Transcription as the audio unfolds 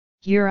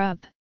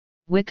Europe,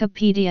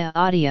 Wikipedia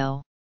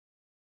audio.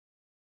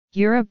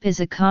 Europe is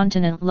a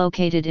continent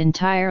located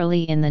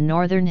entirely in the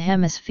Northern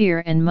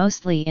Hemisphere and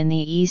mostly in the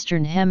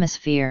Eastern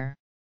Hemisphere.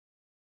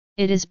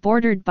 It is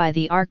bordered by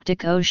the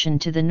Arctic Ocean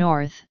to the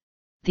north,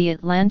 the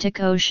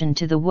Atlantic Ocean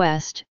to the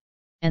west,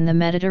 and the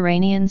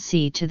Mediterranean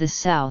Sea to the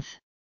south.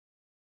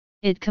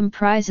 It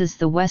comprises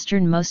the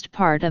westernmost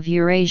part of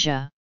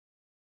Eurasia.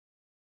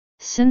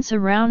 Since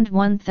around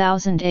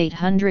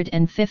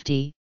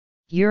 1850,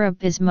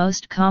 Europe is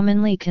most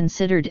commonly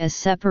considered as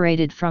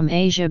separated from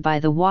Asia by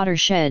the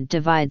watershed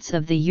divides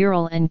of the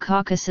Ural and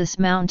Caucasus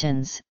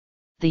Mountains,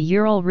 the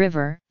Ural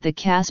River, the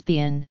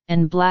Caspian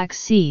and Black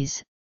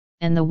Seas,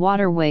 and the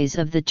waterways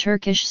of the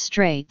Turkish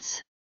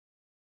Straits.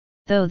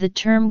 Though the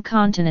term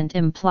continent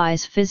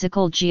implies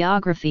physical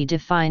geography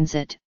defines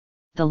it,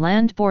 the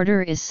land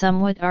border is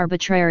somewhat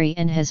arbitrary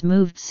and has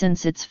moved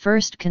since its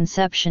first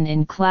conception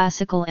in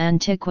classical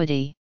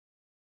antiquity.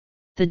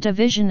 The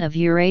division of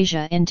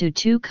Eurasia into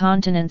two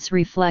continents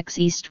reflects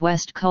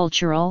east-west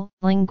cultural,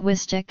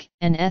 linguistic,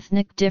 and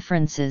ethnic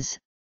differences,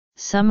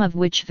 some of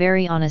which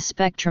vary on a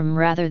spectrum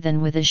rather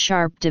than with a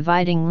sharp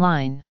dividing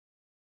line.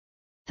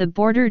 The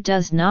border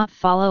does not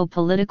follow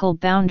political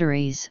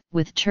boundaries,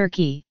 with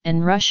Turkey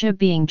and Russia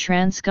being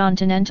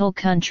transcontinental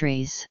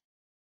countries.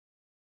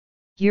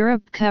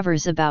 Europe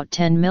covers about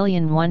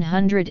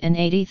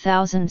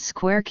 10,180,000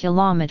 square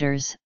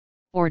kilometers,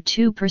 or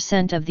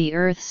 2% of the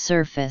Earth's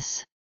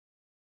surface.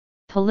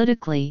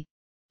 Politically,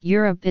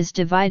 Europe is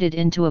divided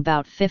into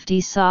about 50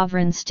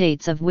 sovereign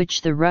states, of which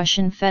the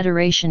Russian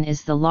Federation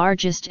is the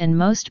largest and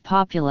most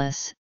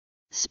populous,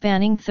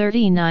 spanning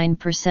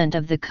 39%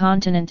 of the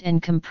continent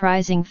and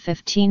comprising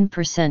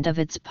 15% of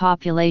its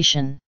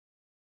population.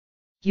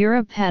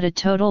 Europe had a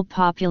total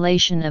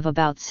population of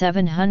about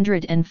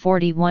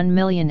 741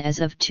 million as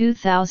of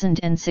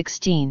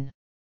 2016.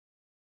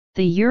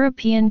 The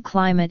European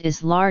climate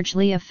is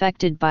largely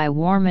affected by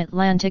warm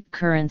Atlantic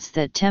currents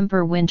that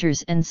temper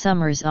winters and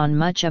summers on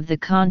much of the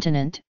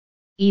continent,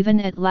 even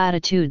at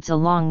latitudes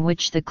along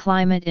which the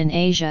climate in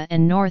Asia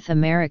and North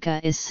America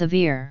is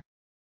severe.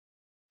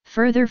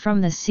 Further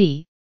from the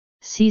sea,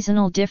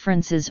 seasonal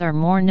differences are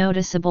more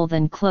noticeable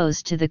than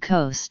close to the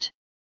coast.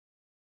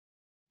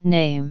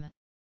 Name: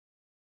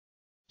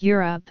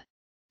 Europe,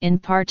 in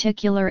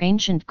particular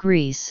ancient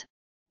Greece,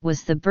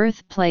 was the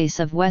birthplace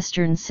of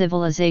Western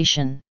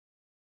civilization.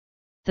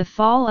 The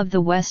fall of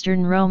the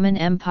Western Roman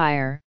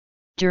Empire,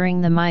 during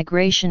the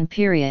migration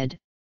period,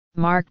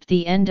 marked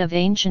the end of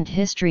ancient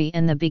history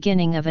and the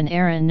beginning of an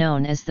era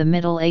known as the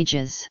Middle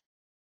Ages.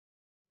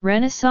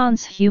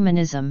 Renaissance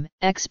humanism,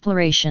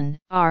 exploration,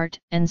 art,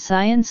 and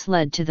science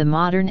led to the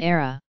modern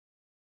era.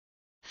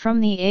 From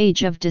the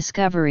Age of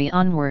Discovery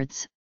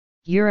onwards,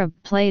 Europe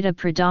played a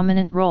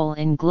predominant role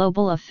in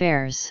global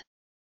affairs.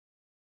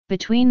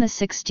 Between the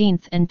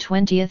 16th and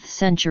 20th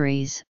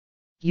centuries,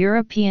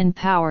 European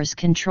powers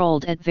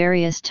controlled at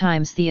various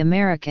times the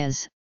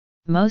Americas,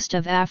 most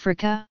of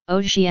Africa,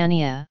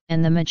 Oceania,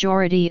 and the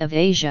majority of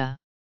Asia.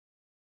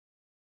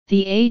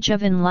 The Age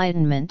of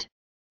Enlightenment,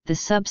 the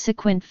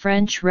subsequent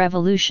French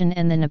Revolution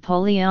and the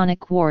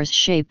Napoleonic Wars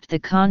shaped the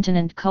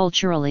continent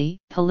culturally,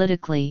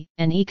 politically,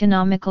 and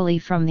economically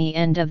from the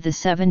end of the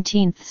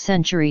 17th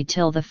century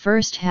till the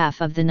first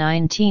half of the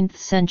 19th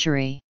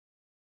century.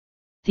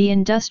 The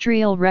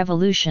Industrial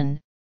Revolution,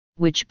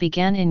 which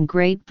began in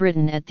Great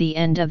Britain at the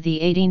end of the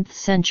 18th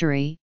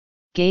century,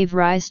 gave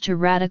rise to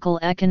radical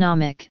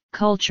economic,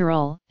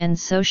 cultural, and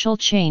social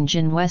change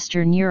in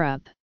Western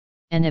Europe,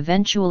 and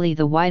eventually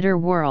the wider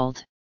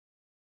world.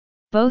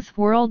 Both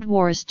world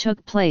wars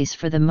took place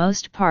for the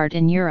most part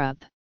in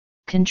Europe,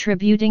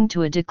 contributing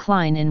to a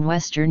decline in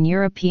Western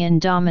European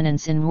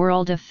dominance in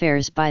world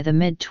affairs by the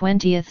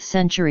mid-20th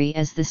century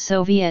as the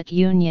Soviet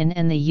Union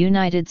and the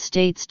United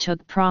States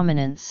took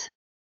prominence.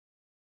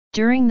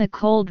 During the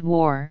Cold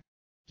War,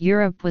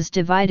 Europe was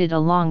divided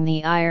along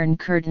the Iron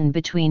Curtain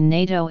between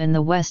NATO in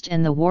the West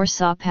and the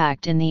Warsaw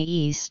Pact in the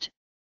East,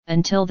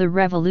 until the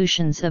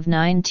revolutions of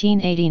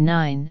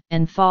 1989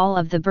 and fall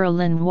of the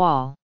Berlin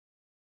Wall.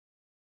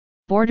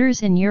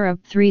 Borders in Europe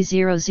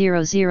 3000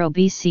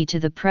 BC to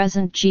the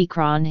present.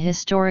 Gekron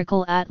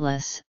Historical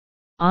Atlas,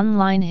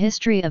 Online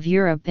History of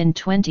Europe in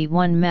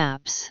 21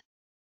 maps.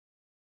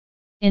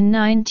 In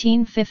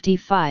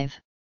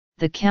 1955,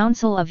 the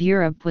Council of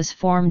Europe was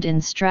formed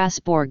in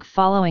Strasbourg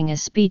following a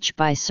speech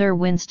by Sir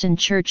Winston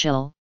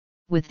Churchill,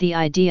 with the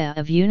idea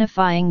of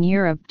unifying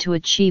Europe to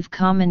achieve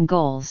common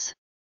goals.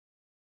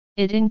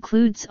 It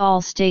includes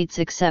all states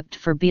except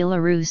for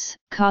Belarus,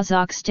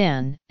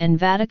 Kazakhstan, and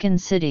Vatican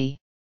City.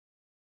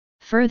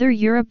 Further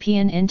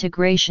European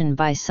integration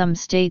by some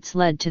states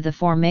led to the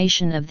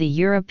formation of the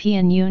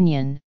European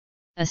Union,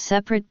 a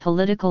separate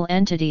political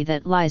entity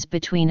that lies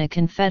between a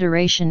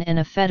confederation and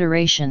a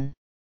federation.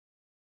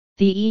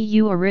 The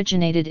EU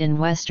originated in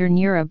Western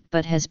Europe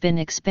but has been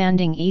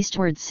expanding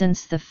eastward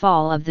since the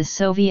fall of the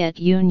Soviet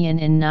Union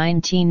in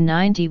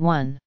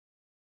 1991.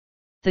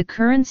 The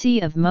currency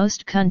of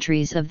most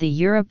countries of the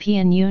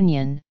European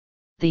Union,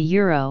 the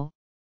euro,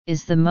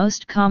 is the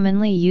most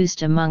commonly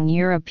used among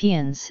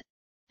Europeans,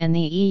 and the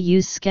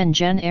EU's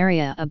Schengen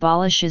area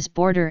abolishes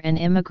border and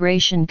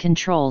immigration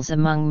controls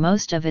among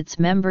most of its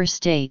member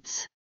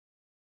states.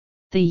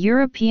 The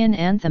European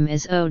anthem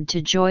is ode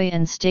to joy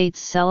and states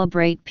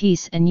celebrate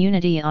peace and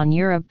unity on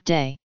Europe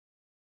Day.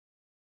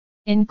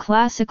 In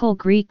classical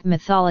Greek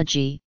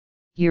mythology,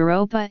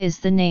 Europa is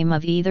the name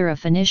of either a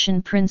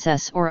Phoenician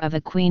princess or of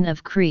a queen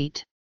of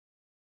Crete.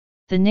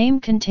 The name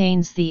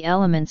contains the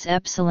elements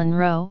epsilon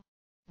rho,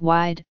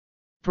 wide,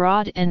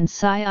 broad, and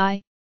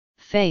psi,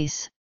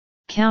 face,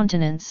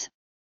 countenance,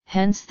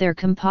 hence their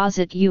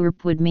composite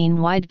Europe would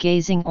mean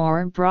wide-gazing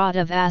or broad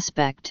of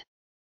aspect.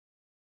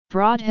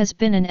 Broad has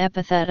been an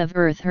epithet of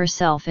Earth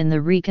herself in the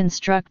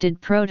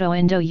reconstructed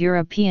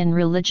Proto-Indo-European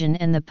religion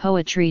and the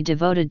poetry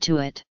devoted to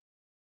it.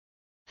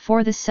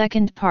 For the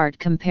second part,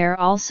 compare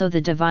also the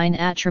divine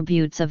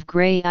attributes of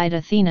grey-eyed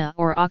Athena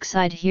or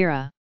ox-eyed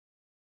Hera.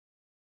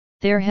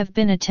 There have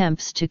been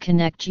attempts to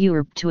connect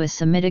Europe to a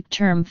Semitic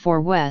term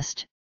for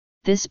west,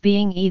 this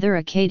being either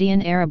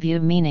Akkadian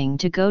Arabu meaning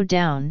to go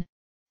down,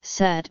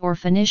 set, or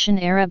Phoenician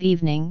Arab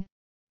evening,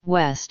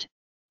 west,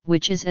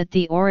 which is at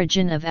the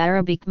origin of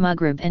Arabic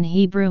Maghrib and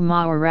Hebrew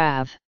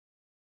Ma'arav.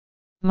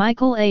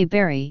 Michael A.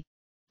 Berry,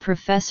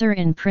 professor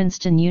in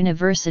Princeton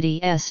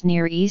University's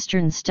Near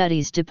Eastern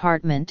Studies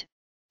Department,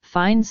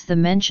 finds the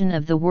mention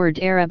of the word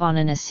Arab on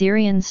an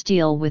Assyrian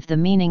stele with the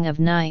meaning of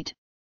night,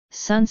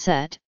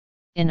 sunset,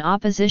 in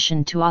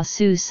opposition to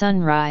Asu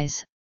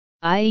sunrise,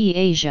 i.e.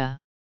 Asia.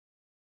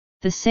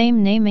 The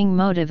same naming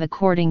motive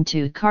according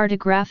to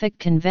cartographic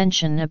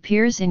convention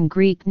appears in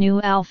Greek Nu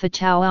Alpha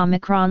Tau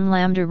Omicron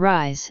Lambda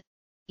Rise,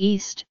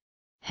 east,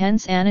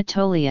 hence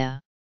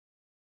Anatolia.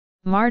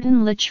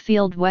 Martin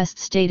Litchfield West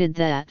stated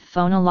that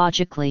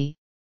phonologically,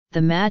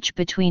 the match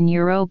between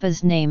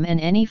Europa's name and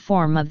any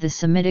form of the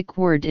Semitic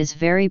word is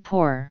very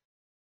poor.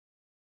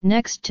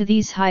 Next to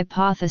these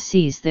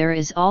hypotheses there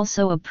is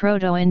also a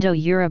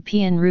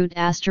Proto-Indo-European root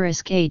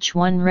 *H1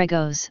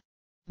 regos,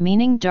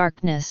 meaning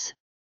darkness,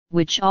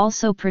 which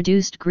also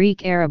produced Greek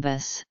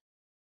Arabus.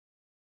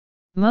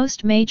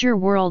 Most major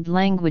world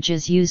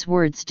languages use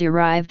words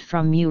derived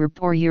from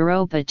Europe or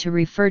Europa to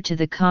refer to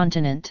the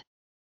continent.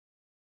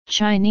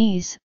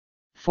 Chinese,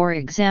 for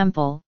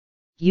example,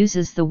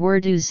 uses the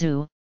word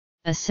uzu.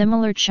 A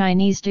similar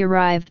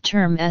Chinese-derived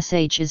term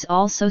sh is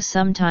also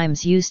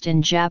sometimes used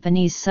in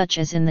Japanese, such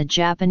as in the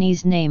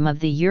Japanese name of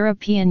the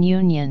European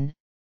Union,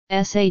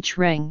 sh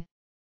ring,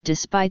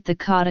 despite the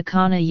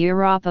katakana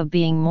Europa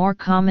being more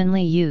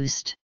commonly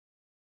used.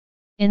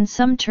 In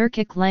some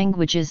Turkic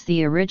languages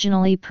the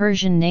originally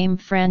Persian name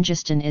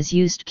Frangistan is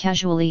used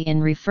casually in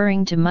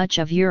referring to much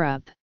of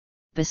Europe,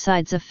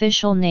 besides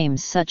official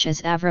names such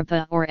as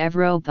Avrupa or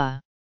Evropa.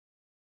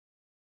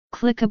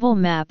 Clickable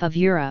map of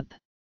Europe,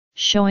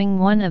 showing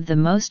one of the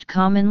most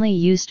commonly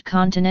used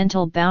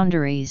continental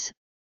boundaries,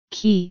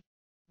 key,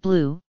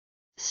 blue,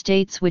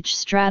 states which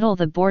straddle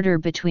the border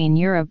between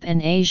Europe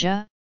and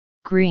Asia,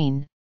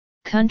 green,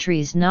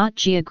 countries not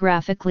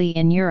geographically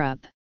in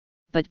Europe,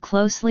 but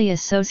closely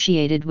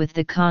associated with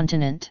the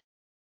continent.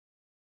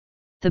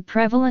 The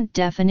prevalent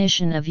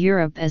definition of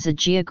Europe as a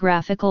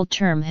geographical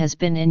term has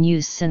been in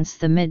use since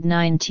the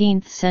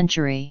mid-19th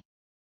century.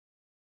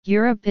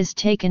 Europe is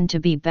taken to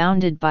be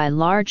bounded by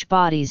large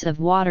bodies of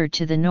water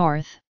to the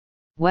north,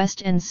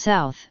 west and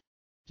south.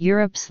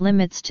 Europe's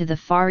limits to the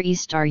Far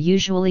East are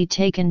usually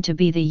taken to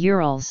be the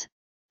Urals,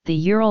 the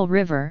Ural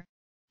River,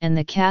 and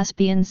the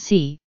Caspian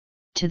Sea,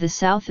 to the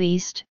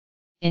southeast,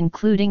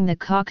 including the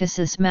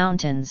Caucasus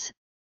Mountains,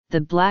 the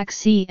Black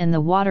Sea and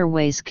the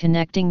waterways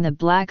connecting the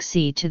Black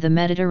Sea to the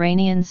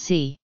Mediterranean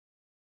Sea.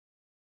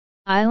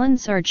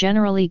 Islands are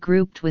generally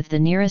grouped with the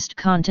nearest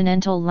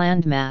continental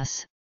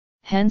landmass,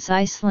 hence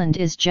Iceland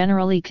is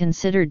generally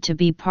considered to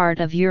be part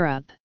of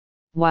Europe,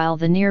 while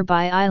the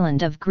nearby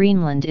island of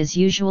Greenland is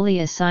usually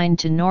assigned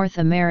to North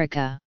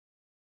America.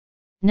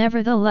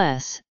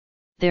 Nevertheless,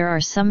 there are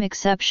some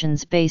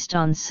exceptions based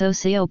on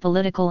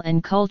socio-political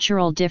and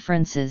cultural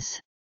differences.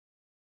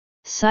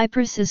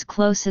 Cyprus is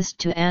closest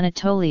to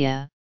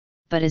Anatolia,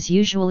 but is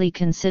usually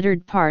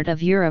considered part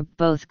of Europe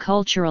both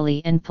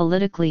culturally and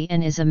politically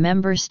and is a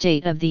member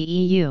state of the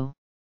EU.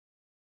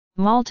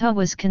 Malta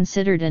was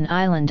considered an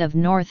island of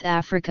North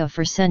Africa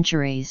for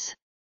centuries.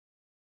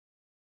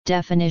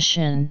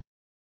 Definition: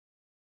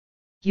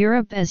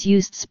 Europe as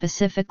used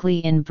specifically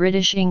in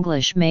British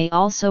English may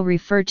also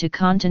refer to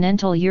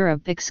continental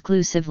Europe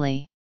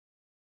exclusively.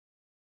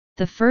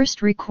 The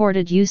first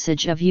recorded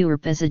usage of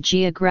Europe as a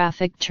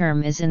geographic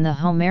term is in the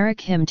Homeric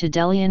hymn to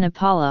Delian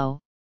Apollo,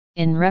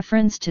 in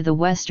reference to the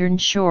western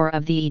shore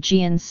of the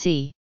Aegean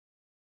Sea.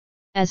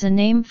 As a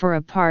name for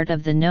a part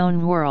of the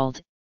known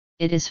world,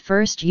 it is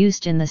first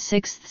used in the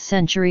 6th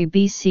century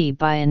BC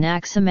by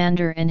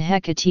Anaximander and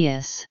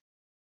Hecataeus.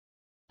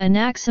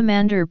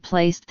 Anaximander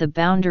placed the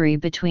boundary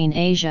between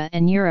Asia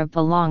and Europe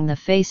along the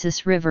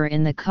Phasis River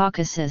in the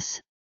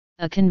Caucasus,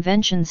 a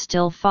convention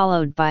still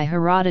followed by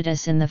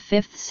Herodotus in the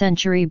 5th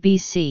century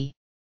BC.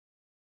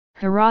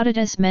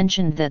 Herodotus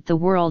mentioned that the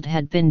world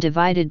had been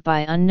divided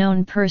by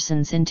unknown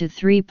persons into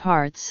three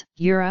parts,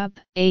 Europe,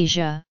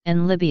 Asia,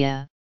 and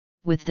Libya,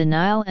 with the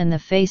Nile and the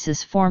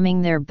Phasis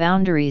forming their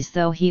boundaries,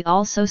 though he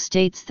also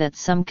states that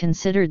some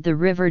considered the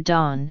river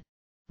Don,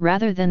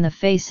 rather than the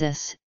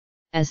Phasis,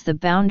 as the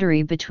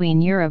boundary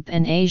between Europe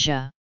and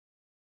Asia.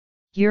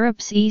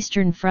 Europe's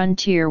eastern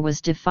frontier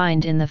was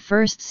defined in the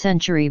 1st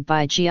century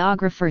by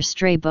geographer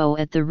Strabo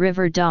at the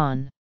river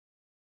Don.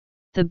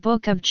 The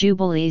Book of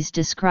Jubilees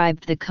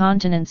described the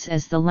continents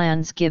as the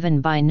lands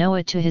given by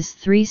Noah to his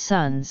 3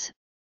 sons.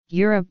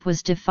 Europe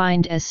was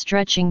defined as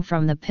stretching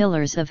from the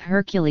Pillars of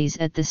Hercules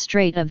at the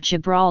Strait of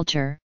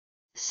Gibraltar,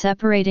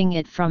 separating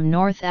it from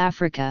North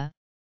Africa,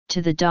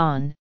 to the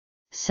Don,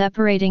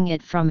 separating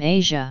it from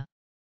Asia.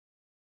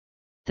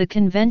 The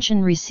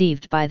convention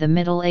received by the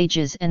Middle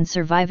Ages and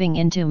surviving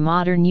into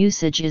modern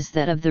usage is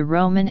that of the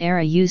Roman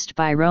era, used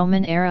by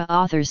Roman era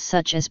authors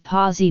such as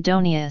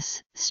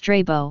Posidonius,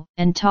 Strabo,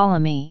 and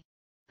Ptolemy,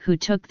 who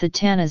took the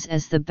Tanas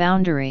as the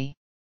boundary.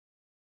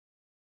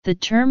 The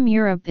term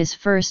Europe is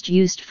first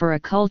used for a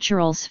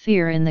cultural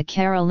sphere in the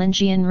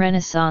Carolingian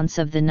Renaissance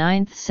of the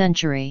 9th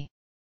century.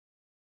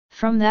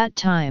 From that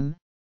time,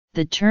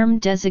 the term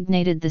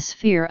designated the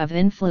sphere of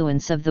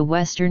influence of the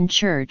Western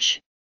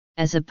Church,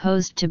 as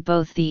opposed to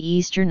both the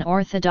Eastern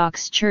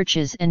Orthodox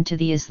churches and to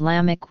the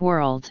Islamic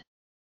world.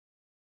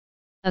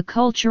 A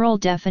cultural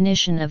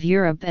definition of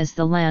Europe as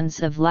the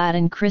lands of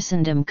Latin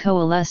Christendom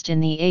coalesced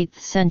in the 8th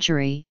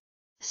century,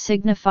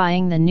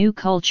 signifying the new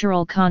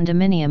cultural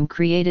condominium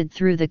created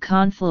through the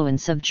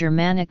confluence of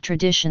Germanic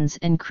traditions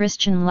and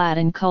Christian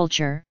Latin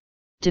culture,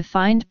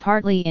 defined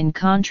partly in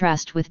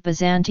contrast with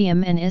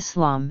Byzantium and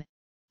Islam,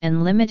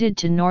 and limited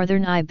to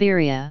northern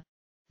Iberia,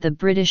 the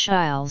British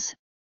Isles,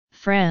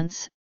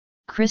 France,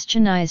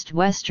 Christianized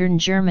Western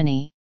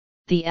Germany,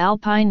 the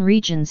Alpine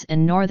regions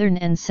and northern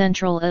and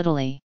central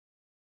Italy.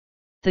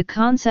 The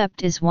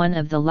concept is one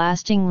of the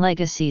lasting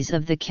legacies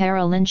of the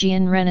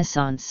Carolingian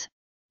Renaissance.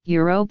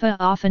 Europa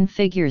often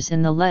figures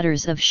in the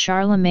letters of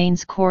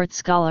Charlemagne's court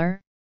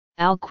scholar,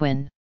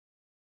 Alcuin.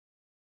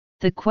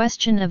 The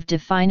question of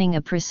defining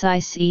a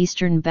precise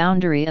eastern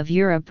boundary of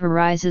Europe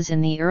arises in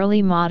the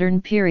early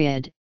modern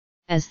period,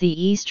 as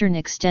the eastern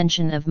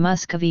extension of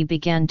Muscovy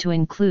began to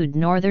include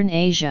northern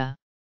Asia.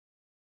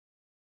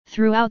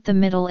 Throughout the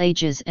Middle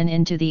Ages and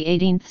into the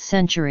 18th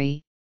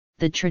century,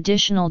 the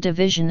traditional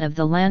division of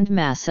the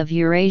landmass of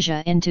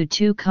Eurasia into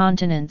 2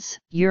 continents,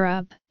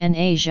 Europe and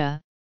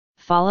Asia,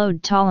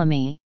 followed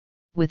Ptolemy,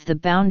 with the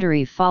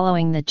boundary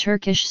following the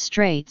Turkish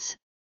Straits,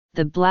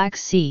 the Black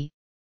Sea,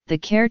 the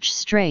Kerch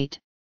Strait,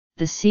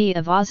 the Sea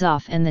of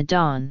Azov and the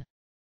Don.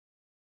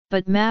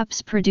 But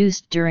maps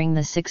produced during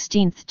the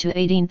 16th to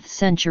 18th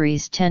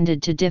centuries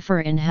tended to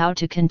differ in how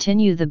to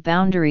continue the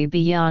boundary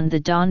beyond the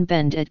Don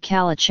Bend at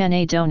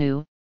Kalachene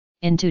Donu,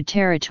 into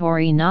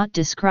territory not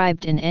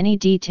described in any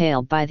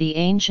detail by the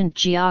ancient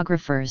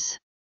geographers.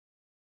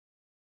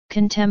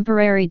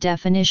 Contemporary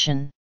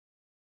definition.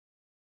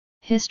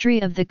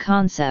 History of the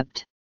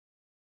concept.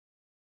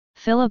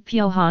 Philipp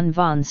Johann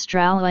von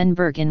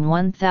Strahlenberg in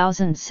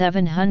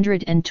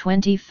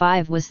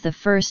 1725 was the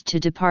first to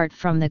depart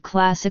from the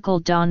classical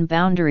Don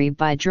boundary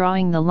by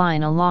drawing the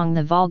line along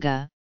the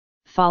Volga,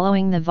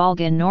 following the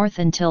Volga north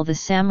until the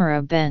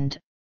Samara Bend,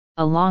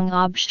 along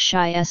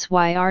Obshtchai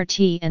Syrt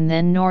and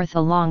then north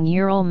along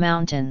Ural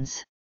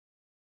Mountains.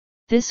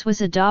 This was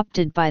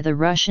adopted by the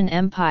Russian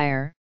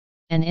Empire,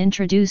 and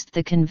introduced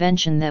the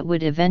convention that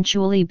would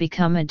eventually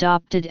become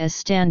adopted as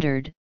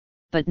standard,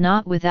 but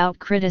not without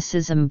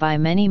criticism by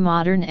many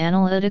modern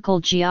analytical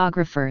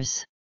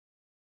geographers.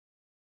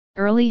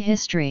 Early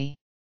history.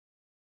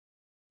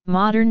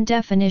 Modern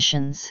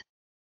definitions.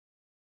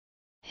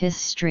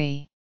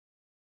 History.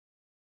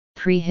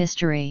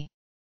 Prehistory.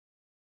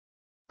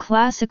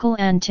 Classical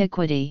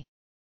antiquity.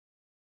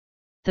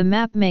 The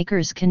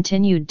mapmakers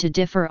continued to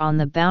differ on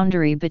the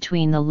boundary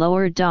between the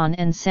Lower Don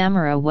and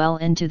Samara well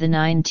into the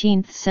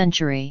 19th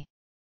century.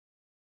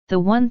 The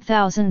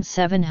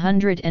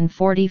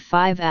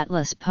 1745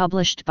 atlas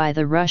published by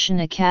the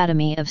Russian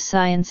Academy of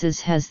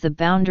Sciences has the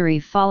boundary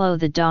follow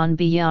the Don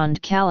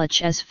beyond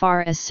Kalach as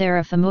far as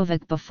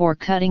Serafimovik before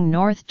cutting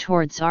north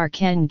towards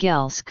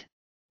Arkhangelsk,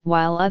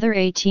 while other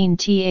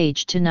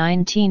 18th to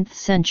 19th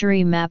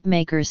century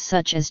mapmakers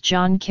such as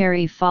John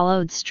Carey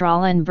followed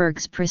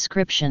Strahlenberg's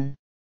prescription.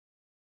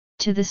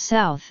 To the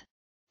south,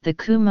 the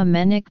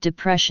Kuma-Menik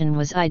Depression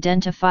was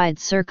identified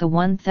circa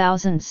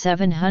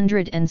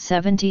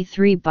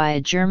 1773 by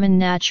a German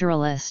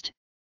naturalist,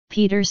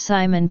 Peter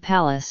Simon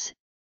Pallas,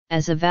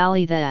 as a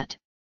valley that,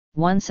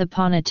 once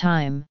upon a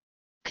time,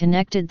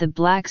 connected the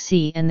Black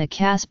Sea and the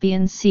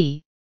Caspian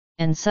Sea,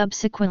 and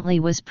subsequently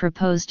was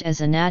proposed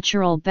as a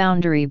natural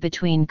boundary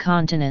between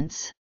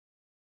continents.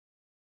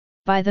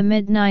 By the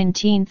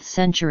mid-19th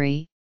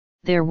century,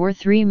 there were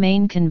 3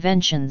 main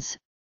conventions,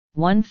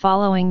 one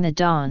following the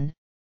Don,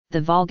 the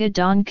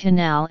Volga-Don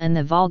Canal and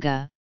the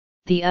Volga,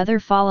 the other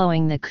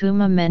following the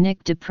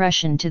Kuma-Menik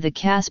Depression to the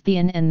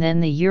Caspian and then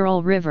the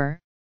Ural River,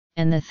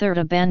 and the third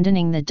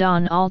abandoning the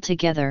Don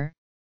altogether,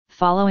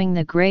 following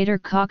the Greater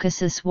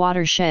Caucasus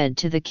watershed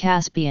to the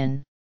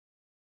Caspian.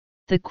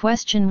 The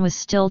question was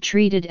still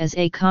treated as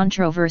a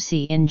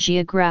controversy in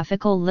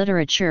geographical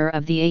literature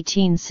of the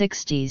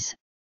 1860s,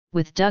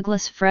 with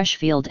Douglas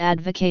Freshfield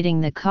advocating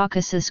the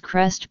Caucasus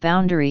crest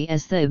boundary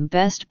as the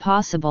best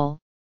possible,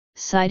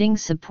 citing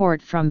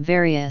support from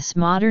various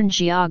modern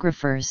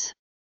geographers.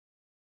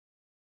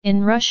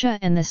 In Russia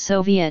and the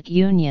Soviet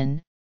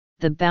Union,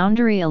 the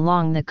boundary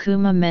along the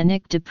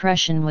Kuma-Menik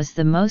Depression was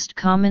the most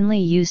commonly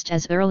used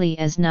as early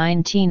as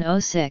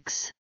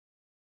 1906.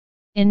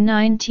 In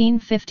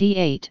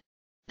 1958,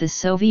 the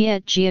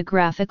Soviet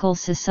Geographical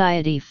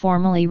Society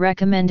formally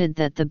recommended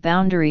that the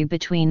boundary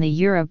between the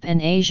Europe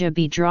and Asia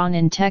be drawn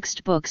in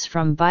textbooks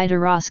from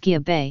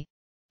Byderoskia Bay,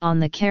 on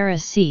the Kara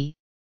Sea,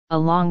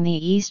 along the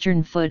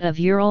eastern foot of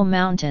Ural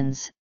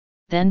Mountains,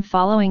 then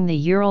following the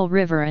Ural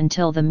River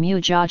until the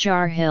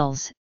Mujajar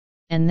Hills,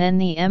 and then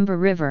the Emba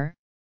River,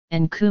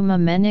 and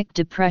Kuma-Menik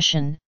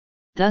Depression,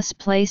 thus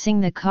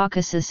placing the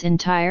Caucasus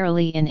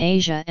entirely in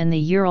Asia and the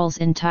Urals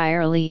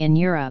entirely in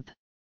Europe.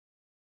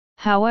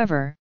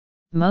 However,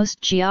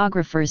 most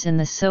geographers in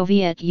the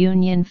Soviet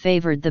Union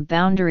favored the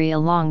boundary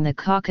along the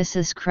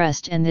Caucasus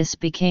crest, and this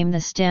became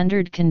the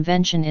standard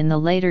convention in the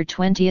later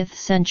 20th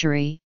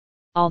century,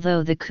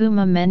 although the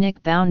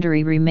Kuma-Menik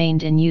boundary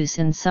remained in use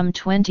in some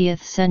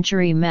 20th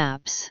century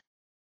maps.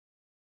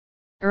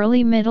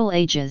 Early Middle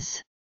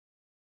Ages.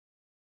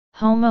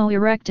 Homo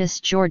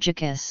erectus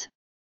georgicus,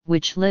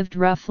 which lived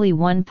roughly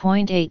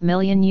 1.8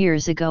 million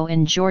years ago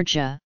in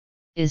Georgia,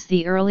 is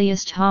the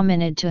earliest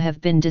hominid to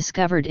have been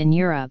discovered in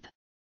Europe.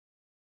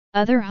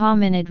 Other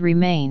hominid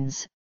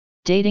remains,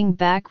 dating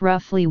back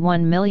roughly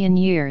 1 million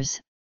years,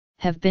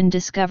 have been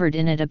discovered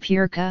in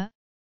Atapuerca,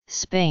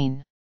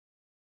 Spain.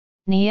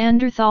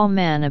 Neanderthal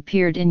man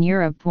appeared in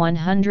Europe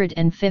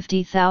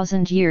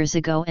 150,000 years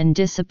ago and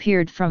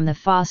disappeared from the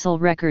fossil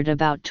record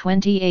about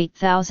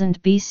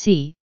 28,000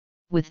 BC,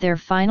 with their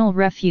final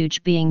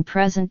refuge being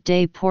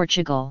present-day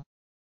Portugal.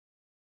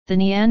 The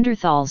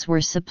Neanderthals were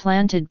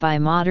supplanted by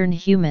modern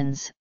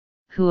humans,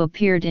 who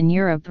appeared in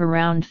Europe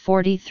around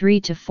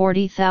 43 to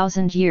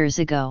 40,000 years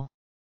ago.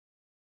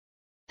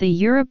 The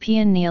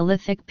European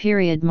Neolithic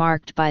period,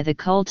 marked by the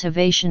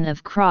cultivation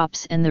of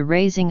crops and the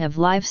raising of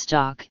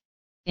livestock,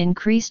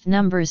 increased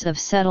numbers of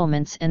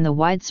settlements and the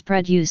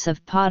widespread use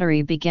of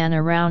pottery, began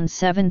around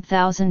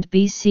 7000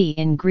 BC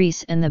in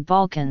Greece and the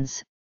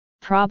Balkans,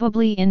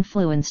 probably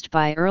influenced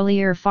by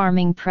earlier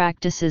farming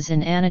practices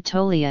in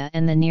Anatolia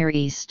and the Near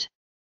East.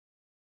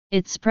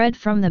 It spread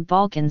from the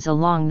Balkans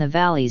along the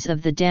valleys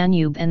of the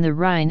Danube and the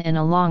Rhine and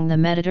along the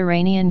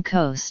Mediterranean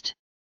coast.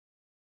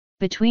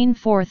 Between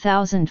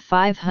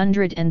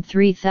 4500 and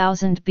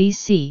 3000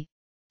 BC,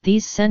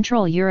 these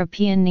Central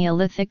European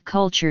Neolithic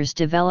cultures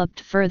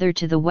developed further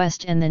to the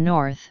west and the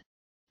north,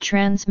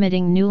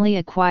 transmitting newly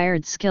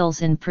acquired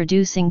skills in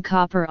producing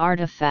copper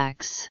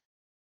artifacts.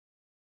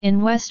 In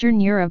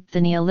Western Europe,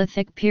 the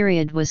Neolithic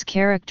period was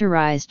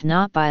characterized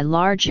not by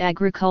large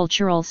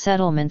agricultural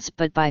settlements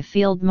but by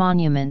field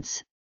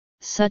monuments,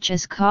 such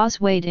as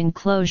causewayed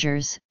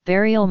enclosures,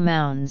 burial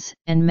mounds,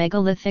 and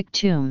megalithic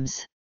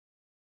tombs.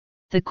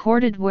 The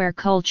Corded-ware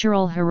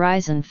cultural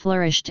horizon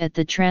flourished at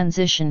the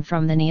transition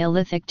from the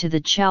Neolithic to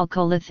the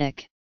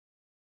Chalcolithic.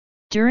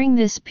 During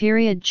this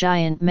period,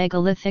 giant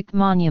megalithic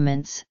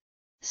monuments,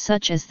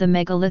 such as the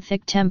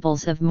megalithic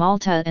temples of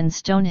Malta and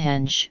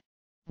Stonehenge,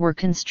 were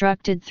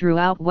constructed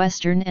throughout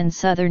Western and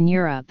Southern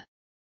Europe.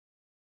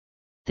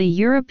 The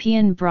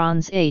European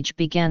Bronze Age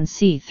began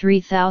c.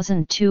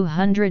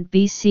 3200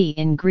 BC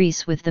in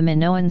Greece with the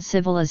Minoan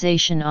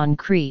civilization on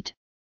Crete,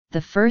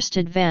 the first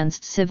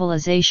advanced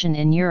civilization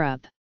in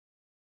Europe.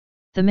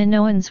 The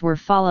Minoans were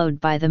followed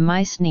by the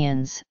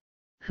Mycenaeans,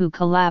 who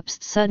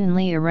collapsed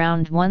suddenly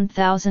around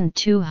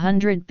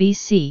 1200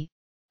 BC,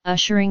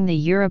 ushering the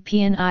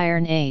European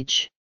Iron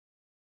Age.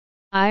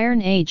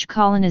 Iron Age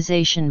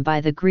colonization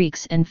by the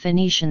Greeks and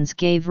Phoenicians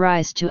gave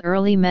rise to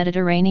early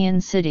Mediterranean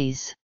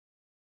cities.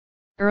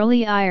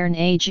 Early Iron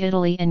Age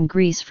Italy and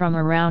Greece from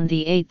around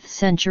the 8th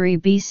century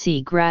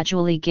BC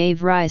gradually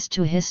gave rise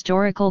to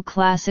historical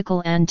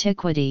classical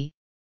antiquity,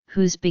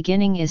 whose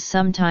beginning is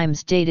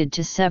sometimes dated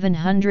to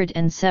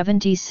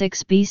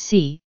 776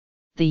 BC,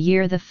 the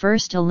year the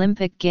first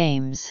Olympic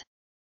Games.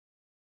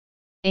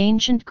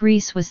 Ancient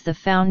Greece was the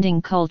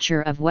founding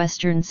culture of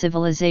Western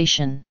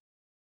civilization.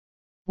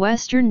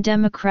 Western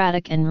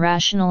democratic and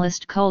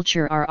rationalist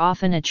culture are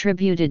often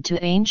attributed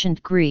to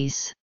ancient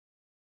Greece.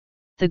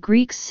 The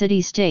Greek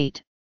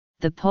city-state,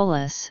 the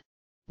polis,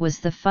 was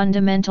the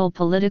fundamental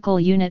political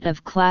unit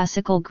of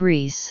classical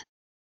Greece.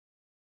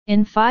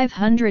 In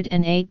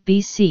 508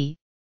 BC,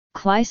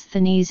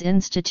 Cleisthenes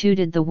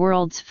instituted the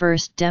world's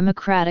first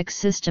democratic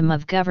system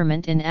of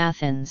government in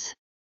Athens.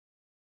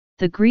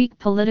 The Greek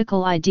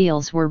political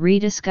ideals were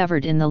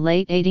rediscovered in the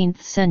late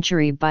 18th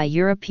century by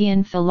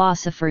European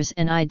philosophers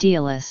and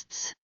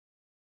idealists.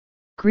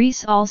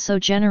 Greece also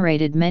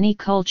generated many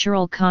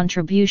cultural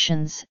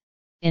contributions,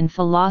 in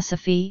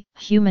philosophy,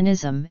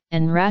 humanism,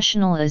 and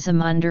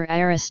rationalism under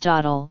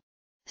Aristotle,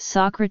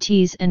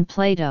 Socrates and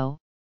Plato,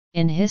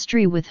 in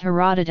history with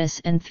Herodotus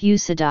and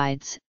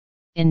Thucydides,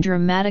 in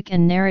dramatic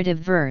and narrative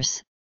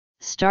verse,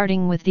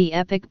 starting with the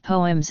epic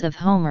poems of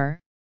Homer,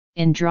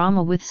 in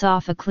drama with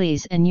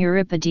Sophocles and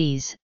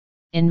Euripides,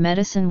 in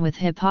medicine with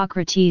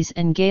Hippocrates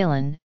and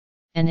Galen,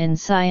 and in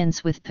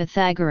science with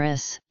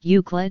Pythagoras,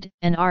 Euclid,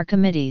 and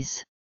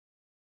Archimedes.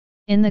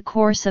 In the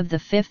course of the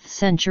 5th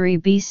century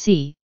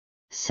BC,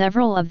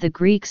 several of the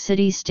Greek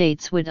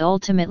city-states would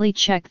ultimately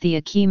check the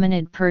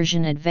Achaemenid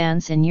Persian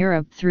advance in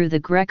Europe through the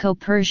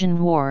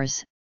Greco-Persian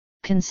Wars,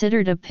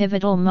 considered a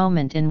pivotal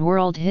moment in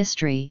world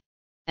history,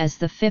 as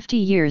the 50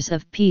 years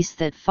of peace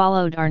that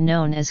followed are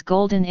known as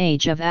Golden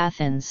Age of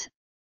Athens,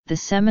 the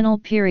seminal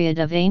period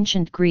of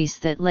ancient Greece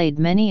that laid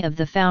many of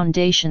the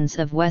foundations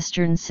of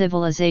Western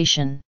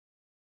civilization.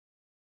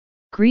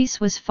 Greece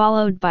was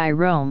followed by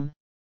Rome,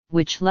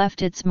 which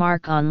left its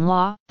mark on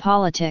law,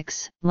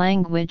 politics,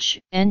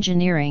 language,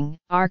 engineering,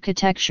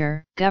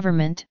 architecture,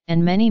 government,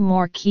 and many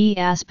more key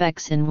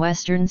aspects in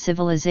Western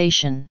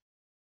civilization.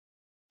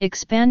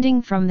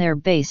 Expanding from their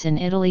base in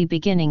Italy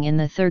beginning in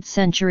the 3rd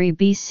century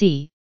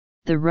BC,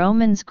 the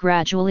Romans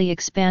gradually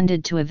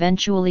expanded to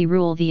eventually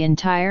rule the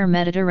entire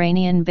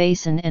Mediterranean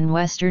basin and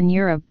Western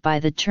Europe by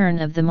the turn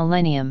of the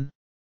millennium.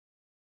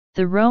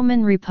 The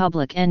Roman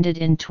Republic ended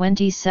in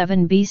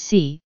 27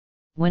 BC,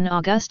 when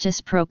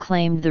Augustus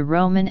proclaimed the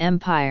Roman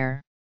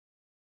Empire.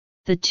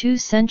 The 2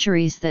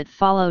 centuries that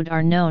followed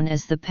are known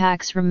as the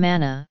Pax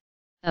Romana,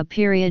 a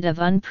period of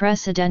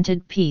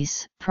unprecedented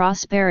peace,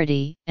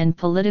 prosperity, and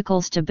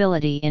political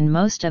stability in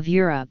most of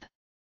Europe.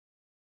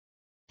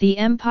 The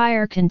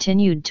empire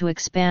continued to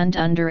expand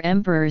under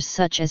emperors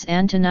such as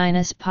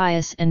Antoninus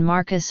Pius and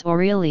Marcus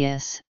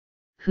Aurelius,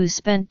 who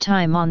spent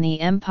time on the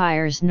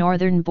empire's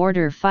northern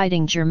border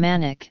fighting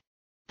Germanic,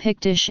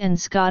 Pictish and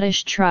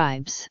Scottish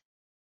tribes.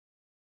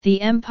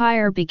 The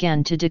empire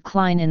began to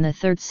decline in the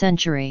 3rd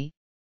century,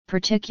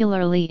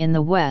 particularly in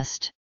the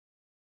west.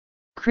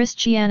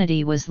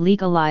 Christianity was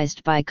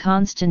legalized by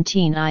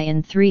Constantine I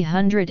in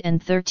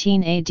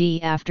 313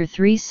 AD after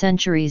 3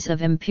 centuries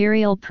of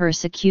imperial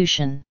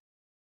persecution.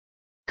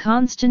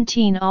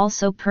 Constantine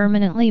also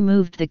permanently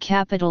moved the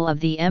capital of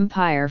the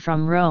empire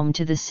from Rome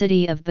to the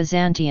city of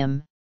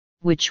Byzantium,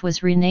 which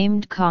was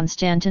renamed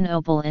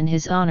Constantinople in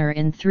his honor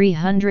in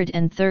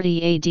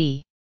 330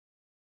 AD.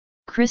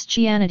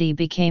 Christianity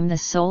became the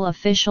sole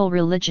official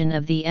religion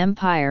of the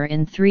empire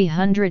in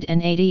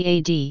 380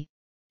 AD,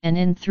 and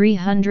in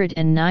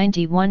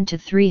 391 to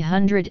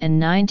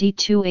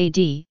 392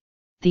 AD,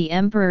 the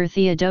Emperor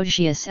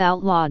Theodosius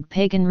outlawed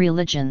pagan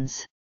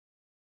religions.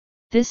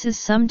 This is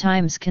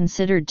sometimes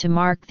considered to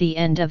mark the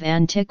end of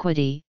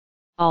antiquity.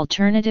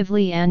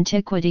 Alternatively,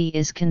 antiquity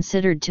is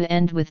considered to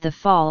end with the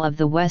fall of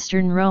the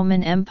Western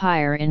Roman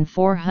Empire in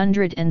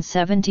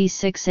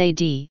 476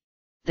 AD,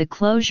 the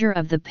closure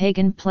of the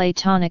pagan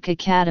Platonic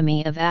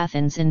Academy of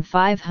Athens in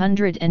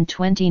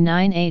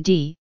 529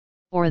 AD,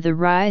 or the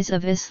rise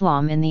of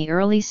Islam in the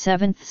early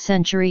 7th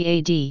century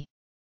AD.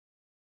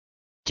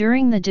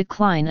 During the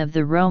decline of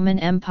the Roman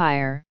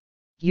Empire,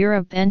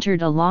 Europe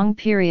entered a long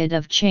period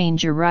of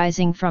change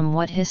arising from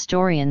what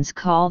historians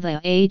call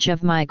the Age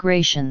of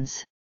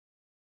Migrations.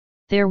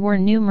 There were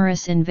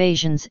numerous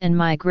invasions and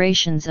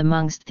migrations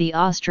amongst the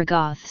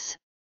Ostrogoths,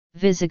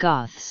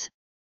 Visigoths,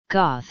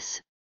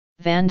 Goths,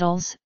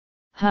 Vandals,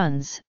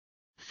 Huns,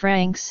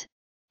 Franks,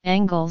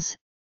 Angles,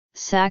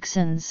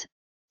 Saxons,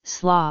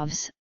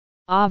 Slavs,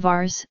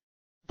 Avars,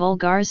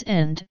 Bulgars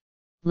and,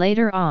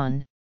 later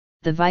on,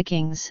 the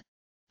Vikings,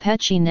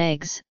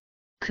 Pechenegs,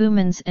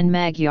 Cumans and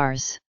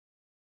Magyars.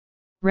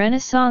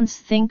 Renaissance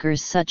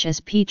thinkers such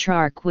as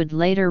Petrarch would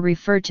later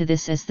refer to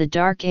this as the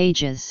Dark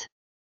Ages.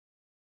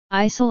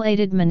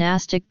 Isolated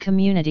monastic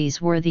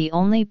communities were the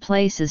only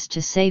places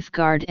to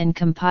safeguard and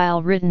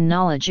compile written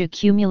knowledge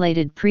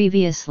accumulated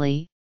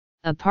previously.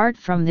 Apart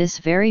from this,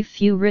 very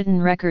few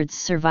written records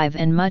survive,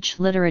 and much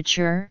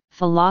literature,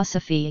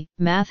 philosophy,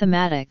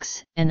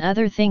 mathematics, and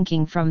other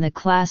thinking from the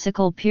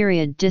classical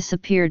period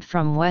disappeared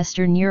from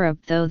Western Europe,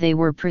 though they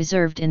were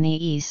preserved in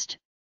the East,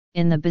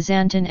 in the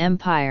Byzantine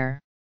Empire.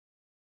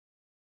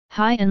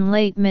 High and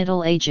Late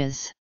Middle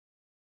Ages.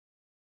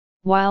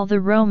 While the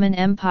Roman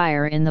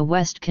Empire in the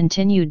West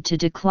continued to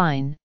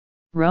decline,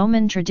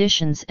 Roman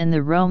traditions and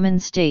the Roman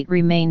state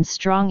remained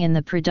strong in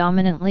the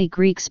predominantly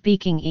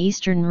Greek-speaking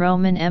Eastern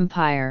Roman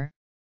Empire,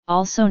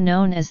 also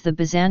known as the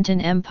Byzantine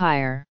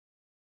Empire.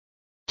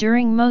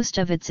 During most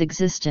of its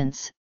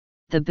existence,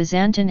 the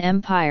Byzantine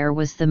Empire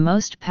was the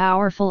most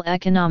powerful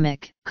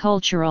economic,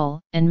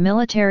 cultural, and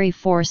military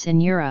force in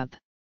Europe.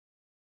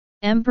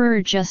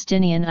 Emperor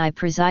Justinian I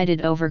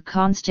presided over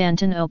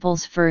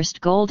Constantinople's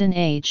first Golden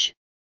Age.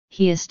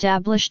 He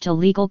established a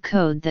legal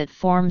code that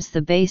forms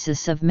the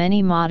basis of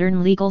many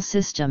modern legal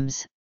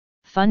systems,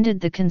 funded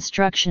the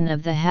construction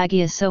of the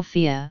Hagia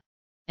Sophia,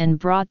 and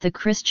brought the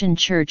Christian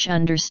Church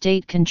under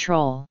state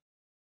control.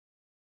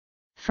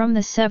 From the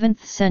 7th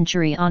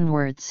century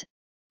onwards,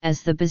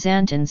 as the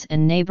Byzantines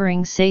and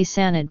neighboring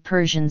Sassanid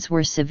Persians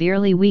were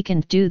severely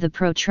weakened due to the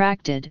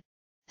protracted,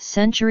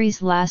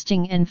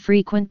 centuries-lasting and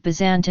frequent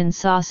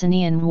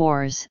Byzantine-Sasanian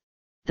wars,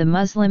 the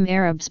Muslim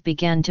Arabs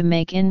began to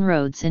make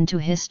inroads into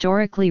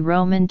historically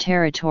Roman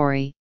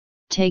territory,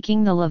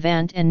 taking the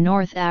Levant and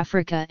North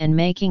Africa and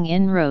making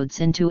inroads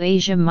into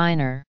Asia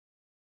Minor.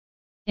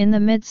 In the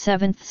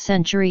mid-7th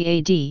century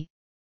AD,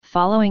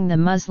 following the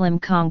Muslim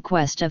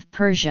conquest of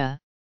Persia,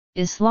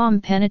 Islam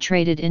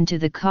penetrated into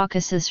the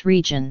Caucasus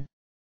region.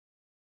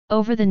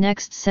 Over the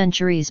next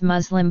centuries,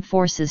 Muslim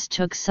forces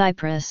took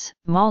Cyprus,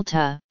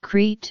 Malta,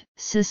 Crete,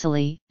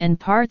 Sicily, and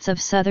parts of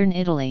southern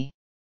Italy.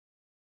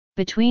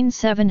 Between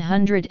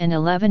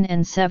 711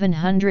 and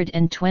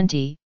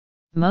 720,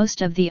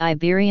 most of the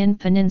Iberian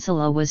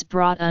Peninsula was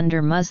brought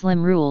under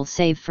Muslim rule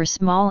save for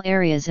small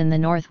areas in the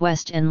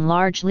northwest and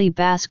largely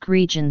Basque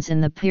regions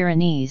in the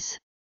Pyrenees.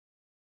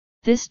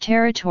 This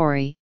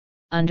territory,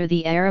 under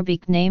the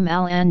Arabic name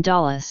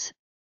Al-Andalus,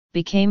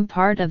 became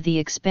part of the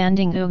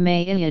expanding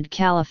Umayyad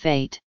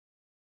Caliphate.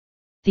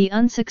 The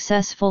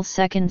unsuccessful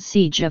second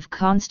siege of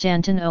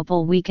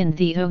Constantinople weakened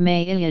the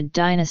Umayyad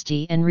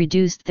dynasty and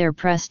reduced their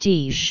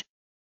prestige.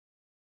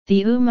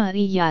 The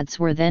Umayyads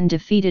were then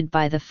defeated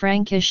by the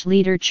Frankish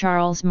leader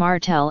Charles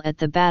Martel at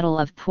the Battle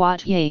of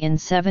Poitiers in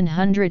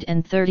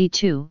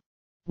 732,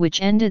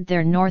 which ended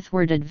their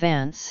northward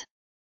advance.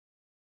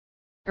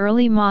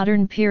 Early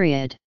Modern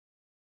Period.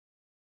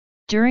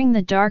 During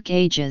the Dark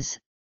Ages,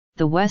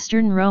 the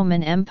Western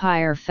Roman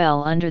Empire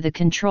fell under the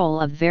control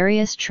of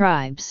various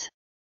tribes.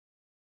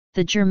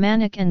 The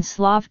Germanic and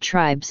Slav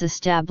tribes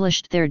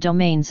established their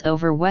domains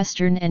over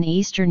Western and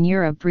Eastern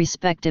Europe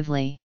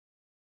respectively.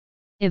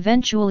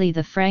 Eventually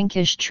the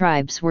Frankish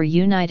tribes were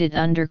united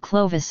under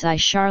Clovis I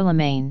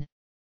Charlemagne,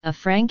 a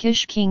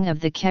Frankish king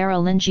of the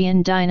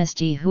Carolingian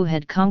dynasty who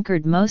had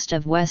conquered most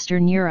of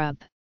Western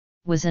Europe,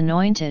 was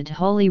anointed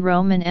Holy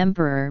Roman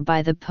Emperor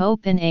by the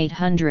Pope in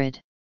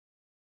 800.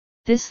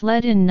 This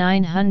led in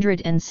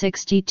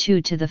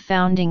 962 to the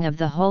founding of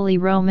the Holy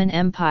Roman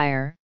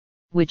Empire,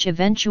 which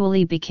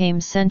eventually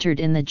became centered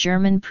in the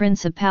German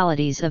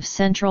principalities of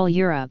Central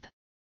Europe.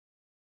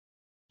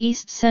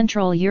 East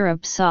Central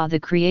Europe saw the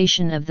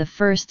creation of the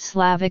first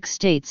Slavic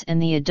states and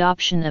the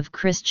adoption of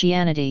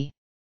Christianity.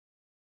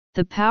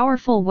 The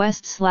powerful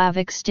West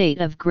Slavic state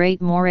of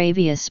Great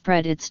Moravia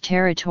spread its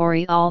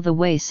territory all the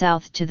way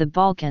south to the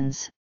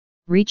Balkans,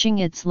 reaching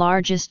its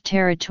largest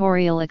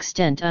territorial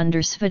extent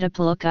under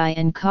Svetopluk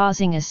and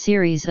causing a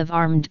series of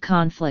armed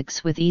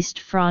conflicts with East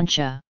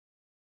Francia.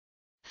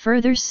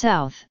 Further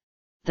south,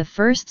 the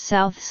first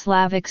South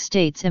Slavic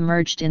states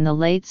emerged in the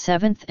late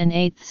 7th and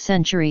 8th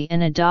century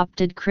and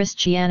adopted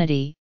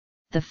Christianity,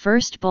 the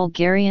First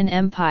Bulgarian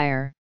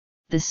Empire,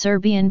 the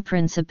Serbian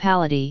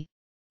Principality,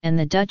 and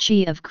the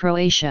Duchy of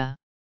Croatia.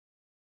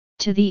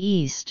 To the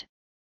east,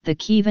 the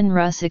Kievan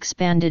Rus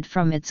expanded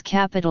from its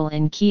capital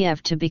in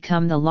Kiev to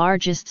become the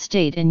largest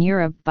state in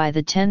Europe by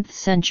the 10th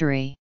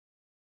century.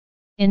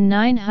 In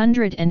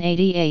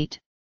 988,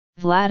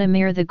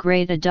 Vladimir the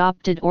Great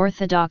adopted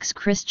Orthodox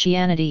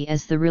Christianity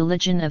as the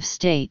religion of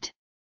state.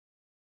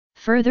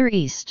 Further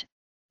east,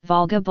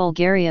 Volga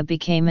Bulgaria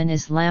became an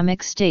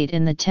Islamic state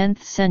in the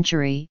 10th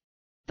century,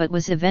 but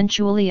was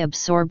eventually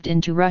absorbed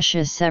into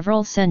Russia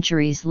several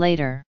centuries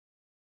later.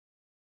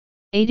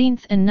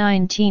 18th and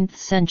 19th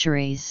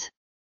centuries.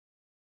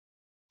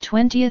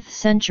 20th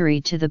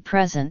century to the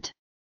present.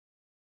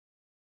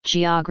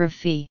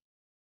 Geography.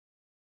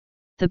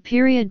 The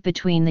period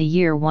between the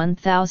year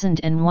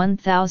 1000 and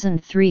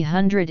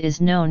 1300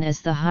 is known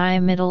as the High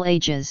Middle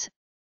Ages,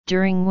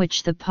 during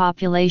which the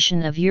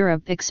population of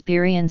Europe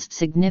experienced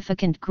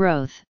significant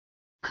growth,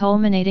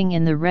 culminating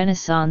in the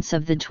Renaissance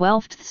of the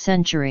 12th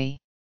century.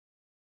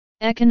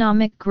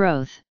 Economic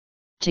growth,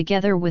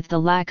 together with the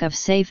lack of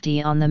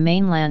safety on the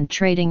mainland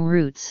trading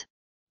routes,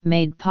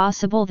 made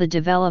possible the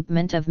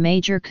development of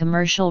major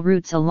commercial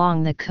routes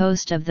along the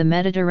coast of the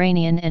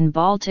Mediterranean and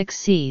Baltic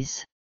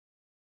Seas.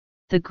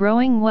 The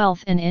growing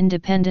wealth and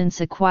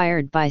independence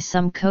acquired by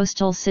some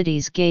coastal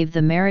cities gave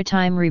the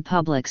maritime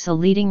republics a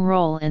leading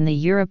role in the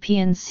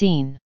European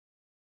scene.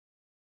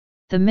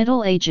 The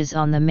Middle Ages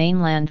on the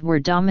mainland were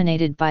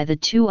dominated by the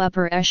two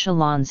upper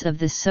echelons of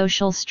the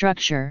social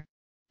structure,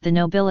 the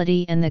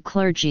nobility and the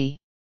clergy.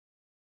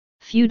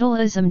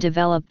 Feudalism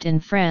developed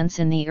in France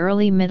in the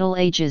early Middle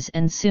Ages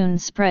and soon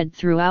spread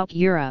throughout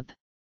Europe.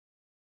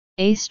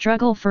 A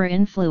struggle for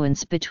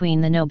influence between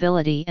the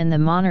nobility and the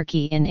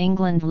monarchy in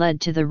England led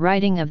to the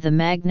writing of the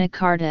Magna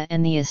Carta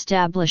and the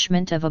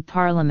establishment of a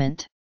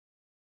parliament.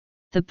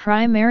 The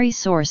primary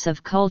source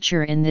of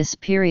culture in this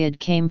period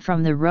came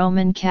from the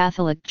Roman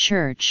Catholic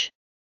Church.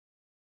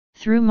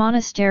 Through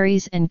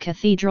monasteries and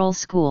cathedral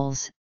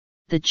schools,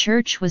 the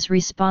Church was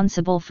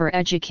responsible for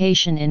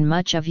education in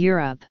much of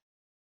Europe.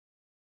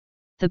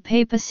 The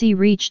papacy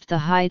reached the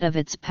height of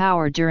its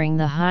power during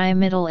the High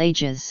Middle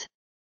Ages.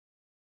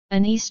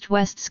 An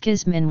East-West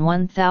schism in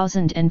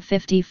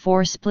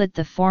 1054 split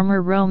the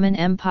former Roman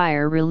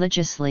Empire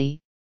religiously,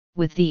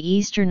 with the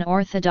Eastern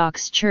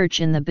Orthodox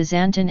Church in the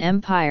Byzantine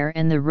Empire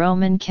and the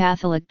Roman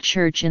Catholic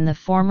Church in the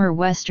former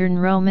Western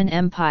Roman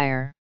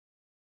Empire.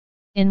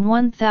 In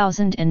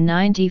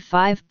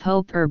 1095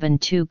 Pope Urban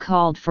II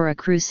called for a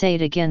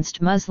crusade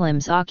against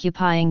Muslims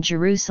occupying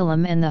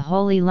Jerusalem and the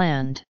Holy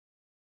Land.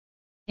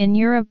 In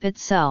Europe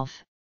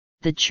itself,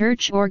 the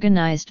Church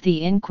organized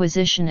the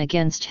Inquisition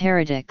against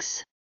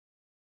heretics.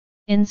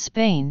 In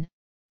Spain,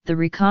 the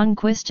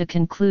Reconquista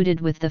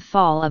concluded with the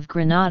fall of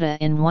Granada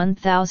in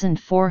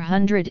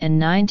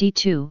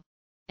 1492,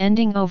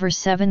 ending over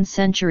 7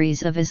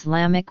 centuries of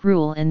Islamic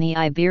rule in the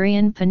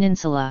Iberian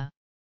Peninsula.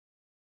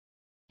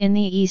 In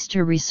the east,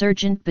 a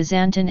resurgent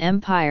Byzantine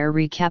Empire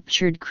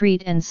recaptured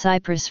Crete and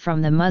Cyprus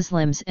from the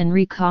Muslims and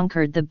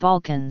reconquered the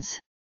Balkans.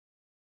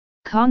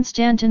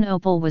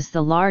 Constantinople was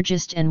the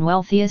largest and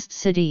wealthiest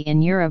city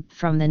in Europe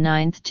from the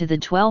 9th to the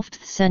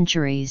 12th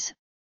centuries,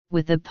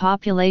 with a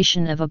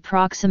population of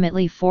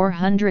approximately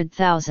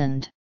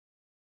 400,000.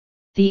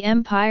 The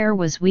empire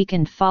was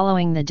weakened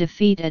following the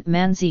defeat at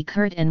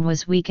Manzikert and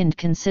was weakened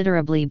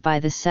considerably by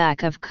the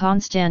sack of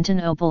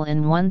Constantinople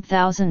in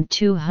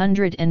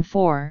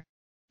 1204,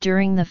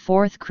 during the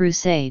Fourth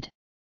Crusade.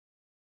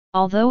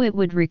 Although it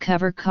would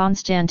recover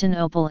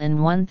Constantinople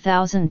in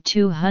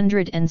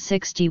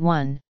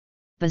 1261,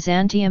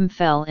 Byzantium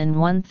fell in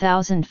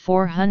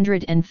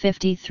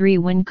 1453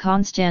 when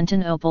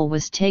Constantinople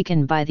was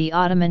taken by the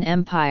Ottoman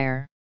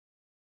Empire.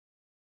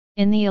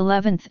 In the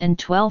 11th and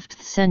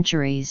 12th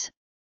centuries,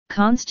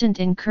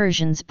 constant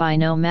incursions by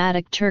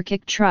nomadic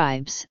Turkic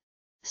tribes,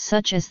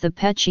 such as the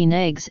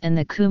Pechenegs and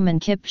the Kuman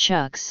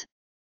Kipchuks,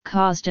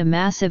 caused a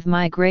massive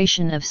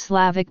migration of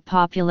Slavic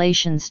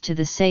populations to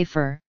the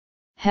safer,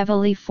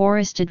 heavily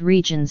forested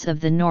regions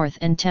of the north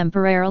and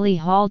temporarily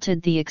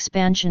halted the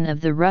expansion of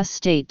the Rus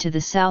state to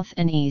the south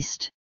and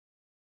east.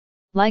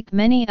 Like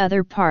many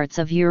other parts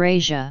of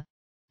Eurasia,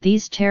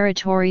 these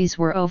territories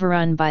were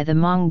overrun by the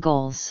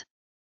Mongols.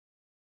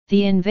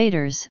 The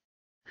invaders,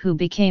 who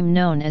became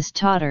known as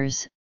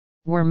Tatars,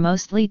 were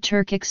mostly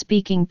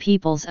Turkic-speaking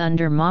peoples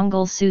under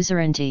Mongol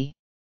suzerainty.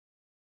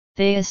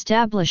 They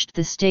established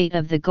the state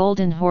of the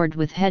Golden Horde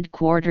with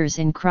headquarters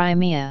in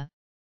Crimea,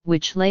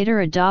 which later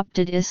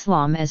adopted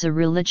Islam as a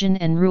religion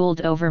and ruled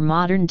over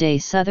modern-day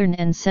southern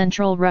and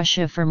central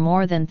Russia for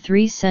more than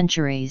 3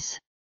 centuries.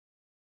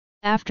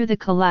 After the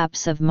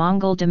collapse of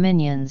Mongol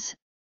dominions,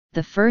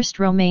 the first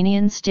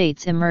Romanian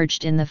states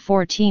emerged in the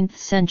 14th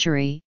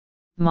century,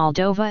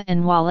 Moldova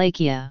and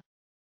Wallachia.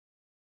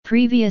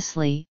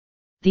 Previously,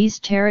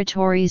 these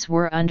territories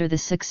were under the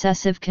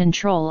successive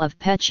control of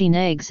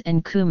Pechenegs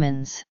and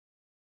Cumans.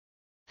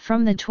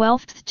 From the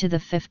 12th to the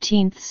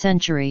 15th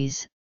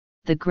centuries,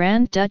 the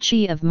Grand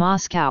Duchy of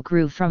Moscow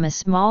grew from a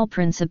small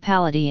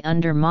principality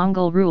under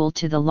Mongol rule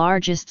to the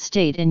largest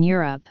state in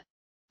Europe,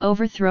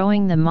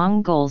 overthrowing the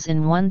Mongols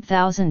in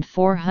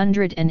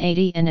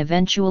 1480 and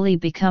eventually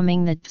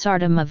becoming the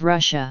Tsardom of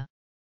Russia.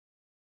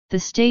 The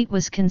state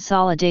was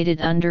consolidated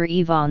under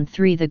Ivan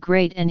III the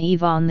Great and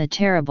Ivan the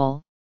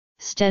Terrible,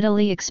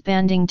 steadily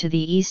expanding to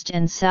the east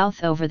and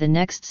south over the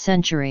next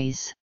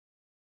centuries.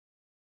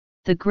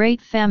 The Great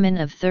Famine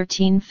of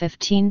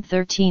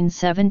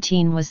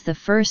 1315–1317 was the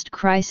first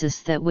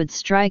crisis that would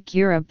strike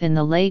Europe in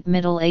the late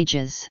Middle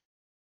Ages.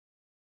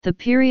 The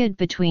period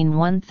between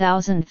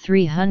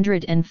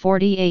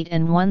 1348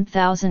 and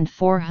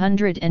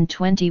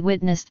 1420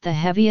 witnessed the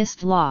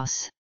heaviest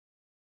loss.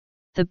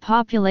 The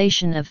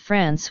population of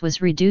France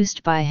was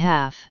reduced by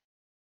half.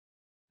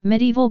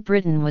 Medieval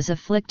Britain was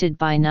afflicted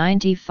by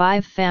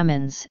 95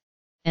 famines,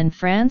 and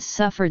France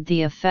suffered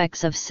the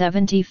effects of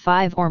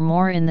 75 or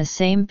more in the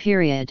same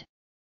period.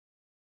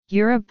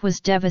 Europe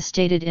was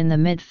devastated in the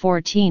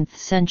mid-14th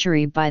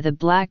century by the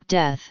Black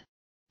Death,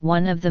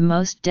 one of the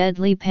most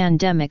deadly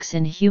pandemics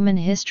in human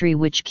history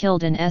which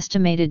killed an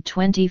estimated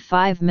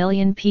 25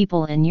 million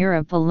people in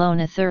Europe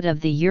alone, a third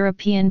of the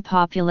European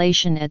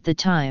population at the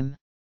time.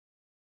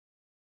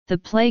 The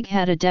plague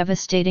had a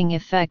devastating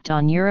effect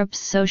on Europe's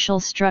social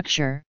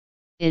structure.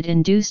 It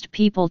induced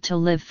people to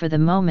live for the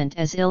moment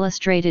as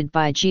illustrated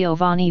by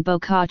Giovanni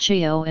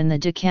Boccaccio in the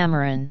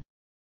Decameron.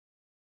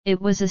 It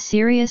was a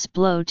serious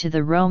blow to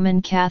the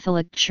Roman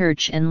Catholic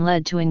Church and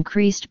led to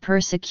increased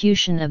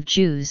persecution of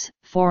Jews,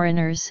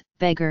 foreigners,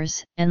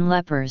 beggars, and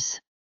lepers.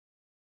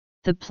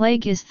 The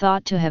plague is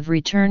thought to have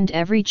returned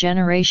every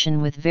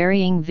generation with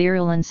varying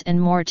virulence and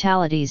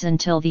mortalities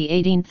until the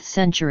 18th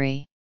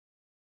century.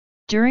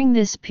 During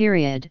this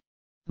period,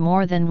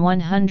 more than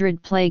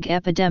 100 plague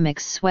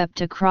epidemics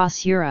swept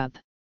across Europe.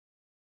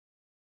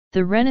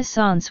 The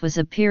Renaissance was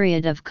a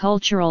period of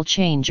cultural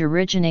change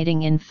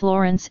originating in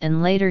Florence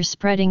and later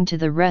spreading to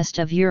the rest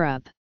of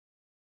Europe.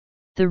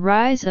 The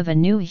rise of a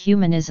new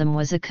humanism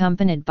was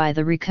accompanied by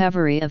the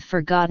recovery of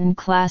forgotten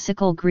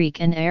classical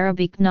Greek and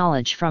Arabic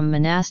knowledge from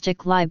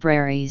monastic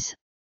libraries,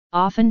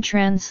 often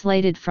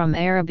translated from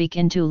Arabic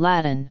into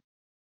Latin.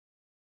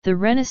 The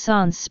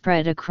Renaissance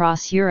spread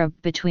across Europe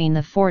between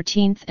the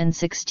 14th and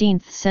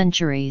 16th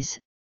centuries.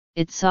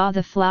 It saw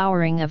the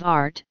flowering of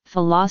art,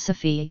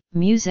 philosophy,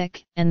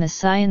 music, and the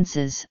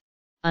sciences,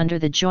 under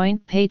the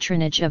joint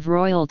patronage of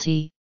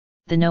royalty,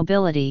 the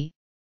nobility,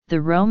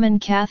 the Roman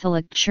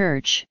Catholic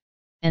Church,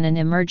 and an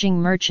emerging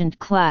merchant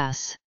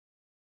class.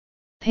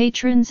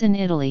 Patrons in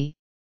Italy,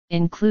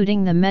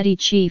 including the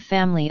Medici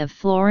family of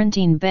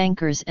Florentine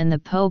bankers and the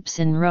popes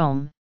in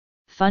Rome,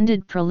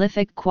 funded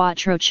prolific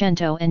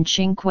Quattrocento and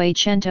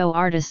Cinquecento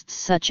artists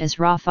such as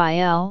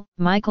Raphael,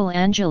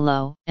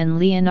 Michelangelo, and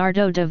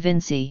Leonardo da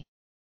Vinci.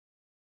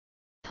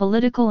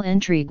 Political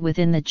intrigue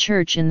within the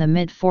Church in the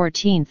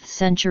mid-14th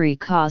century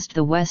caused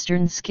the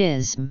Western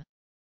Schism.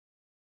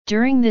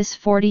 During this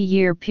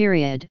 40-year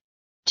period,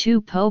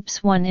 two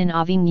popes, one in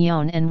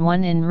Avignon and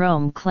one in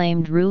Rome,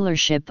 claimed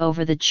rulership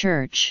over the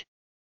Church.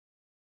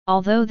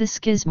 Although the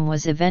schism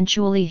was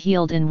eventually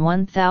healed in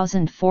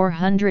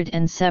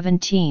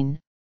 1417,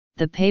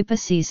 the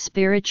papacy's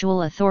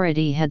spiritual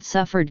authority had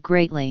suffered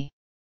greatly.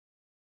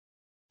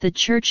 The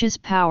Church's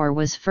power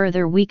was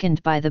further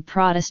weakened by the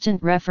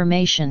Protestant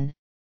Reformation,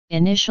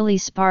 initially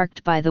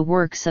sparked by the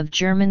works of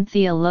German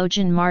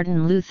theologian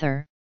Martin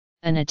Luther,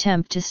 an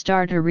attempt to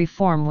start a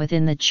reform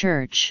within the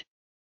Church.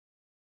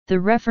 The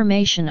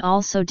Reformation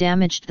also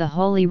damaged the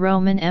Holy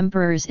Roman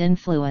Emperor's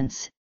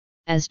influence,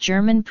 as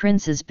German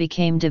princes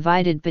became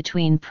divided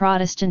between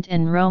Protestant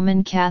and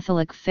Roman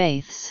Catholic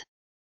faiths.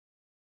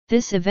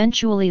 This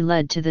eventually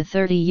led to the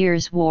 30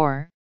 Years'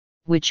 War,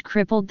 which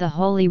crippled the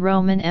Holy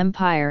Roman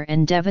Empire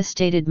and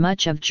devastated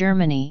much of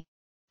Germany,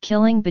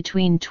 killing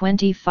between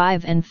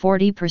 25% and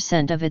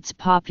 40% of its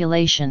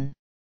population.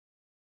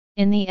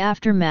 In the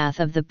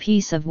aftermath of the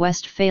Peace of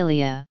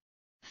Westphalia,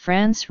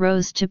 France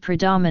rose to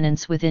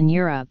predominance within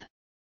Europe.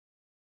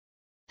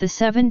 The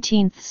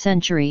 17th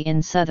century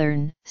in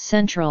southern,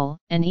 central,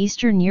 and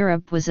eastern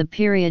Europe was a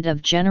period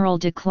of general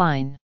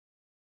decline.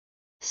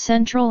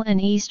 Central and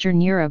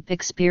Eastern Europe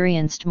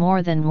experienced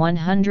more than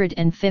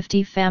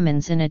 150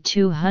 famines in a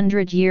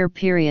 200-year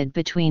period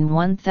between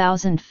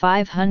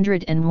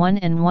 1501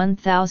 and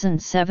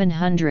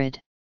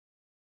 1700.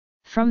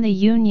 From the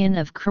Union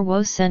of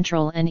Krwo,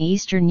 Central and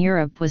Eastern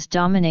Europe was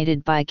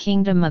dominated by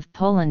Kingdom of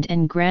Poland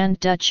and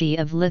Grand Duchy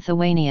of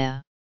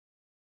Lithuania.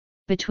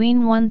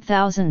 Between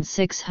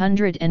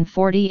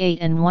 1648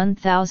 and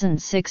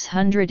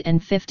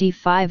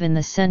 1655 in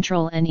the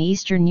Central and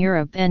Eastern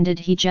Europe ended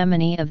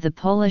hegemony of the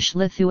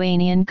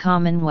Polish-Lithuanian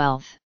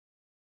Commonwealth.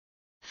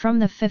 From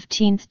the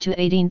 15th to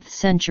 18th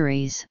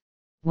centuries,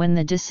 when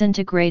the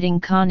disintegrating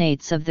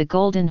Khanates of the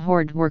Golden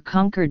Horde were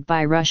conquered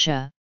by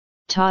Russia,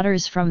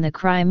 Tatars from the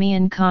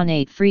Crimean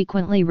Khanate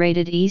frequently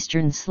raided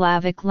eastern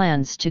Slavic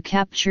lands to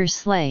capture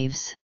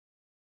slaves.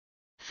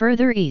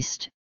 Further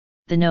east,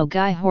 the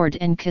Nogai Horde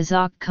and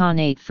Kazakh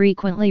Khanate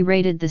frequently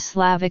raided the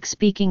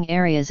Slavic-speaking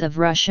areas of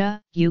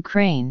Russia,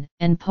 Ukraine,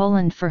 and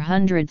Poland for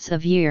hundreds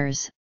of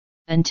years,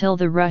 until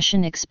the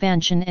Russian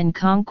expansion and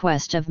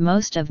conquest of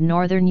most of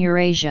northern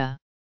Eurasia.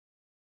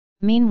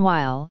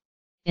 Meanwhile,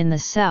 in the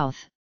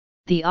south,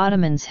 the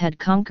Ottomans had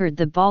conquered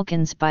the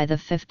Balkans by the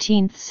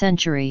 15th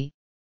century,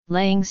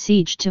 laying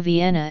siege to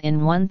Vienna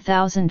in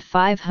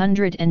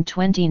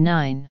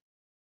 1529.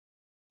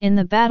 In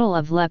the Battle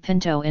of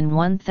Lepanto in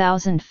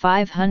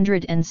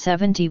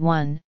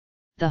 1571,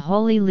 the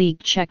Holy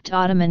League checked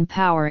Ottoman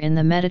power in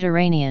the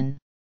Mediterranean.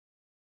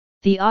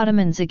 The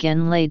Ottomans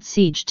again laid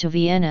siege to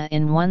Vienna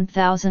in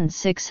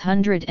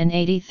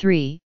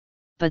 1683,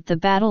 but the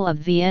Battle of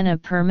Vienna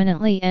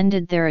permanently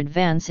ended their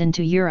advance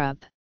into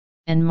Europe,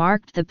 and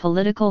marked the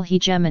political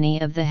hegemony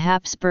of the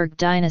Habsburg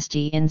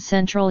dynasty in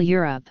Central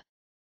Europe.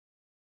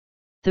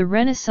 The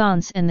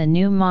Renaissance and the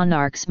new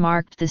monarchs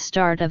marked the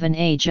start of an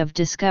age of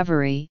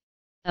discovery,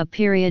 a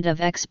period of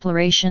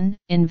exploration,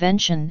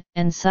 invention,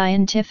 and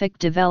scientific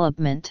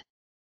development.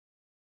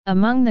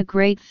 Among the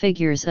great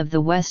figures of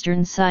the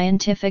Western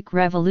scientific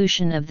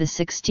revolution of the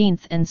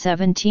 16th and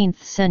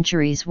 17th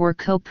centuries were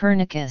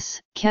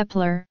Copernicus,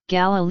 Kepler,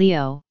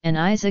 Galileo, and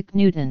Isaac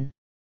Newton.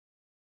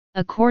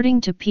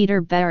 According to Peter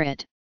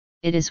Barrett,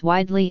 it is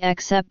widely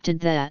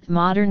accepted that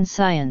modern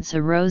science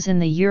arose in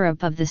the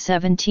Europe of the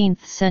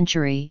 17th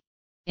century,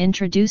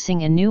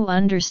 introducing a new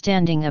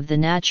understanding of the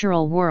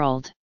natural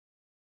world.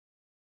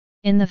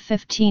 In the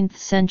 15th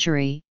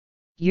century,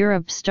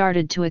 Europe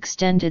started to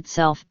extend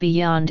itself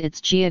beyond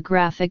its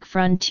geographic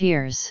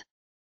frontiers.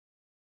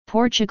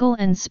 Portugal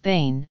and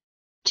Spain,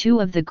 two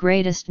of the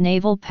greatest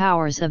naval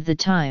powers of the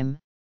time,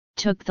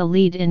 took the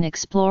lead in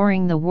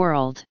exploring the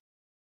world.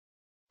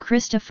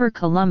 Christopher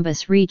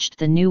Columbus reached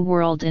the New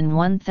World in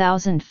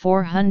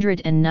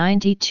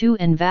 1492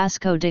 and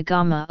Vasco da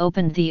Gama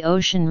opened the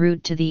ocean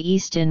route to the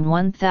east in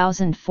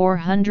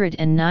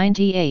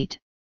 1498,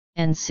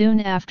 and soon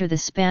after the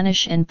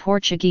Spanish and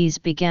Portuguese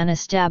began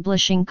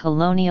establishing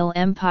colonial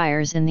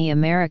empires in the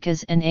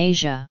Americas and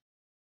Asia.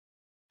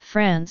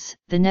 France,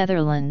 the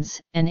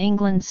Netherlands, and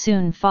England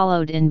soon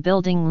followed in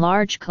building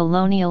large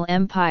colonial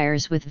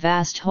empires with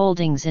vast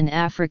holdings in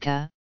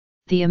Africa,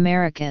 the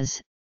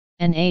Americas,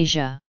 and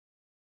Asia.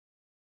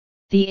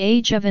 The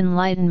Age of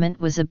Enlightenment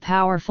was a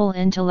powerful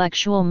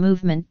intellectual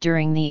movement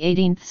during the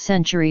 18th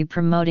century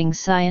promoting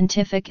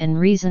scientific and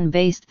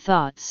reason-based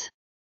thoughts.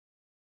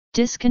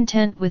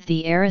 Discontent with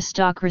the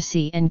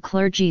aristocracy and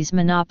clergy's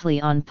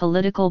monopoly on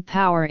political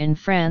power in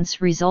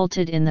France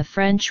resulted in the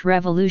French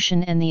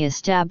Revolution and the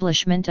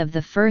establishment of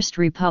the First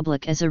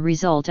Republic, as a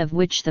result of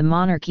which the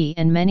monarchy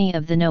and many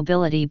of the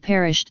nobility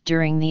perished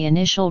during the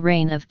initial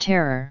reign of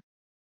terror.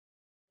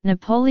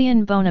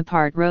 Napoleon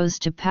Bonaparte rose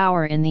to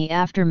power in the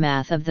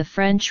aftermath of the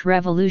French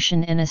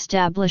Revolution and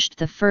established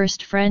the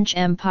First French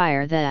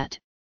Empire that,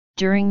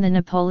 during the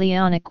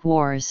Napoleonic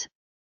Wars,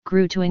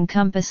 grew to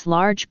encompass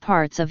large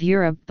parts of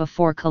Europe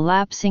before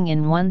collapsing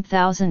in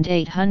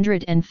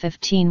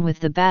 1815 with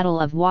the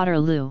Battle of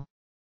Waterloo.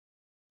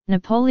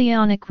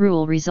 Napoleonic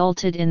rule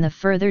resulted in the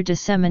further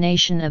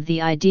dissemination of the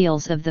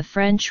ideals of the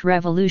French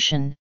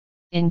Revolution,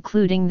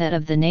 including that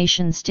of the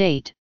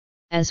nation-state,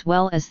 as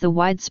well as the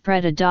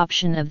widespread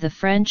adoption of the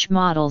French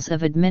models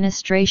of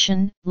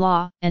administration,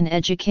 law, and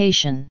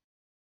education.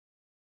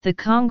 The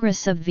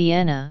Congress of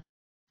Vienna,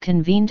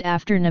 convened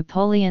after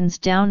Napoleon's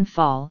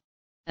downfall,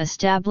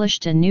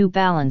 established a new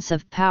balance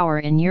of power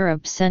in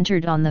Europe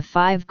centered on the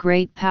five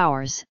great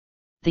powers: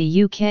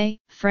 the UK,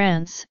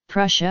 France,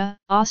 Prussia,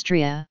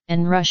 Austria,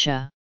 and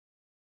Russia.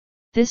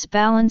 This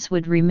balance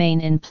would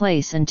remain in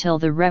place until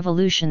the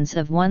revolutions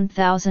of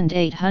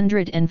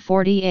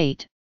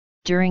 1848,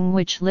 during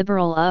which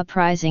liberal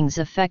uprisings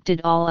affected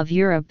all of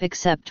Europe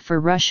except for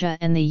Russia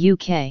and the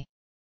UK.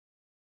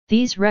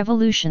 These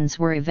revolutions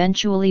were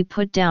eventually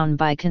put down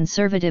by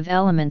conservative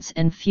elements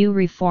and few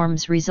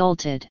reforms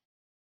resulted.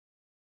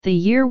 The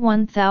year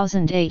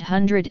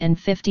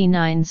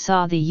 1859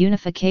 saw the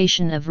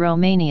unification of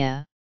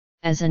Romania,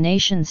 as a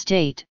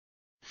nation-state,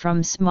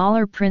 from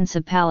smaller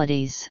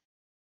principalities.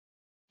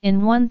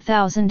 In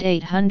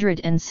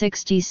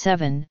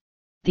 1867,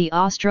 the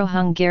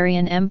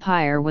Austro-Hungarian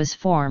Empire was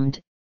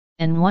formed,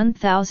 and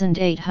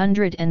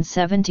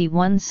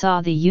 1871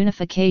 saw the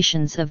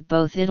unifications of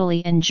both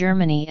Italy and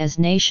Germany as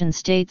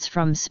nation-states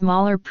from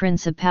smaller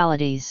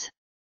principalities.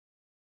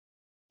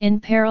 In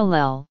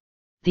parallel,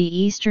 the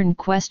Eastern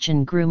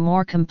question grew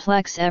more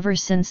complex ever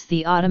since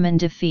the Ottoman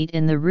defeat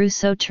in the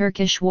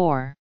Russo-Turkish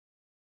War.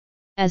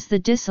 As the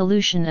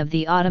dissolution of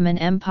the Ottoman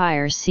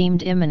Empire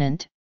seemed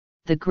imminent,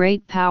 the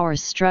great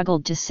powers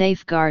struggled to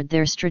safeguard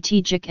their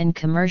strategic and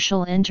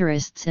commercial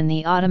interests in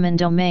the Ottoman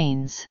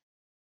domains.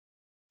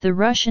 The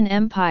Russian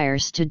Empire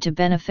stood to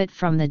benefit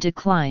from the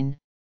decline,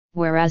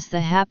 whereas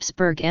the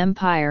Habsburg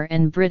Empire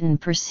and Britain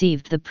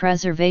perceived the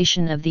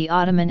preservation of the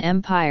Ottoman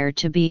Empire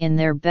to be in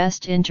their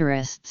best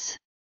interests.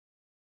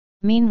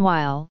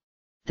 Meanwhile,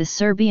 the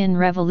Serbian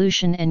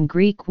Revolution and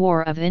Greek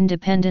War of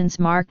Independence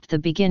marked the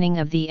beginning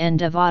of the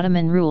end of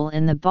Ottoman rule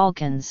in the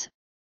Balkans,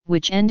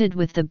 which ended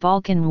with the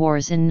Balkan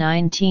Wars in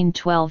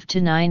 1912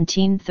 to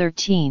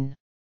 1913.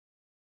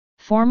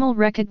 Formal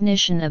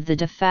recognition of the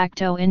de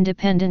facto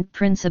independent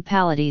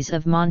principalities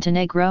of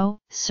Montenegro,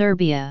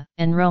 Serbia,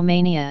 and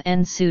Romania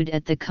ensued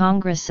at the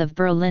Congress of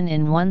Berlin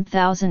in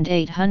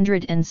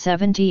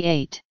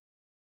 1878.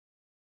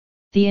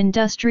 The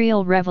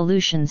Industrial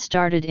Revolution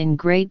started in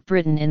Great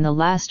Britain in the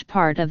last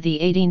part of the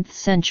 18th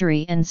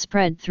century and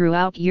spread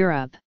throughout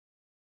Europe.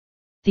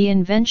 The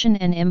invention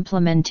and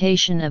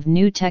implementation of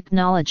new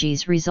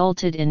technologies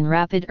resulted in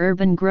rapid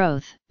urban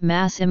growth,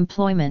 mass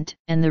employment,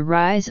 and the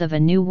rise of a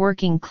new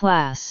working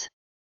class.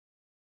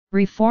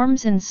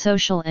 Reforms in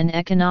social and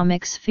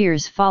economic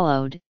spheres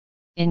followed,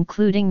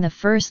 including the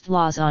first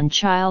laws on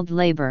child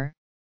labor,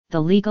 the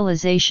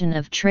legalization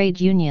of trade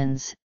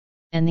unions,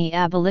 and the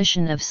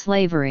abolition of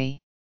slavery.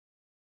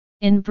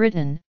 In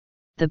Britain,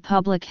 the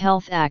Public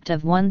Health Act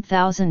of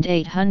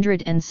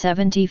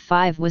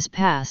 1875 was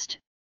passed,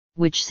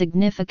 which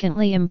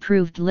significantly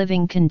improved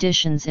living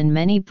conditions in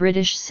many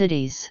British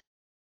cities.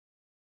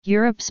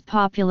 Europe's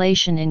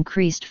population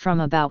increased from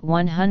about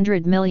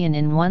 100 million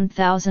in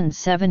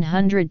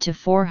 1700 to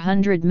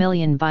 400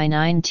 million by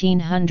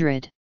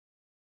 1900.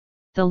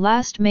 The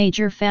last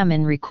major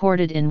famine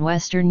recorded in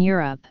Western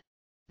Europe,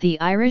 the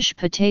Irish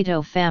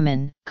potato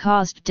famine,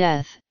 caused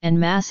death and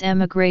mass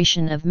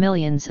emigration of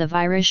millions of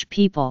Irish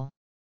people.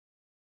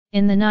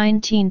 In the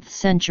 19th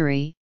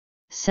century,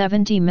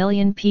 70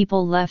 million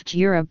people left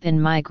Europe in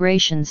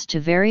migrations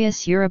to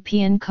various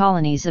European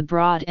colonies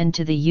abroad and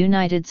to the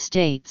United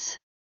States.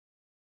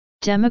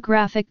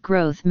 Demographic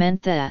growth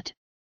meant that,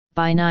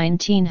 by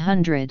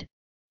 1900,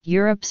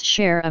 Europe's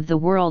share of the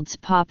world's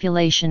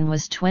population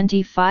was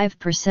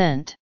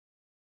 25%.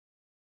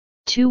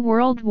 Two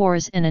world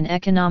wars and an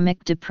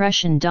economic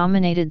depression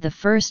dominated the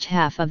first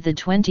half of the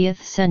 20th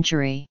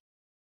century.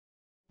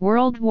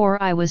 World War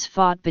I was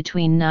fought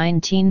between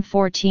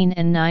 1914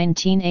 and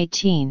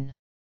 1918.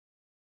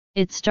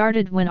 It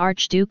started when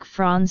Archduke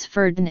Franz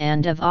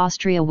Ferdinand of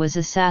Austria was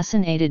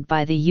assassinated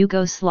by the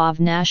Yugoslav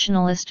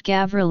nationalist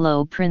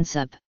Gavrilo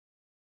Princip.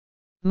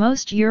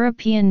 Most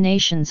European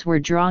nations were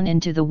drawn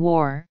into the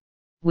war,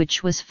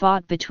 which was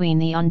fought between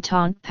the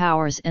Entente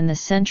powers and the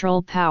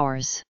Central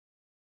powers.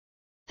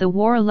 The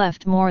war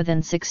left more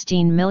than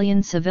 16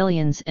 million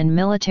civilians and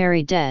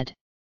military dead.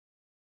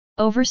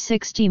 Over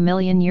 60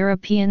 million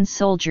European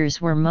soldiers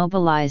were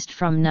mobilized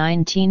from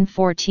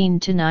 1914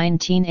 to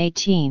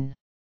 1918.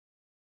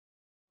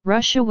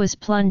 Russia was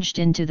plunged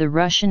into the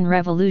Russian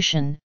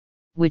Revolution,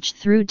 which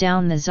threw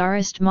down the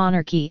Tsarist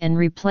monarchy and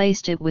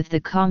replaced it with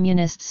the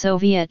communist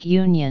Soviet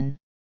Union.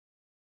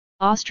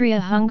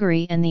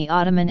 Austria-Hungary and the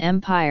Ottoman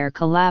Empire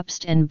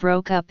collapsed and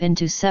broke up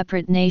into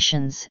separate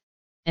nations,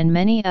 and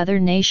many other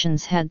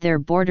nations had their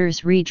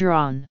borders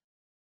redrawn.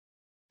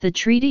 The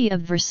Treaty of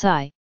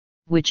Versailles,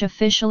 which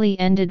officially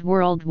ended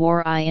World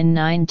War I in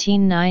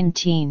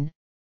 1919,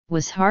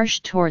 was harsh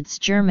towards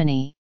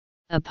Germany,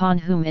 upon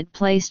whom it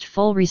placed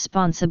full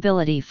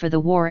responsibility for the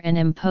war and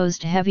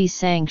imposed heavy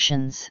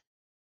sanctions.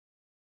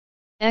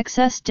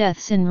 Excess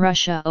deaths in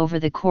Russia over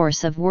the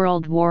course of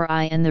World War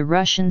I and the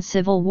Russian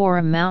Civil War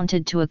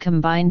amounted to a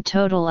combined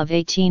total of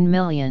 18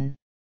 million.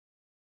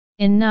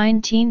 In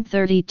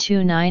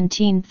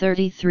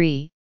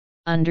 1932–1933,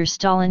 under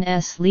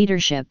Stalin's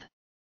leadership,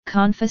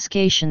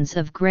 confiscations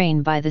of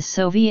grain by the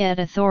Soviet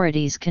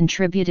authorities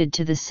contributed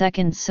to the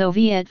Second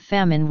Soviet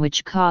Famine,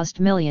 which caused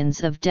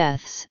millions of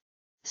deaths.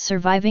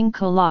 Surviving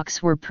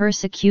Kulaks were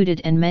persecuted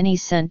and many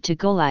sent to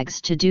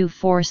gulags to do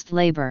forced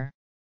labor.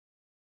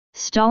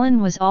 Stalin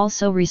was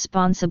also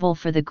responsible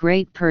for the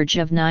Great Purge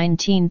of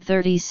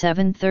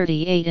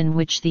 1937–38, in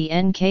which the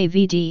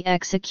NKVD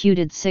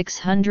executed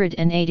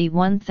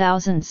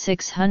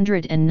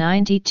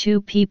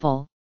 681,692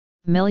 people.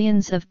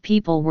 Millions of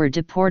people were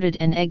deported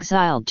and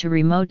exiled to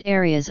remote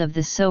areas of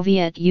the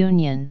Soviet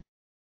Union.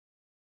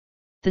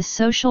 The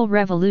social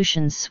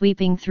revolutions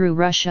sweeping through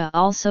Russia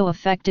also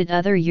affected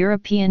other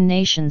European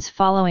nations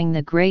following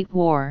the Great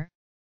War.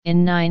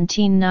 In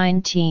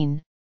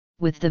 1919,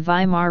 with the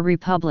Weimar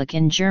Republic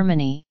in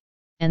Germany,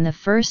 and the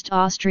First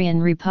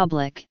Austrian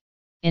Republic,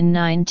 in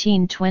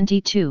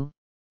 1922,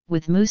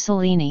 with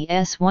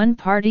Mussolini's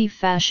one-party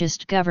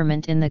fascist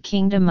government in the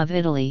Kingdom of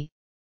Italy,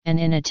 and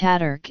in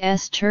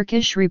Ataturk's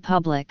Turkish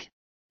Republic,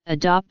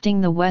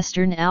 adopting the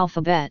Western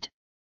alphabet,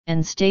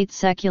 and state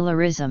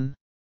secularism.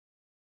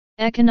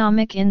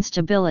 Economic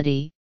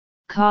instability,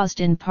 caused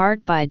in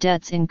part by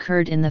debts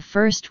incurred in the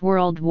First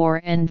World War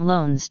and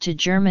loans to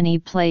Germany,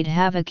 played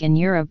havoc in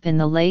Europe in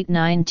the late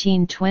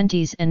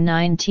 1920s and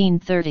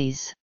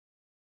 1930s.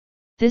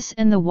 This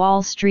and the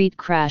Wall Street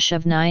crash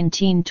of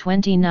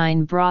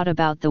 1929 brought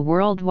about the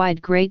worldwide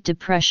Great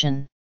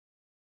Depression.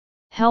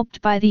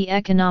 Helped by the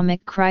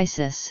economic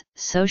crisis,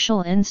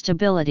 social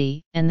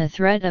instability, and the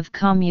threat of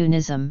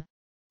communism,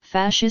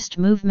 fascist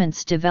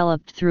movements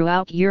developed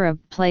throughout Europe,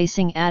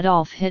 placing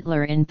Adolf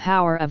Hitler in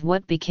power of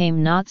what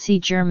became Nazi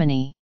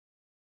Germany.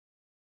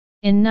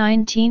 In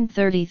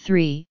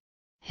 1933,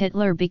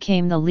 Hitler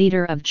became the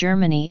leader of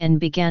Germany and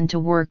began to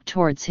work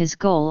towards his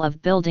goal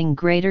of building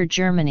Greater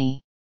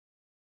Germany.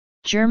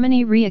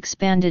 Germany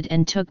re-expanded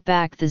and took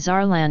back the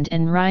Saarland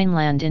and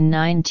Rhineland in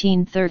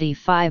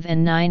 1935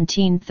 and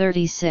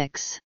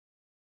 1936.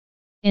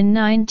 In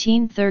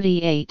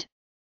 1938,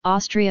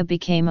 Austria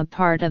became a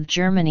part of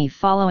Germany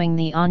following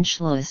the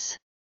Anschluss.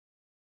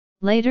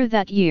 Later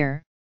that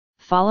year,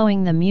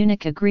 following the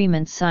Munich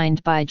Agreement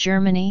signed by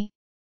Germany,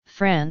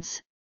 France,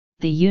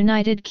 the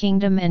United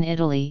Kingdom and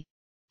Italy,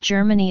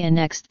 Germany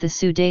annexed the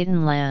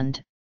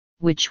Sudetenland,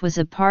 which was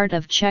a part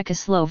of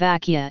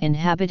Czechoslovakia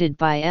inhabited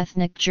by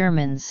ethnic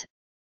Germans,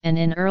 and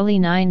in early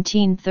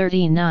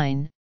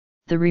 1939,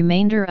 the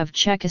remainder of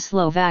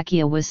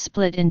Czechoslovakia was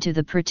split into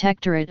the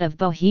Protectorate of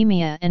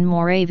Bohemia and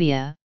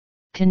Moravia,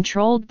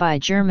 controlled by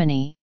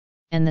Germany,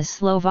 and the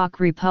Slovak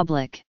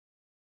Republic.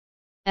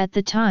 At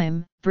the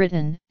time,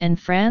 Britain and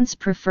France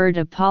preferred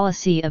a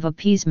policy of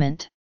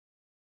appeasement.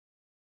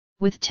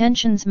 With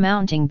tensions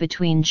mounting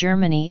between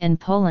Germany and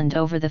Poland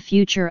over the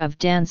future of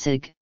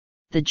Danzig,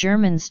 the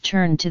Germans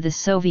turned to the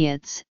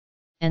Soviets,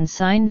 and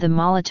signed the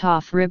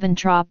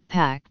Molotov-Ribbentrop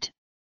Pact,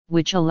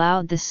 which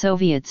allowed the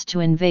Soviets to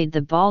invade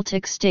the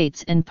Baltic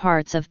states and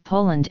parts of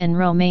Poland and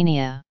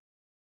Romania.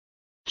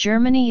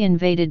 Germany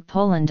invaded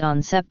Poland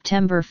on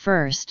September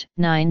 1,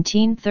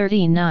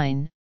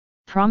 1939,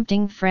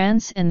 prompting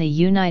France and the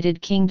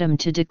United Kingdom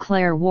to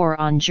declare war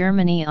on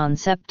Germany on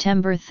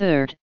September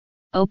 3,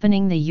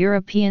 opening the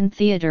European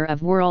theater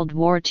of World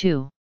War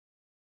II.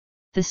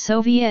 The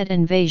Soviet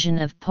invasion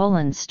of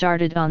Poland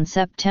started on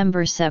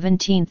September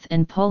 17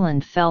 and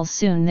Poland fell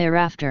soon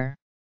thereafter.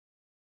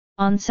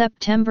 On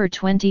September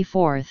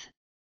 24,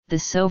 the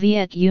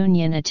Soviet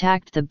Union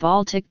attacked the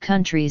Baltic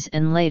countries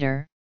and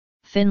later,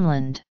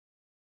 Finland.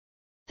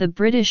 The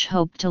British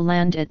hoped to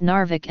land at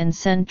Narvik and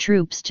send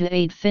troops to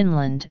aid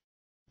Finland,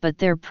 but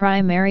their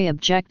primary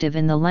objective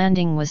in the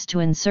landing was to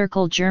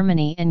encircle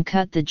Germany and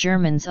cut the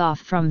Germans off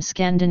from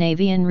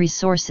Scandinavian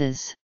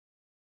resources.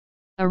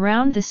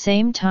 Around the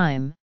same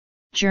time,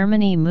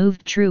 Germany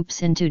moved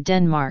troops into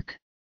Denmark.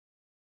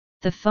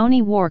 The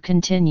phony war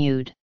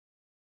continued.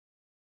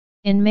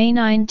 In May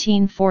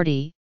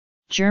 1940,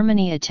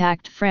 Germany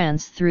attacked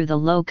France through the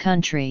Low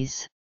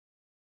Countries.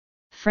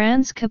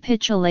 France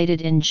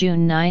capitulated in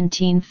June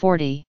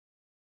 1940.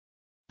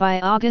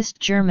 By August,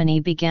 Germany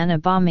began a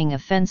bombing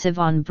offensive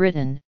on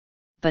Britain,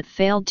 but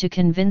failed to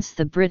convince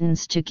the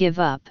Britons to give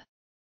up.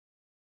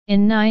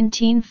 In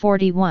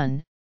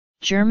 1941,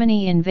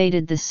 Germany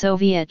invaded the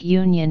Soviet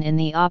Union in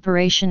the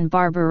Operation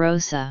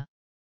Barbarossa.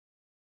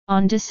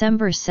 On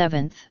December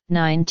 7,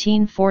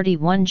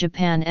 1941,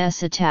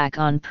 Japan's attack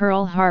on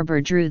Pearl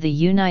Harbor drew the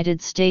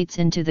United States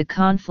into the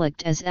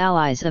conflict as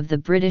allies of the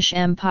British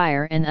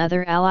Empire and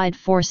other Allied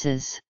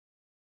forces.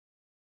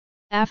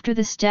 After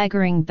the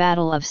staggering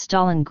Battle of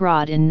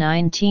Stalingrad in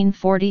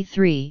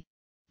 1943,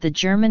 the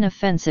German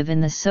offensive in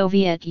the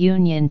Soviet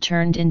Union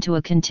turned into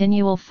a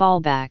continual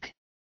fallback.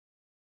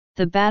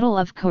 The Battle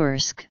of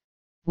Kursk,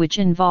 which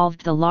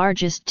involved the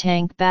largest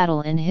tank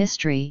battle in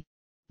history,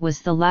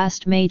 was the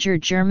last major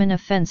German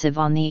offensive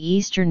on the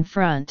Eastern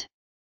Front.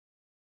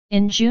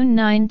 In June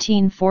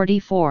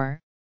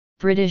 1944,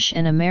 British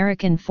and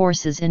American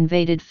forces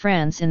invaded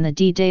France in the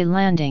D-Day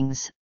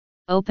landings,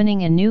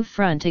 opening a new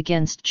front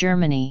against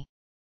Germany.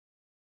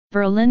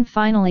 Berlin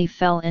finally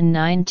fell in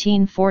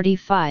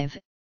 1945,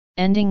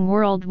 ending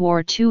World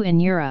War II in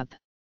Europe.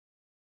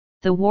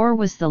 The war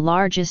was the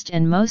largest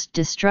and most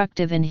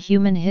destructive in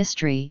human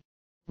history,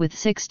 with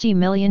 60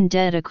 million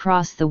dead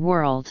across the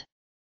world.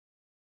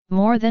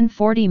 More than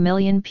 40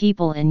 million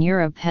people in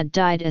Europe had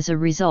died as a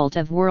result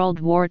of World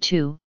War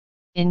II,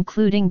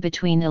 including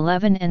between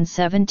 11 and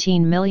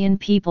 17 million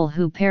people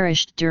who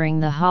perished during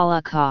the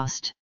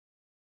Holocaust.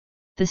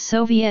 The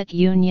Soviet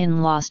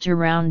Union lost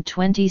around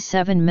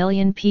 27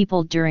 million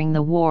people during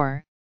the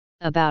war,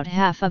 about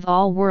half of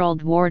all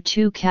World War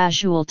II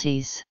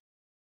casualties.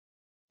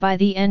 By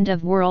the end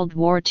of World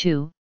War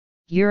II,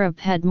 Europe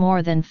had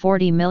more than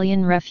 40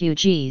 million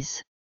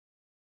refugees.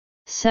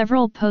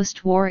 Several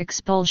post-war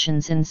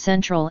expulsions in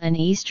Central and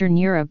Eastern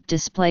Europe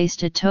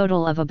displaced a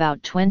total of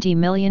about 20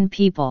 million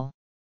people.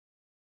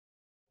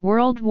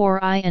 World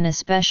War I and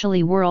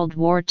especially World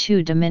War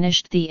II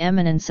diminished the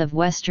eminence of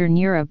Western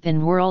Europe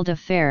in world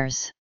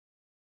affairs.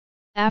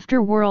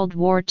 After World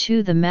War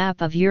II, the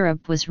map of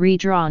Europe was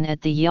redrawn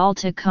at the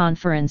Yalta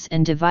Conference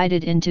and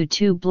divided into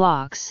two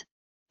blocks,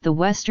 the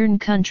Western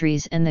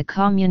countries and the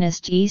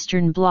Communist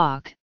Eastern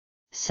Bloc,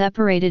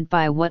 separated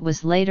by what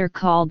was later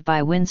called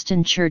by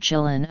Winston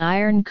Churchill an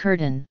Iron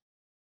Curtain.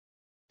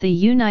 The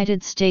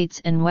United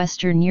States and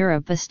Western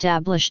Europe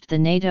established the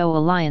NATO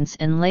alliance,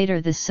 and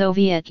later the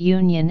Soviet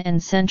Union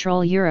and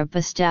Central Europe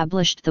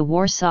established the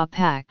Warsaw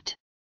Pact.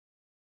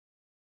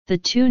 The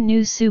two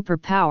new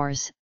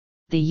superpowers,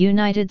 the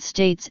United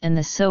States and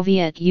the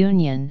Soviet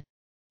Union,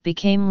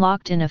 became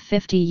locked in a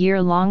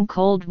 50-year-long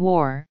Cold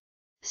War,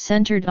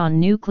 centered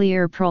on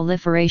nuclear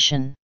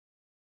proliferation.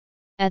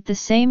 At the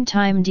same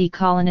time,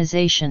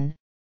 decolonization,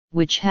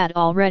 which had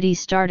already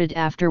started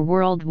after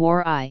World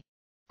War I,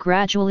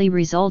 gradually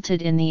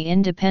resulted in the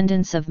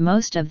independence of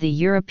most of the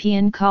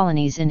European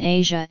colonies in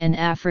Asia and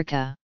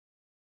Africa.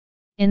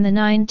 In the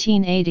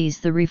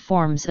 1980s, the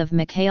reforms of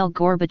Mikhail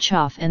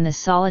Gorbachev and the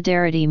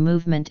Solidarity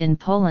movement in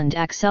Poland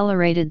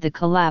accelerated the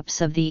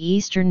collapse of the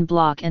Eastern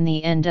Bloc and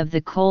the end of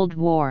the Cold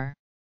War.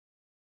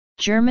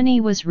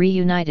 Germany was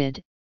reunited,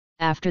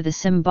 after the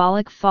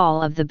symbolic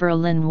fall of the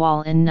Berlin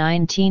Wall in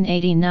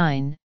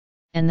 1989,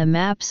 and the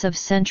maps of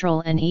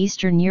Central and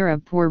Eastern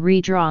Europe were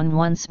redrawn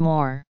once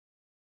more.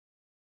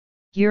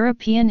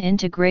 European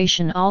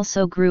integration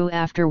also grew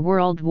after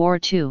World War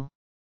II.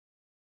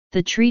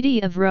 The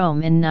Treaty of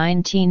Rome in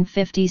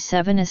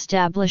 1957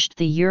 established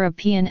the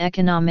European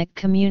Economic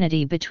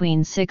Community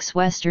between 6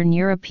 Western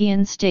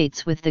European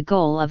states with the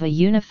goal of a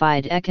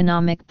unified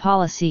economic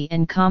policy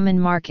and common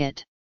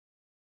market.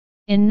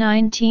 In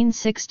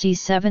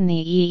 1967,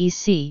 the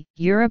EEC,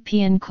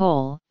 European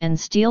Coal and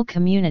Steel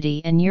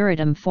Community, and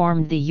Euratom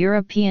formed the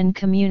European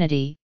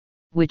Community,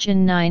 which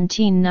in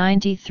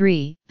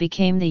 1993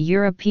 became the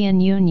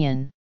European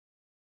Union.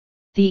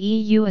 The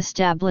EU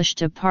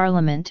established a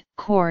parliament,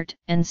 court,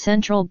 and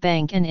central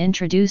bank and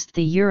introduced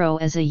the euro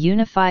as a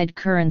unified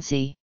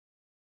currency.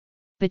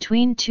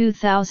 Between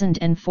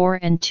 2004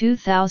 and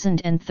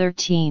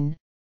 2013,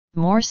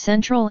 more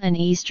Central and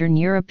Eastern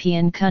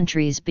European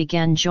countries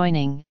began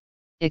joining,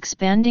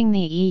 expanding the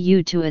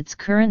EU to its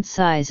current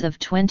size of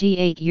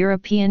 28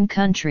 European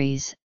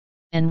countries,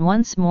 and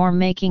once more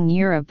making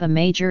Europe a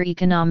major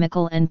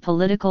economical and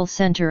political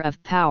center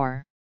of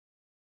power.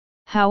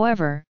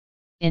 However,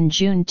 in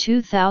June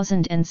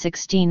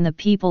 2016, the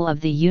people of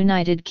the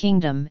United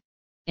Kingdom,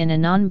 in a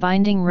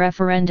non-binding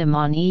referendum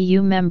on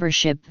EU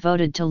membership,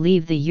 voted to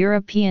leave the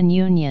European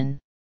Union.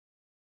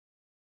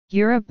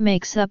 Europe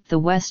makes up the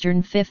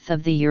western fifth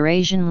of the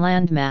Eurasian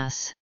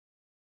landmass.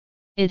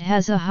 It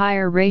has a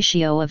higher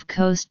ratio of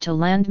coast to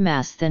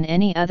landmass than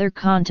any other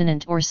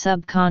continent or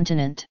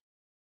subcontinent.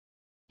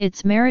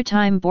 Its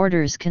maritime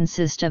borders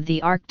consist of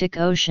the Arctic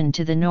Ocean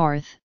to the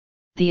north,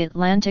 the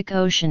Atlantic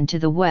Ocean to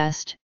the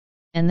west,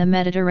 and the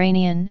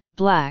Mediterranean,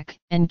 Black,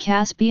 and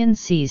Caspian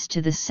Seas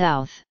to the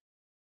south.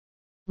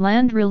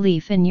 Land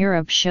relief in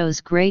Europe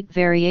shows great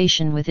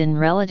variation within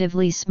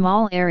relatively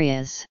small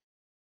areas.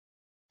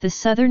 The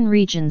southern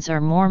regions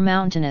are more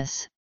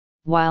mountainous,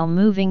 while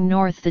moving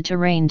north the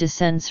terrain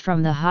descends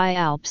from the high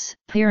Alps,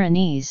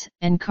 Pyrenees,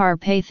 and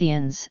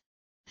Carpathians,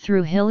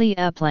 through hilly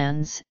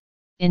uplands,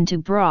 into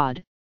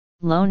broad,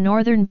 low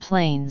northern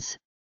plains,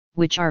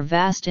 which are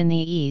vast in the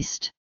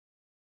east.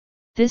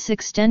 This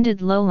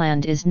extended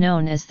lowland is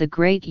known as the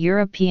Great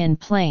European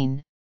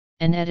Plain,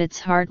 and at its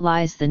heart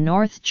lies the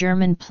North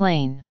German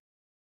Plain.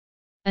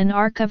 An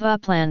arc of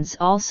uplands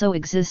also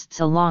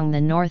exists along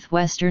the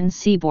northwestern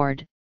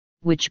seaboard,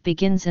 which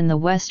begins in the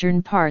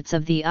western parts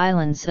of the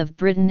islands of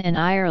Britain and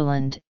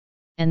Ireland,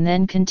 and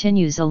then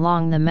continues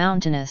along the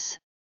mountainous,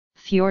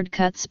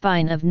 fjord-cut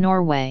spine of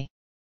Norway.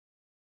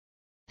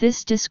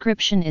 This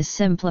description is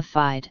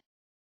simplified.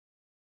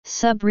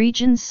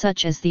 Subregions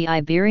such as the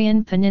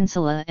Iberian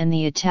Peninsula and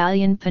the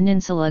Italian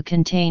Peninsula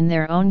contain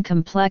their own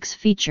complex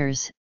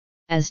features,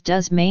 as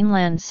does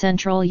mainland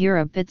Central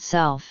Europe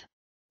itself,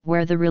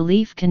 where the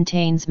relief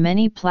contains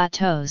many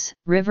plateaus,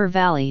 river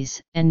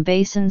valleys, and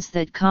basins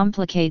that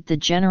complicate the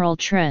general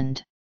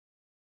trend.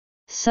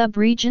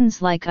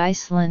 Subregions like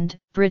Iceland,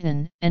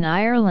 Britain, and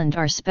Ireland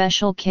are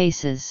special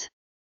cases.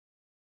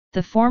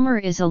 The former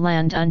is a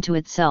land unto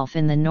itself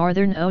in the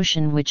Northern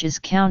Ocean which is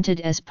counted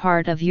as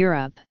part of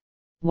Europe,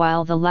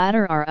 while the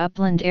latter are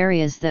upland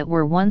areas that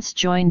were once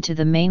joined to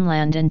the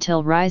mainland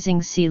until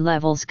rising sea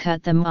levels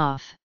cut them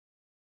off.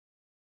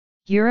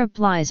 Europe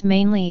lies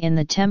mainly in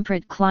the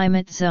temperate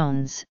climate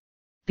zones,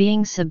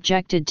 being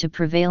subjected to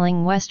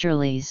prevailing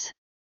westerlies.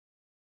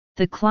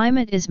 The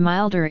climate is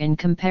milder in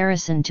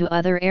comparison to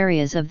other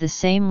areas of the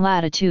same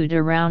latitude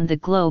around the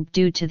globe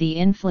due to the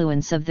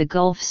influence of the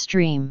Gulf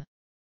Stream.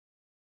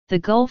 The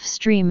Gulf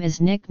Stream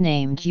is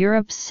nicknamed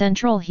Europe's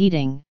central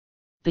heating,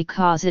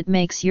 because it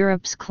makes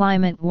Europe's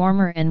climate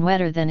warmer and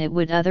wetter than it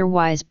would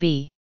otherwise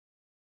be.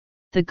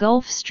 The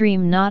Gulf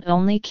Stream not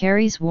only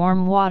carries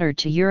warm water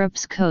to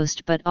Europe's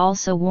coast but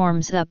also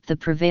warms up the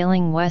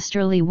prevailing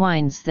westerly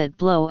winds that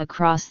blow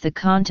across the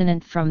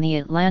continent from the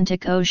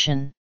Atlantic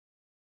Ocean.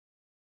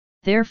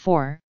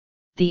 Therefore,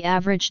 the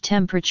average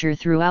temperature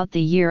throughout the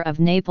year of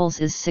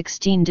Naples is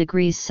 16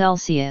 degrees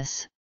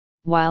Celsius,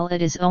 while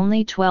it is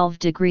only 12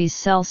 degrees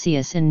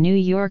Celsius in New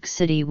York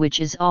City, which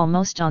is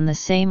almost on the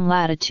same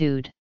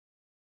latitude.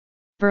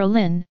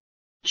 Berlin,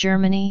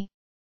 Germany,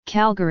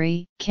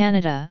 Calgary,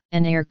 Canada,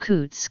 and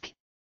Irkutsk,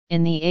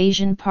 in the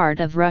Asian part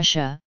of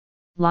Russia,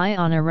 lie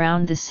on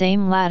around the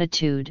same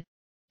latitude.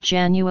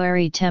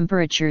 January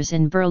temperatures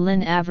in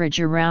Berlin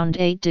average around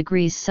 8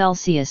 degrees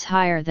Celsius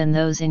higher than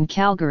those in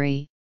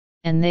Calgary,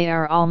 and they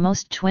are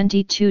almost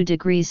 22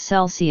 degrees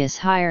Celsius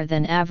higher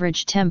than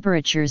average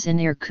temperatures in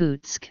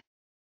Irkutsk.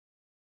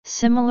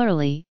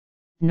 Similarly,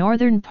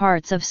 northern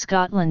parts of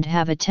Scotland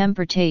have a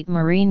temperate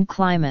marine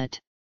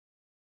climate.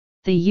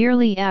 The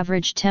yearly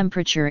average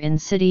temperature in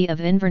city of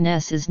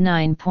Inverness is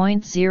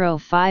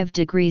 9.05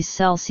 degrees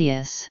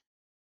Celsius.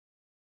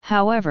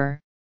 However,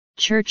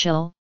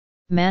 Churchill,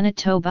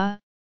 Manitoba,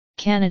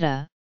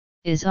 Canada,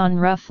 is on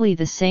roughly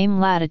the same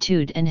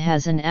latitude and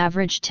has an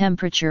average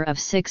temperature of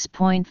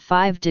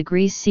 6.5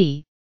 degrees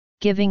C,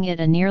 giving it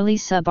a nearly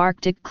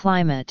subarctic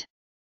climate.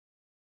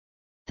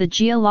 The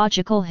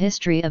geological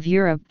history of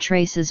Europe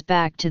traces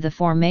back to the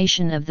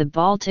formation of the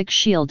Baltic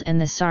Shield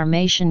and the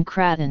Sarmatian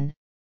Craton,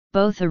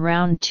 both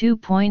around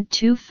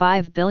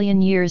 2.25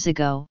 billion years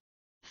ago,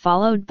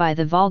 followed by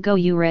the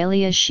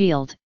Volgo-Euralia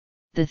Shield,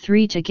 the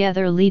three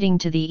together leading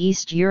to the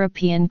East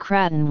European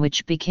Craton,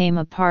 which became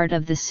a part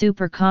of the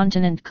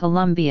supercontinent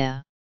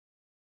Columbia.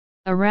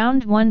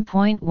 Around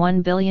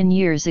 1.1 billion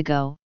years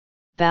ago,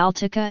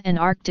 Baltica and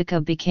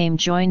Arctica became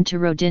joined to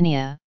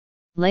Rodinia,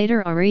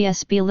 later Aurea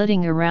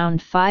splitting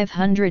around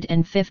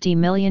 550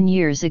 million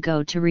years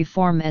ago to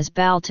reform as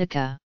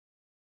Baltica.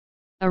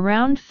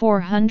 Around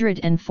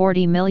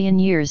 440 million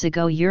years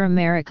ago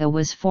Euramerica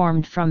was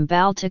formed from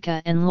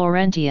Baltica and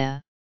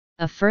Laurentia,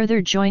 a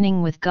further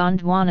joining with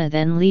Gondwana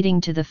then leading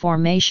to the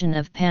formation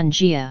of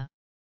Pangaea.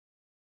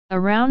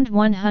 Around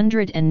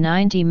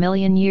 190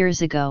 million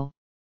years ago,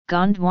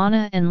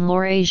 Gondwana and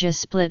Laurasia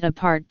split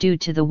apart due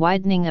to the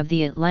widening of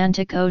the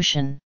Atlantic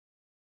Ocean.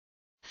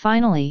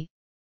 Finally,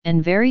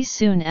 and very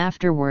soon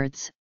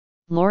afterwards,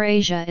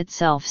 Laurasia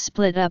itself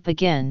split up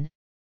again,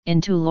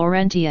 into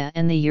Laurentia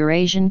and the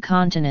Eurasian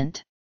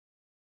continent.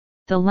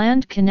 The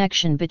land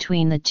connection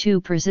between the two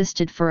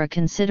persisted for a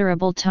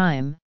considerable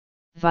time,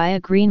 via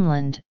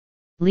Greenland,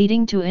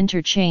 leading to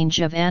interchange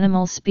of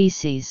animal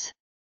species.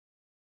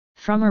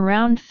 From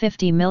around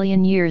 50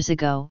 million years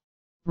ago,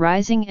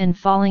 rising and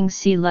falling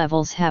sea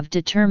levels have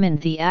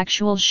determined the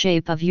actual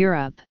shape of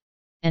Europe,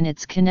 and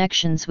its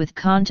connections with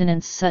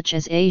continents such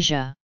as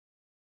Asia.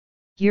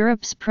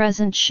 Europe's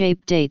present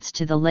shape dates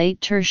to the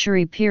late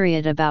Tertiary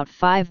period about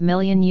 5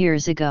 million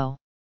years ago.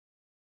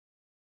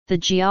 The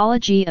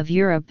geology of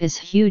Europe is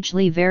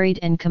hugely varied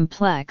and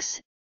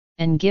complex,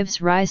 and gives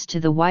rise to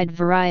the wide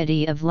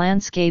variety of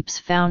landscapes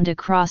found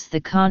across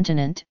the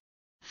continent,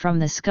 from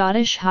the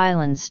Scottish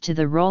Highlands to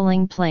the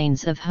rolling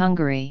plains of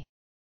Hungary.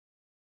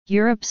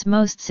 Europe's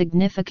most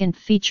significant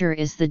feature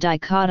is the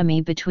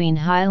dichotomy between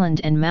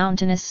highland and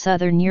mountainous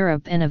southern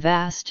Europe and a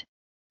vast,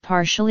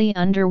 partially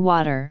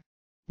underwater,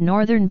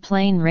 northern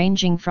plain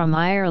ranging from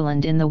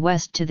Ireland in the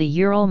west to the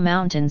Ural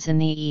Mountains in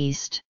the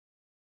east.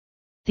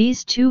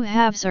 These two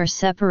halves are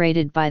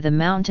separated by the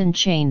mountain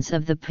chains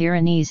of the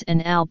Pyrenees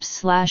and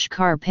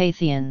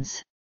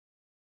Alps/Carpathians.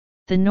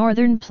 The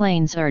northern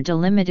plains are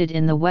delimited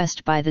in the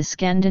west by the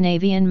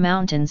Scandinavian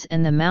mountains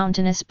and the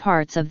mountainous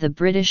parts of the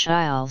British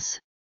Isles.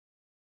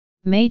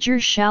 Major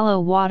shallow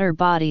water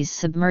bodies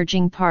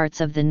submerging parts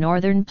of the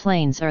northern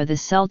plains are the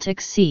Celtic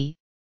Sea,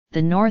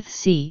 the North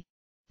Sea,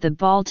 the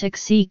Baltic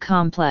Sea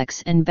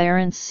complex and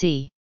Barents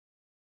Sea.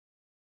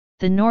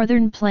 The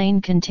northern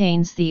plain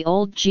contains the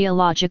old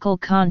geological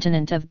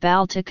continent of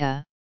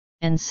Baltica,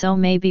 and so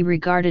may be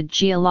regarded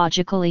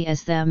geologically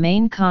as the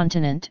main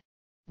continent,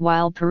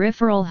 while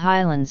peripheral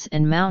highlands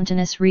and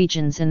mountainous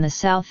regions in the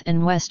south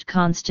and west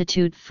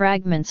constitute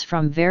fragments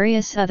from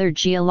various other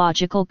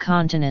geological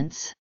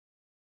continents.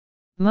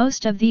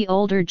 Most of the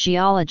older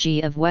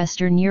geology of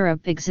Western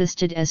Europe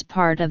existed as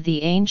part of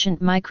the ancient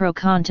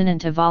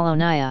microcontinent of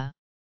Wallonia.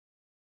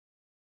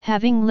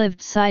 Having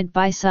lived side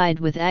by side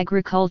with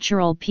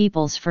agricultural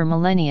peoples for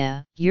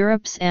millennia,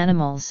 Europe's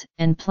animals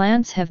and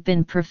plants have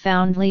been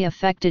profoundly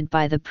affected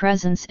by the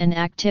presence and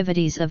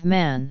activities of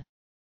man.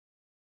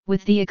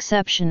 With the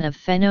exception of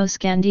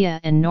Fennoscandia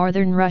and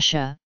northern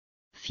Russia,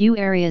 few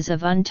areas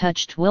of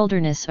untouched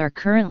wilderness are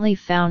currently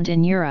found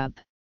in Europe,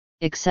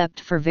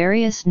 except for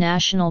various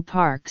national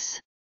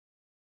parks.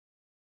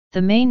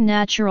 The main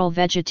natural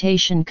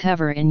vegetation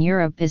cover in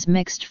Europe is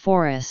mixed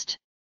forest.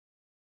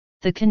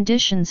 The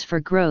conditions for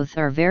growth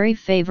are very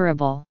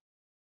favorable.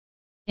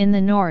 In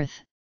the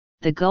north,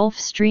 the Gulf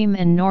Stream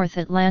and North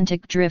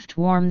Atlantic Drift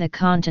warm the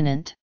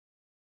continent.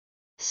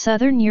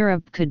 Southern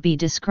Europe could be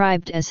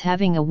described as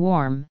having a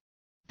warm,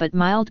 but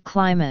mild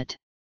climate.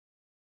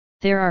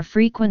 There are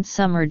frequent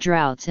summer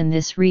droughts in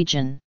this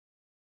region.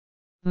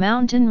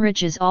 Mountain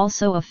ridges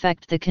also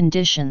affect the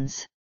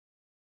conditions.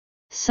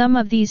 Some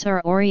of these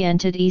are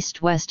oriented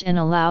east-west and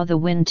allow the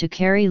wind to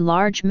carry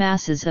large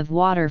masses of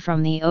water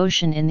from the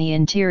ocean in the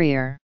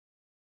interior.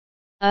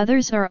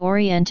 Others are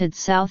oriented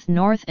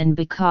south-north, and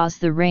because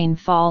the rain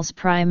falls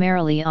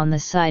primarily on the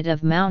side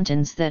of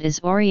mountains that is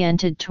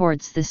oriented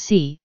towards the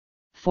sea,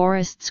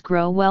 forests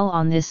grow well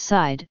on this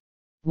side,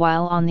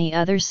 while on the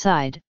other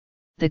side,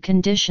 the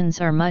conditions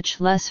are much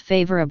less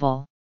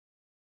favorable.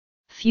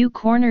 Few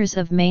corners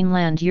of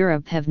mainland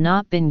Europe have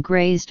not been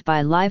grazed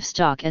by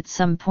livestock at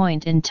some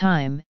point in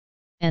time,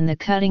 and the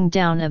cutting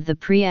down of the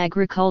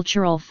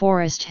pre-agricultural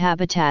forest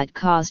habitat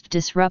caused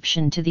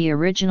disruption to the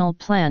original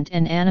plant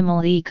and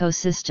animal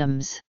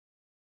ecosystems.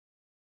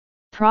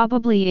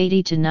 Probably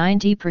 80 to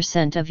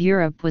 90% of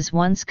Europe was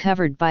once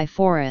covered by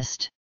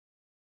forest.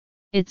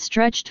 It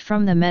stretched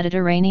from the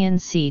Mediterranean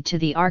Sea to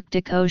the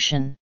Arctic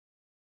Ocean.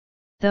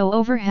 Though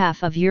over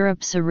half of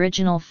Europe's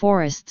original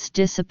forests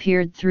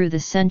disappeared through the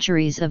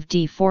centuries of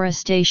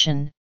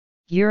deforestation,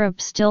 Europe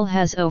still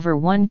has over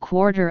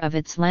 1/4 of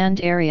its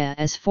land area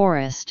as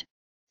forest,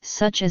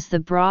 such as the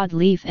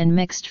broadleaf and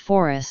mixed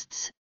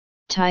forests,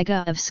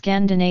 taiga of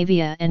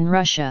Scandinavia and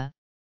Russia,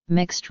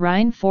 mixed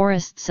Rhine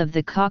forests of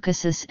the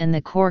Caucasus and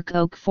the cork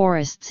oak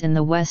forests in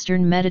the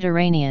western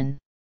Mediterranean.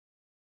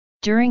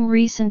 During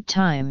recent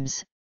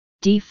times,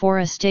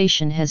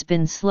 deforestation has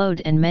been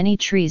slowed and many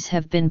trees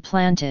have been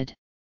planted.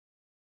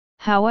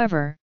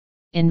 However,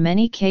 in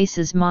many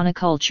cases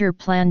monoculture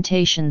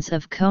plantations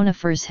of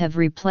conifers have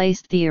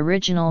replaced the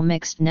original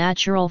mixed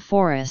natural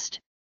forest,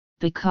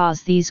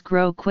 because these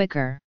grow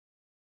quicker.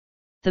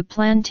 The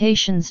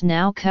plantations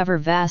now cover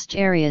vast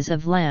areas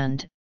of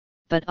land,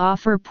 but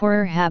offer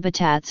poorer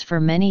habitats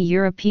for many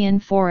European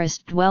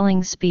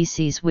forest-dwelling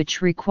species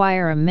which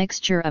require a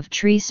mixture of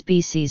tree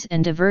species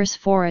and diverse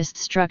forest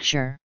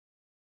structure.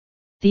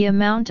 The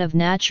amount of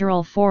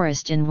natural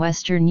forest in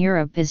Western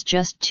Europe is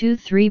just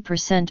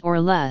 2–3% or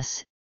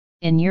less,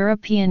 in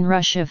European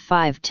Russia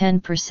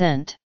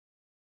 5–10%.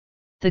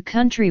 The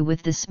country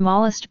with the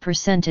smallest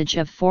percentage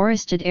of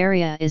forested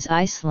area is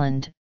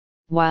Iceland,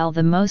 while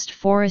the most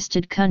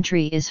forested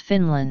country is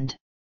Finland.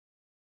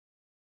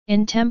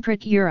 In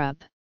temperate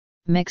Europe,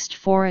 mixed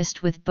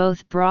forest with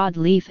both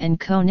broadleaf and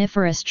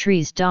coniferous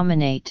trees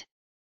dominate.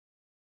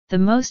 The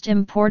most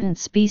important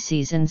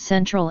species in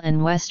Central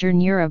and Western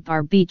Europe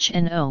are beech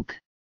and oak.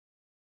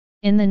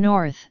 In the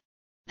north,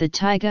 the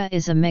taiga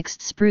is a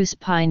mixed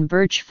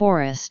spruce-pine-birch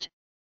forest.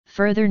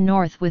 Further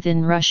north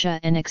within Russia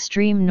and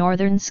extreme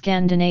northern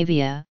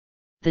Scandinavia,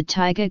 the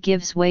taiga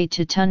gives way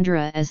to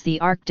tundra as the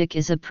Arctic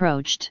is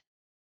approached.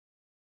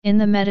 In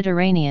the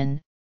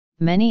Mediterranean,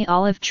 many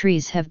olive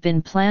trees have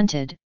been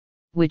planted,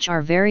 which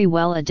are very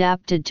well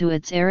adapted to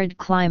its arid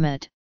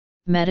climate.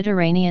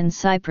 Mediterranean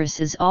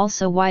cypress is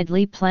also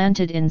widely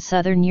planted in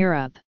southern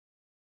Europe.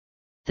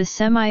 The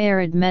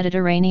semi-arid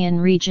Mediterranean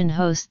region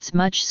hosts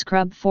much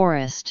scrub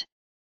forest.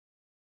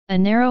 A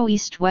narrow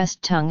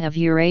east-west tongue of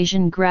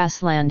Eurasian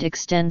grassland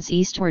extends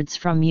eastwards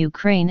from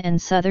Ukraine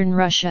and southern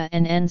Russia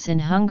and ends in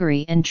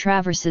Hungary and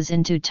traverses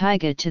into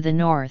taiga to the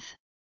north.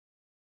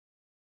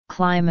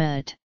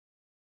 Climate.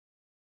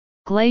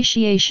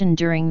 Glaciation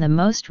during the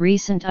most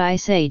recent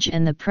ice age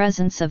and the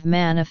presence of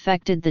man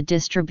affected the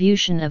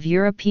distribution of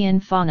European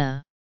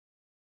fauna.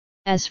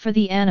 As for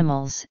the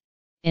animals,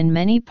 in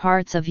many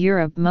parts of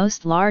Europe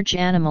most large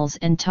animals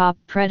and top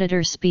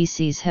predator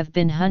species have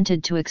been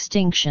hunted to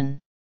extinction.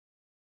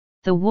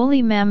 The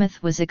woolly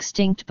mammoth was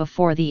extinct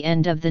before the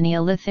end of the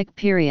Neolithic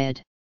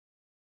period.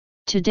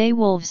 Today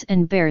wolves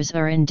and bears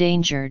are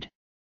endangered.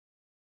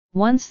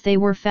 Once they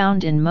were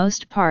found in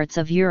most parts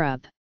of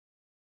Europe.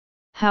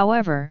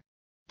 However,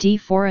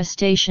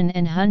 deforestation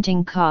and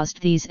hunting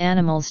caused these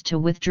animals to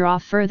withdraw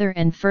further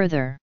and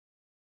further.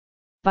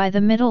 By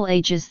the Middle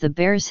Ages, the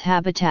bear's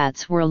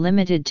habitats were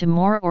limited to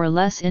more or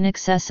less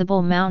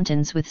inaccessible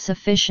mountains with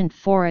sufficient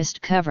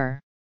forest cover.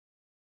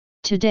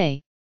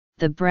 Today,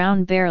 the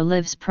brown bear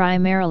lives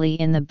primarily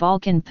in the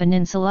Balkan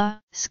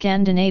Peninsula,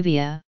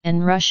 Scandinavia,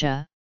 and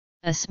Russia.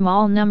 A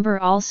small number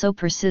also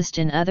persist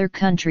in other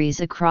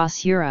countries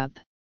across Europe,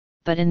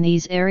 but in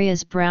these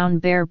areas brown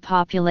bear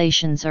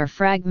populations are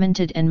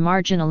fragmented and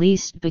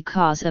marginalized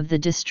because of the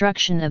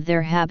destruction of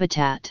their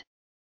habitat.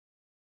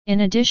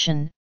 In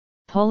addition,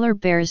 polar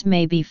bears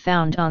may be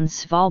found on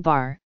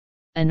Svalbard,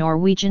 a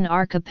Norwegian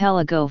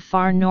archipelago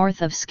far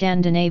north of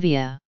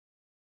Scandinavia.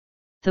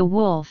 The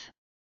wolf,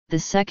 the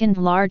second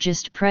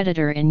largest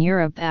predator in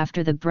Europe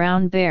after the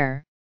brown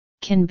bear,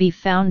 can be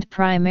found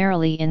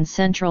primarily in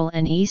Central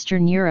and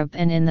Eastern Europe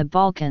and in the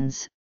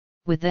Balkans,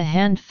 with a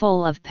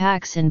handful of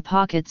packs in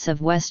pockets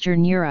of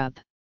Western Europe.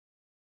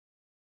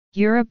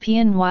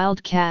 European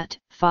wildcat,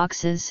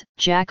 foxes,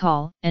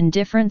 jackal, and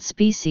different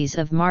species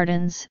of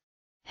martens,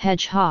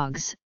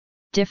 hedgehogs,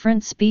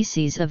 different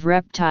species of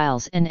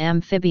reptiles and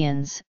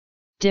amphibians,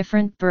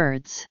 different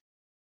birds.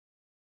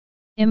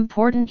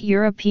 Important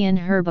European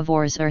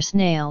herbivores are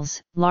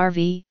snails,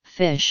 larvae,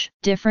 fish,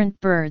 different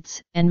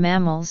birds, and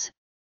mammals,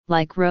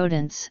 like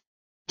rodents,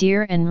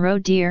 deer and roe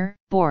deer,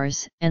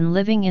 boars, and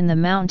living in the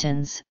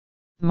mountains,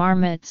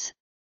 marmots,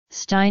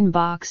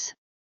 steinbocks,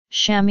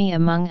 chamois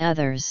among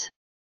others.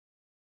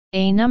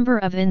 A number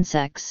of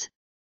insects,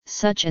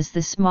 such as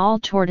the small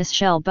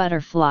tortoiseshell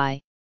butterfly,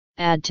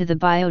 add to the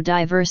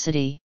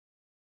biodiversity.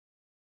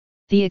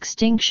 The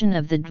extinction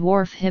of the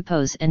dwarf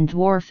hippos and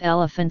dwarf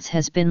elephants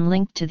has been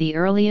linked to the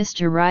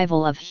earliest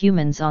arrival of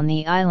humans on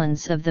the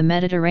islands of the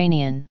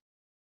Mediterranean.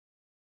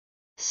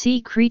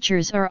 Sea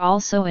creatures are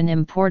also an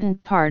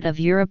important part of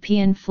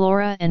European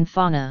flora and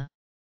fauna.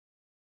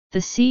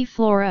 The sea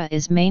flora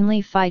is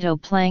mainly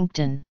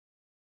phytoplankton.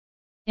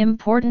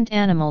 Important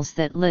animals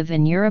that live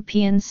in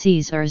European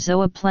seas are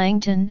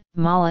zooplankton,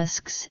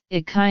 mollusks,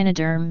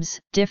 echinoderms,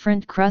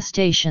 different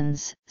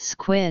crustaceans,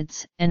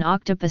 squids, and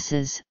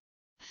octopuses,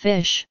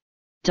 fish,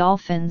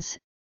 dolphins,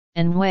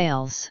 and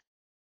whales.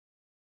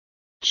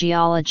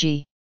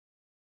 Geology.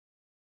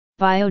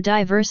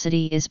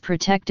 Biodiversity is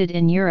protected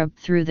in Europe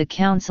through the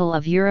Council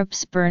of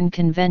Europe's Berne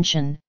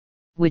Convention,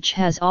 which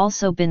has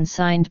also been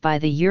signed by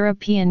the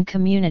European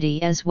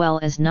Community as well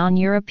as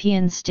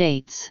non-European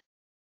states.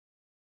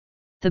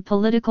 The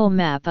political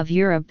map of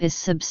Europe is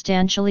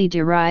substantially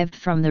derived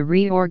from the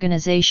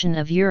reorganization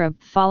of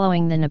Europe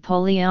following the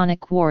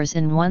Napoleonic Wars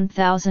in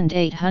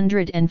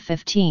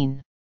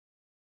 1815.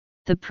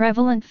 The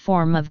prevalent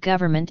form of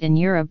government in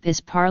Europe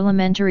is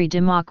parliamentary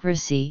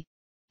democracy,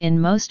 in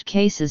most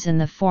cases in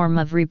the form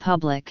of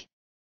republic.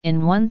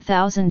 In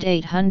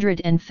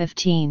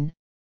 1815,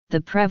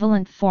 the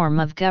prevalent form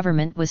of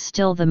government was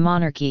still the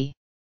monarchy.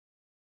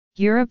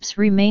 Europe's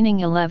remaining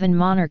 11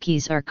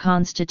 monarchies are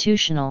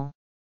constitutional.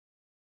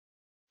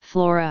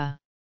 Flora.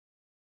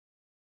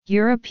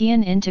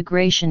 European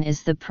integration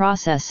is the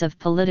process of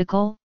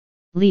political,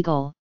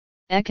 legal,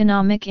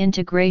 economic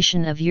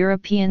integration of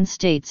European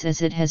states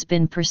as it has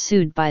been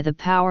pursued by the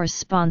powers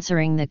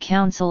sponsoring the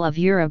Council of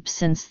Europe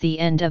since the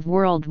end of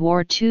World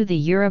War II. The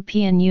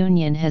European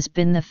Union has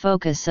been the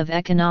focus of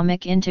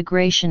economic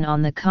integration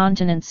on the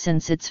continent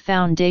since its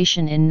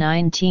foundation in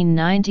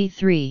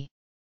 1993.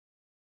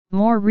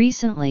 More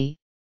recently,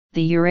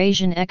 the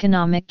Eurasian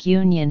Economic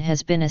Union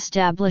has been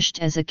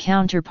established as a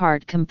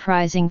counterpart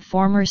comprising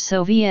former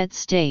Soviet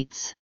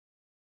states.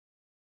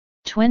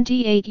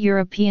 28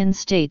 European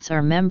states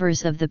are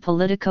members of the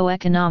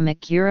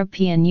Politico-Economic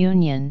European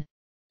Union,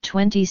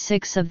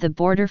 26 of the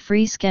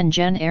Border-Free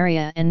Schengen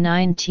Area and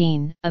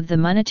 19 of the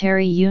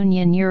Monetary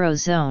Union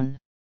Eurozone.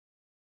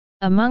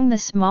 Among the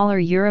smaller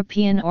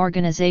European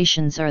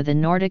organizations are the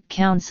Nordic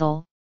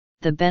Council,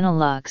 the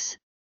Benelux,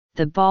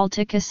 the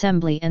Baltic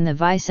Assembly and the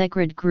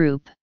Visegrad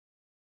Group.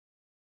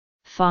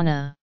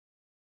 Fauna.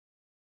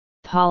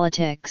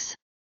 Politics.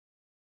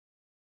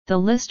 The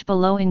list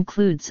below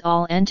includes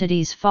all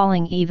entities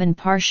falling even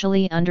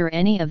partially under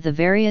any of the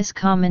various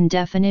common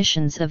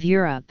definitions of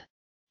Europe,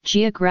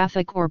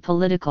 geographic or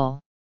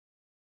political.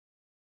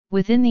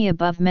 Within the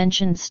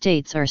above-mentioned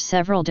states are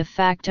several de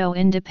facto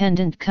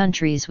independent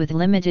countries with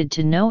limited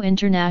to no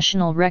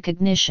international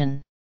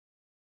recognition.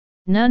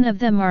 None of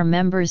them are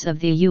members of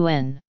the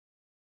UN.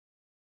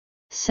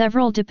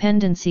 Several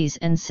dependencies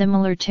and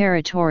similar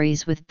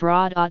territories with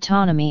broad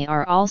autonomy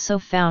are also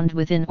found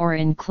within or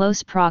in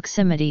close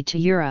proximity to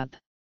Europe.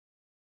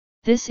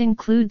 This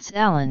includes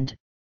Åland,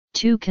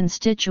 2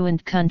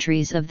 constituent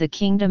countries of the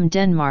Kingdom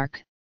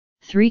Denmark,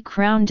 3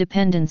 Crown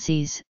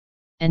dependencies,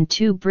 and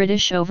 2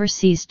 British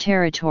overseas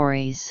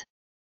territories.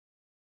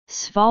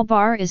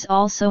 Svalbard is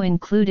also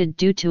included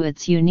due to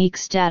its unique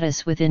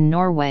status within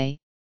Norway,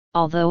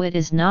 although it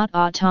is not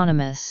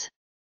autonomous.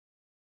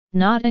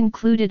 Not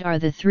included are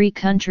the 3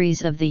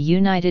 countries of the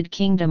United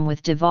Kingdom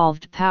with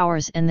devolved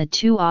powers and the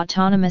 2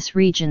 autonomous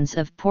regions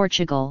of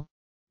Portugal,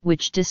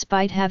 which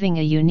despite having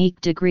a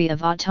unique degree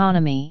of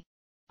autonomy,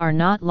 are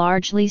not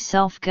largely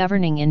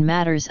self-governing in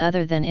matters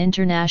other than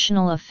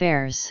international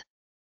affairs.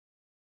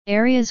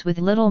 Areas with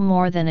little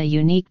more than a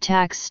unique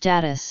tax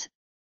status,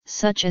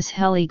 such as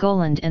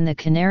Heligoland and the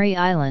Canary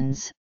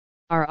Islands,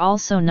 are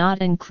also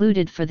not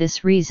included for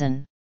this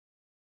reason.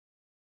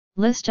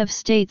 List of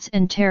states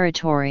and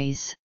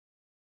territories.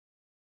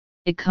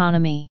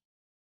 Economy.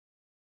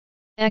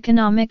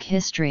 Economic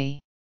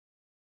history.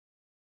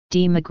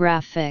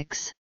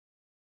 Demographics.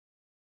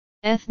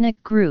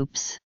 Ethnic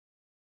groups.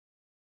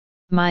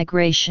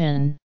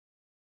 Migration.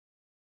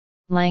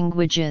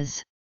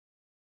 Languages.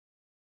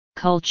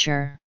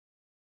 Culture.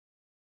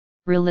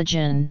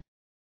 Religion.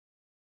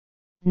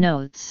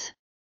 Notes.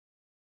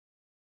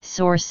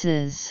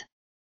 Sources.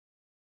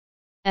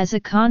 As a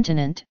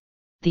continent,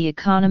 the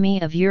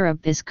economy of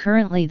Europe is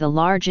currently the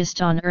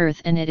largest on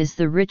Earth and it is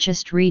the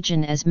richest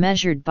region as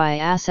measured by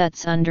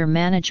assets under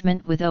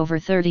management with over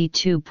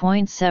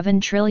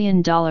 $32.7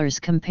 trillion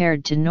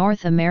compared to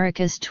North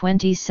America's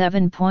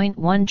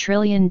 $27.1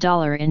 trillion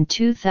in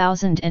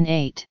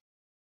 2008.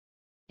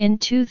 In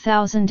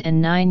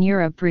 2009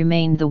 Europe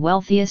remained the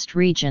wealthiest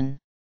region.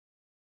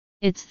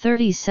 Its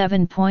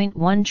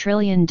 $37.1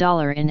 trillion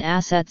in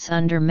assets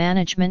under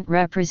management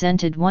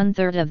represented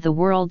 1/3 of the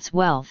world's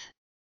wealth.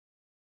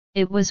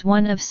 It was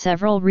one of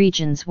several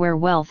regions where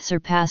wealth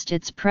surpassed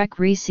its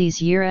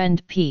pre-crisis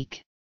year-end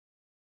peak.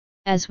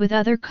 As with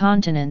other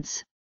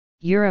continents,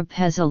 Europe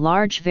has a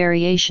large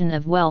variation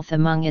of wealth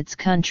among its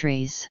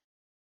countries.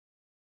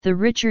 The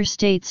richer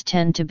states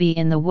tend to be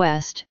in the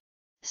West.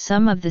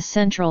 Some of the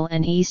Central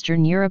and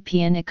Eastern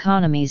European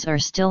economies are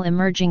still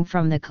emerging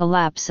from the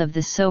collapse of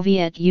the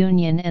Soviet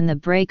Union and the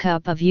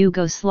breakup of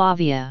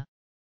Yugoslavia.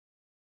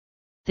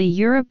 The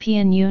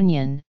European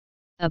Union,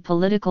 a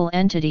political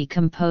entity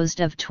composed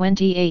of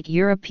 28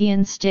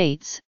 European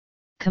states,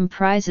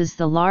 comprises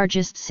the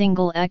largest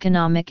single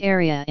economic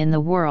area in the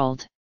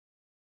world.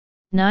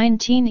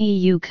 19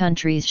 EU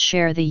countries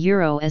share the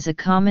euro as a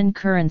common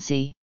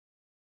currency.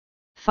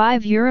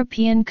 5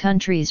 European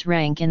countries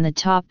rank in the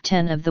top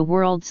 10 of the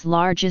world's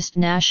largest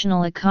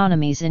national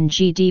economies in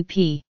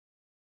GDP.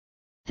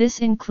 This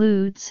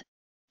includes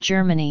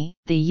Germany,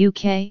 the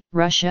UK,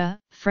 Russia,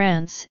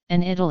 France,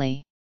 and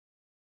Italy.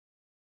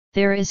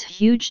 There is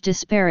huge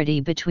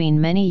disparity between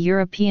many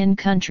European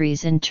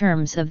countries in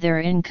terms of their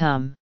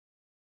income.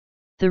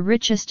 The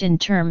richest in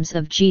terms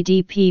of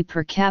GDP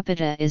per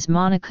capita is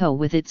Monaco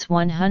with its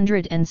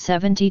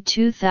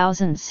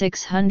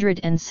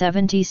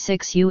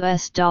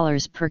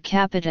 $172,676 per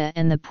capita,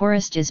 and the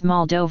poorest is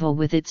Moldova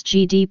with its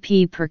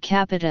GDP per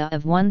capita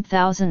of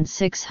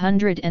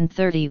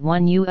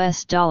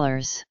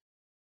 $1,631.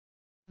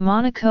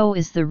 Monaco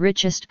is the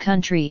richest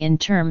country in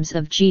terms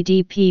of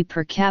GDP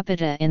per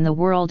capita in the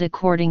world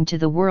according to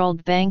the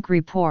World Bank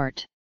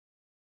report.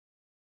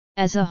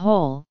 As a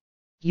whole,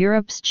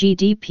 Europe's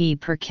GDP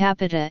per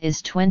capita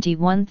is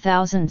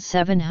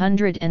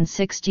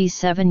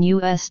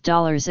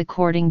 $21,767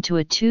 according to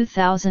a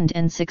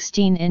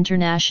 2016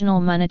 International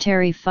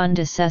Monetary Fund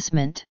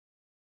assessment.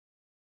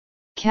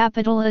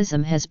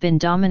 Capitalism has been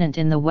dominant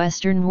in the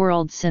Western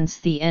world since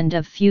the end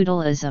of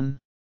feudalism.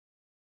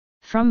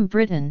 From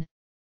Britain,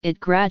 it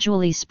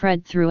gradually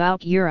spread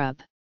throughout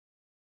Europe.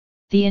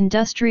 The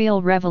Industrial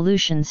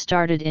Revolution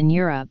started in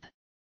Europe,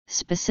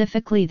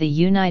 specifically the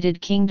United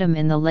Kingdom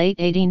in the late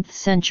 18th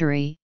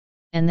century,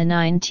 and the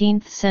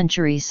 19th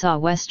century saw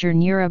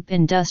Western Europe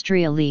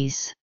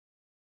industrialize.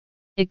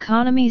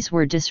 Economies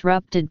were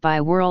disrupted by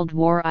World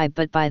War I,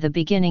 but by the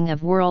beginning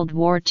of World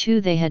War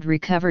II they had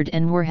recovered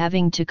and were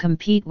having to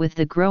compete with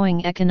the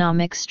growing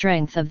economic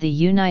strength of the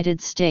United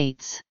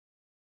States.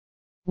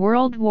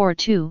 World War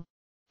II,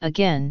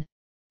 again,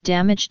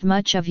 damaged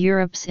much of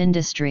Europe's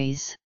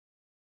industries.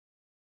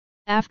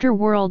 After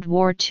World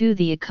War II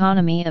the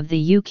economy of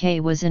the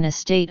UK was in a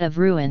state of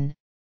ruin,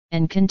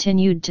 and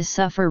continued to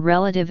suffer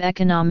relative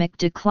economic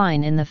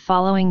decline in the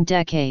following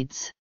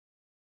decades.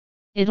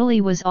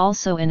 Italy was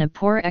also in a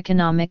poor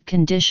economic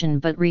condition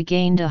but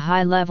regained a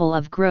high level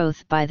of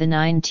growth by the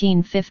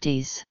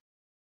 1950s.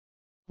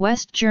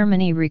 West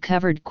Germany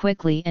recovered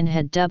quickly and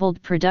had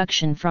doubled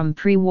production from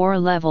pre-war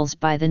levels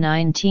by the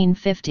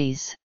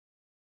 1950s.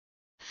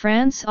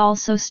 France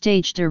also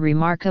staged a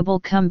remarkable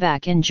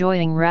comeback,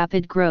 enjoying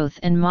rapid growth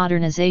and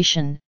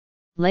modernization.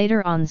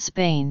 Later on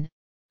Spain,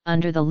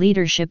 under the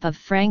leadership of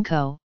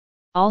Franco,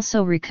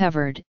 also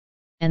recovered,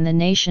 and the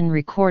nation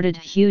recorded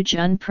huge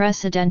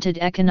unprecedented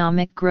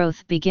economic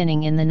growth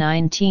beginning in the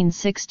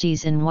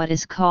 1960s in what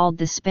is called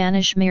the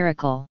Spanish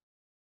Miracle.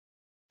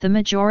 The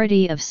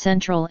majority of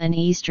Central and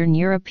Eastern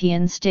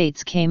European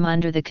states came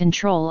under the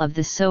control of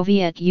the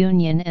Soviet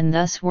Union and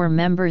thus were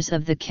members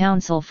of the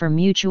Council for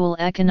Mutual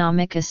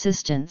Economic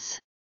Assistance.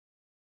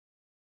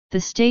 The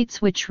states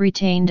which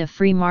retained a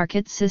free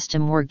market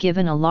system were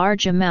given a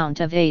large amount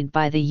of aid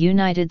by the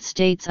United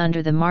States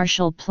under the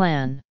Marshall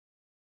Plan.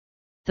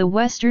 The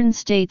Western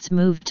states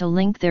moved to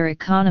link their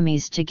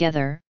economies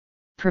together,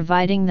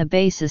 providing the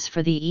basis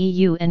for the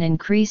EU and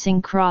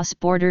increasing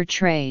cross-border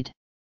trade.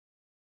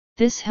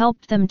 This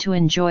helped them to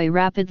enjoy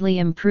rapidly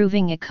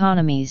improving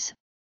economies,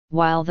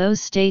 while those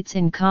states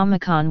in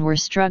Comecon were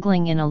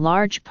struggling in a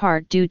large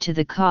part due to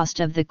the cost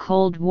of the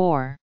Cold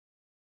War.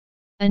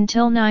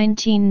 Until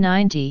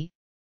 1990,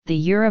 the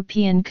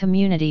European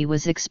Community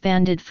was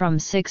expanded from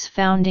 6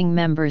 founding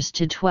members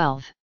to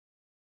 12.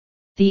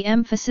 The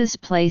emphasis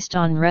placed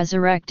on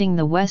resurrecting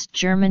the West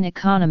German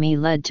economy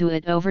led to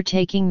it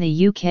overtaking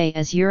the UK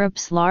as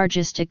Europe's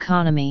largest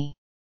economy.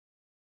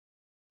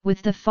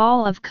 With the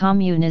fall of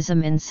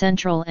communism in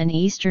Central and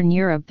Eastern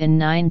Europe in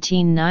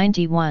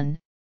 1991,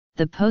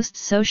 the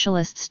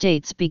post-socialist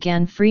states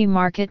began free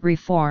market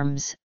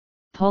reforms.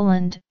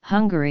 Poland,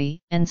 Hungary,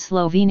 and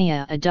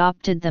Slovenia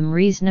adopted them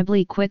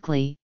reasonably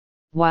quickly,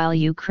 while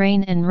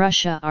Ukraine and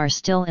Russia are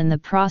still in the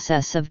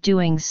process of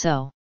doing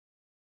so.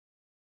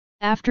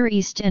 After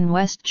East and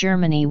West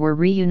Germany were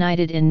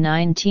reunited in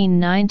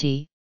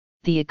 1990,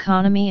 the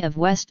economy of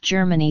West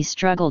Germany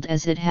struggled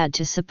as it had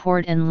to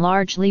support and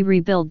largely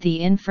rebuild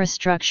the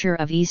infrastructure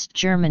of East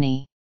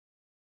Germany.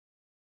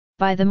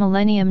 By the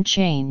millennium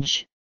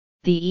change,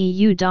 the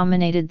EU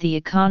dominated the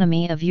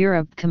economy of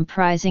Europe,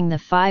 comprising the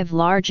 5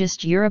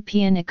 largest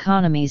European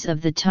economies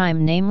of the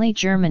time, namely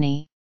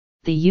Germany,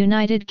 the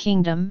United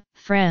Kingdom,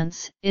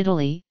 France,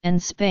 Italy,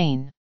 and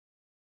Spain.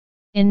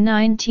 In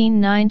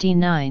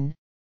 1999,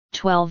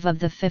 12 of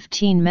the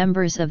 15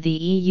 members of the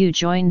EU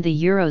joined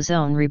the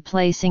Eurozone,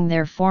 replacing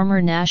their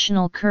former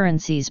national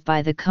currencies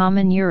by the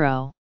common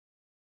euro.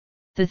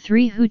 The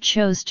 3 who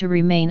chose to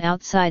remain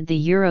outside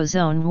the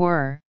Eurozone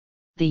were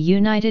the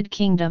United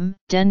Kingdom,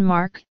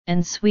 Denmark,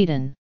 and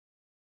Sweden.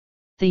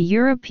 The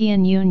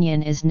European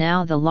Union is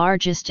now the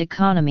largest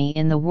economy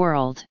in the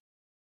world.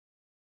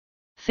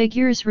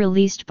 Figures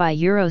released by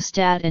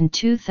Eurostat in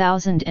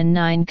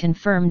 2009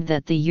 confirmed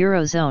that the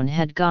Eurozone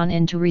had gone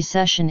into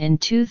recession in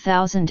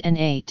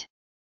 2008.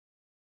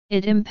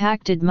 It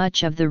impacted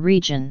much of the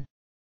region.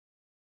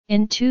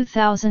 In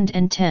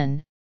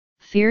 2010,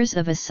 fears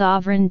of a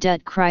sovereign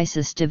debt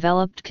crisis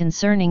developed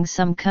concerning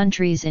some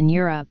countries in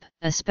Europe,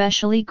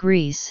 especially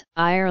Greece,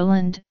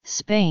 Ireland,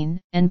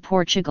 Spain, and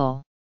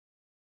Portugal.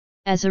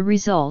 As a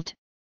result,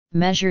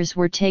 measures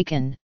were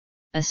taken,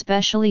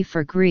 especially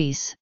for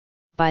Greece,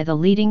 by the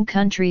leading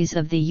countries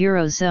of the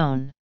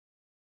Eurozone.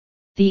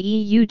 The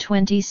EU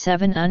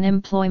 27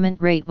 unemployment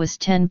rate was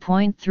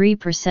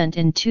 10.3%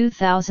 in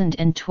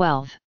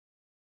 2012.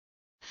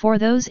 For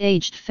those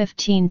aged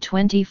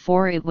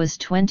 15–24 it was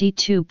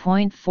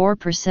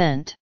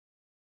 22.4%.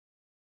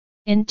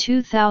 In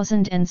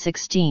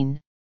 2016,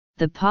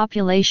 the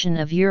population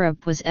of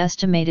Europe was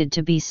estimated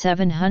to be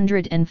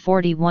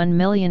 741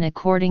 million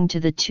according to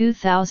the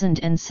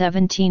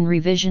 2017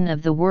 revision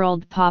of the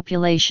World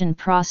Population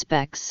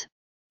Prospects,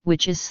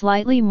 which is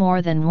slightly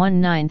more than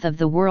 1/9 of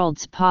the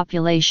world's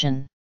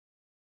population.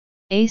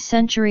 A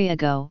century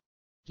ago,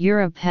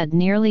 Europe had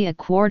nearly a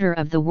quarter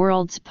of the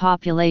world's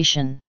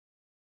population.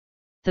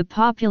 The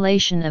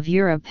population of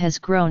Europe has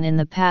grown in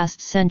the past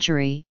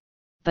century,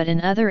 but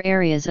in other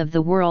areas of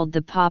the world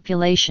the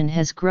population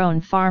has grown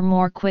far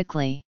more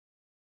quickly.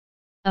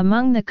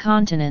 Among the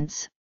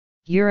continents,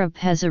 Europe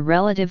has a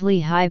relatively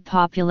high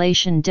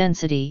population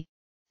density,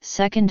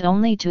 second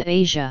only to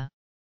Asia.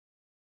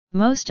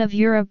 Most of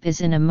Europe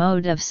is in a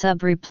mode of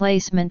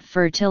sub-replacement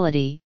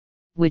fertility,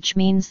 which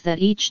means that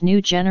each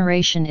new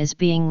generation is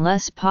being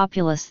less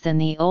populous than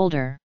the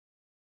older.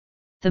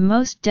 The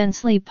most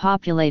densely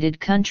populated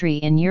country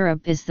in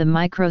Europe is the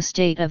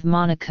microstate of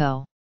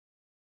Monaco.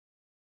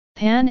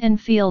 Pan and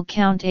Feel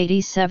count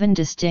 87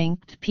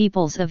 distinct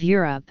peoples of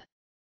Europe,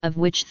 of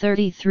which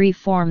 33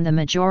 form the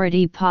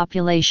majority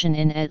population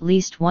in at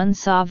least one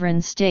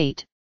sovereign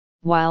state,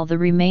 while the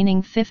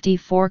remaining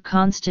 54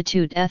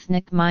 constitute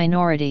ethnic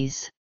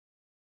minorities.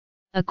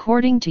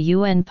 According to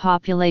UN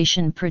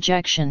population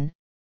projection,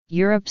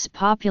 Europe's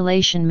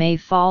population may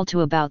fall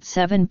to about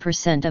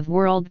 7% of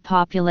world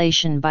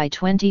population by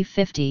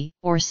 2050,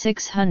 or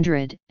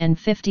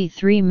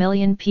 653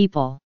 million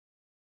people.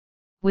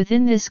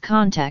 Within this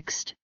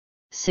context,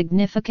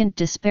 significant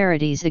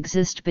disparities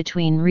exist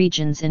between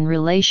regions in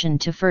relation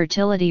to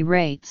fertility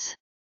rates.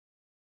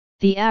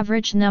 The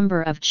average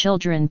number of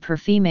children per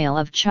female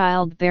of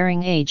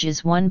childbearing age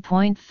is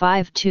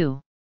 1.52.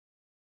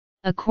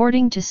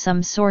 According to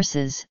some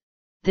sources,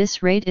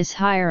 this rate is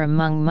higher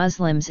among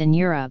Muslims in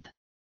Europe.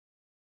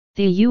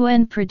 The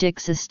UN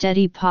predicts a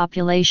steady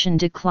population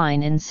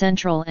decline in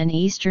Central and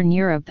Eastern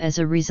Europe as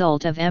a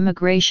result of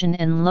emigration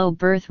and low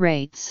birth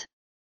rates.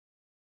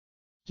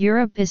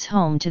 Europe is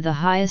home to the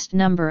highest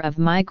number of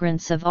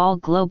migrants of all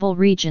global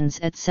regions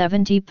at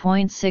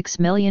 70.6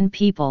 million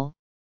people,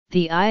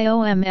 the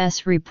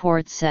IOMS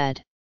report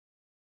said.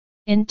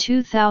 In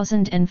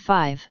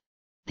 2005,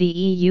 the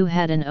EU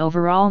had an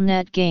overall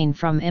net gain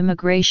from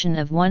immigration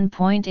of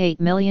 1.8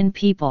 million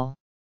people.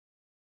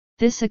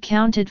 This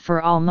accounted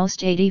for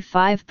almost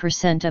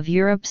 85% of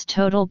Europe's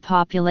total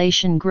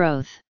population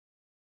growth.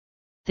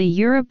 The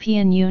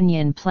European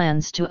Union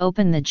plans to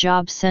open the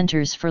job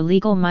centers for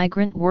legal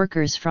migrant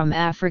workers from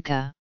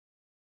Africa.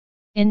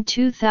 In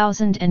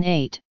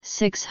 2008,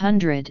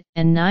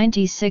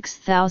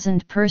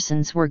 696,000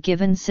 persons were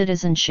given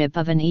citizenship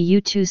of an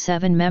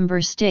EU27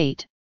 member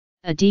state,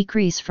 a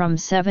decrease from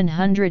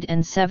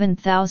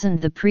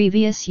 707,000 the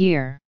previous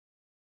year.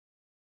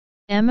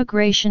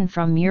 Emigration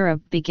from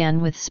Europe began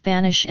with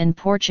Spanish and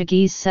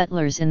Portuguese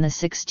settlers in the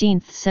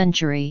 16th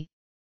century,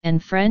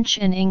 and French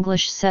and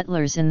English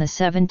settlers in the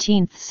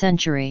 17th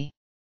century.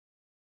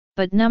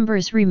 But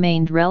numbers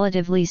remained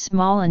relatively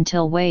small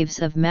until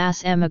waves of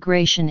mass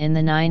emigration in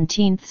the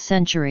 19th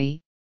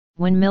century,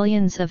 when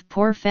millions of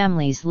poor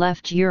families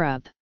left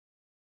Europe.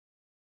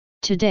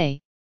 Today,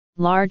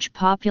 large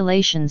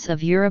populations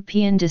of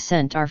European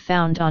descent are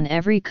found on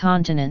every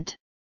continent.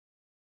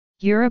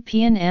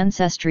 European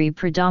ancestry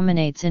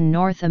predominates in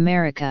North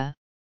America,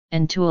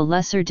 and to a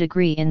lesser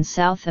degree in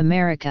South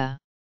America.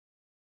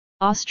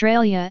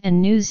 Australia and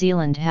New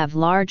Zealand have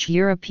large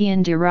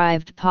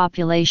European-derived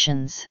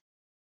populations.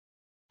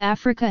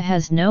 Africa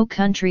has no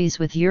countries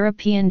with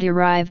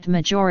European-derived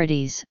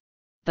majorities,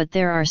 but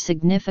there are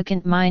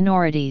significant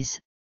minorities,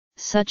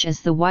 such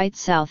as the white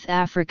South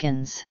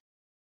Africans.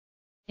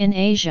 In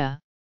Asia,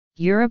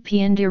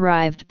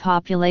 European-derived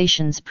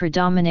populations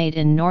predominate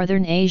in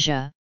northern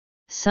Asia,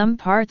 some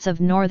parts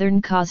of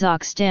northern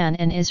Kazakhstan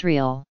and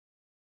Israel.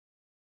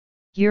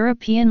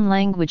 European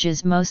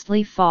languages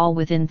mostly fall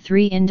within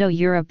three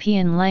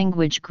Indo-European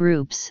language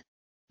groups: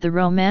 the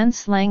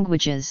Romance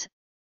languages,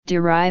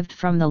 derived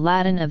from the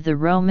Latin of the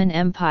Roman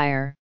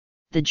Empire,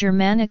 the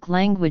Germanic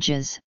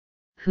languages,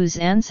 whose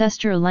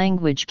ancestor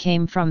language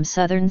came from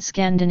southern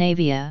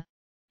Scandinavia,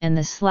 and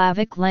the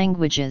Slavic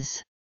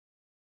languages.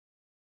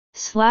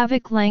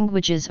 Slavic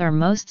languages are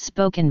most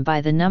spoken by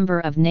the number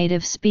of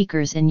native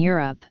speakers in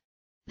Europe.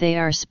 They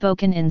are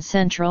spoken in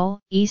Central,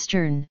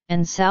 Eastern,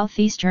 and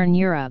Southeastern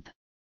Europe.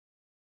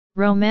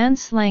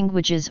 Romance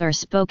languages are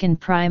spoken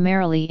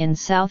primarily in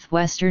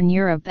southwestern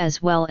Europe as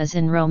well as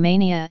in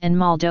Romania and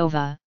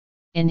Moldova,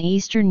 in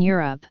Eastern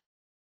Europe.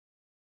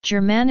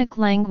 Germanic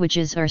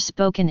languages are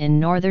spoken in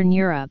Northern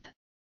Europe,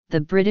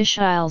 the British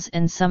Isles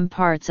and some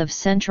parts of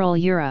Central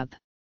Europe.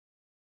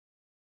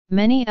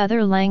 Many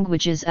other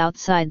languages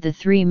outside the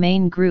three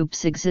main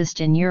groups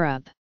exist in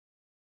Europe.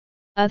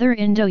 Other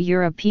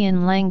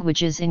Indo-European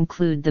languages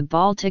include the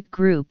Baltic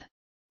group,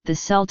 the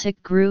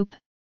Celtic group,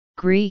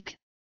 Greek,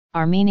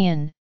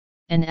 Armenian,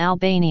 and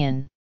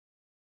Albanian.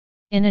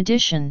 In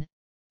addition,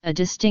 a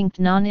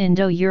distinct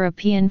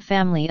non-Indo-European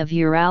family of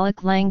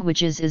Uralic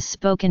languages is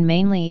spoken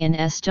mainly in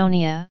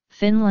Estonia,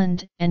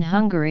 Finland, and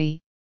Hungary,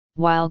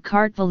 while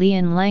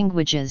Kartvelian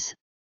languages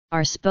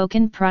are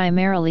spoken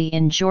primarily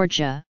in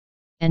Georgia,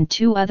 and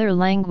two other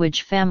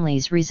language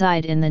families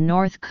reside in the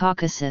North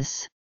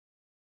Caucasus.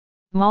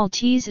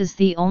 Maltese is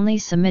the only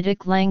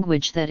Semitic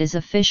language that is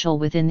official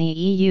within the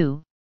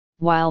EU,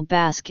 while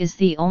Basque is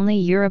the only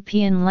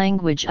European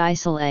language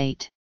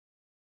isolate.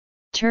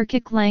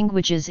 Turkic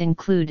languages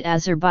include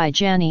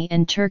Azerbaijani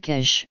and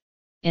Turkish,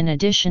 in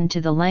addition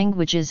to the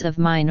languages of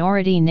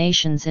minority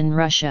nations in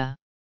Russia.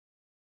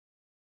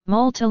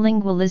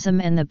 Multilingualism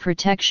and the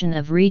protection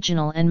of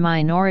regional and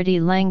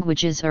minority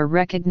languages are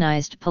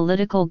recognized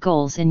political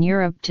goals in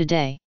Europe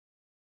today.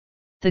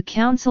 The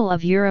Council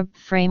of Europe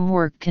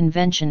Framework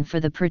Convention for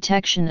the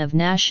Protection of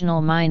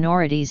National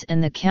Minorities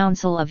and the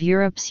Council of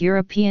Europe's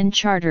European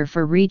Charter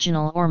for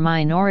Regional or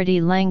Minority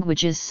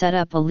Languages set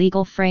up a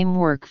legal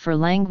framework for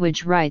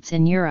language rights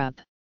in Europe.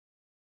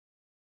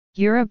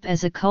 Europe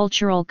as a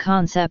cultural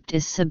concept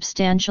is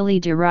substantially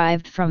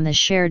derived from the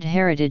shared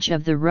heritage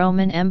of the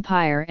Roman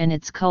Empire and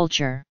its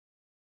culture.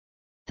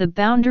 The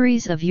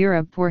boundaries of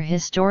Europe were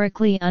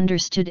historically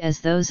understood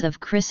as those of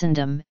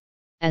Christendom,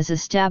 as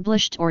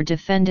established or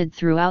defended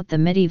throughout the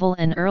medieval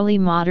and early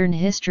modern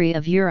history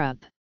of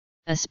Europe,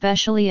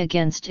 especially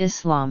against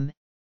Islam,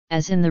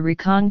 as in the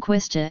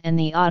Reconquista and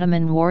the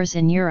Ottoman Wars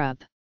in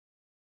Europe.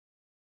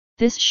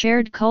 This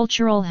shared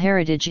cultural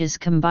heritage is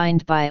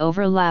combined by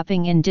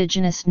overlapping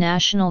indigenous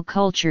national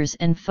cultures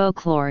and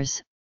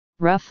folklores,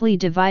 roughly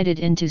divided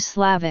into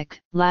Slavic,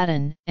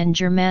 Latin, and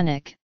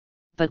Germanic,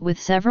 but with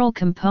several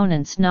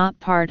components not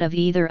part of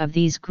either of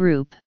these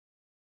groups.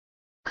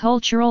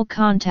 Cultural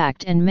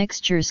contact and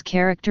mixtures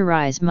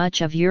characterize much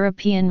of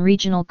European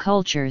regional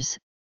cultures.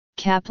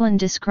 Kaplan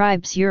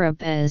describes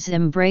Europe as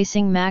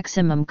embracing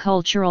maximum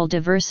cultural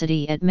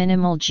diversity at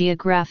minimal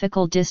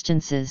geographical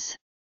distances.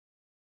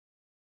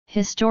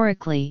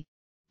 Historically,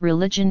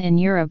 religion in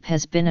Europe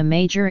has been a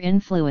major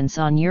influence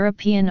on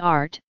European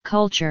art,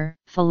 culture,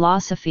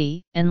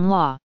 philosophy, and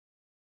law.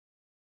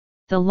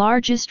 The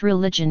largest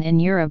religion in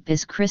Europe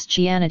is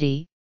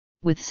Christianity,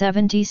 with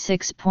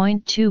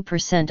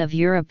 76.2% of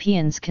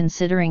Europeans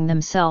considering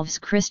themselves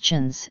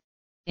Christians,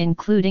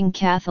 including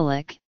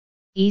Catholic,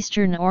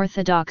 Eastern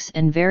Orthodox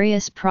and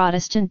various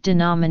Protestant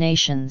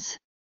denominations.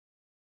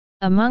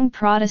 Among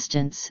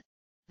Protestants,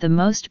 the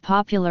most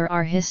popular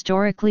are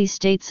historically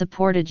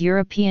state-supported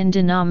European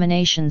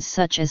denominations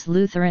such as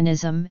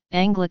Lutheranism,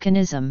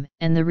 Anglicanism,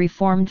 and the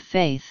Reformed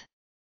faith.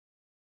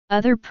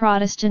 Other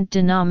Protestant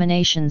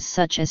denominations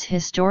such as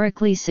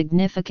historically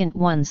significant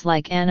ones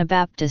like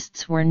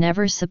Anabaptists were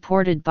never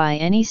supported by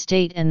any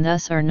state and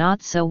thus are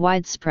not so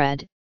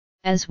widespread,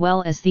 as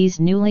well as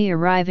these newly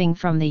arriving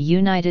from the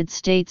United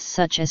States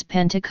such as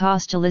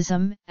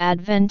Pentecostalism,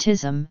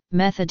 Adventism,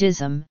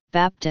 Methodism,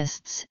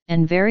 Baptists,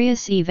 and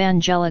various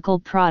evangelical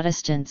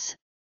Protestants,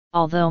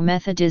 although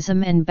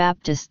Methodism and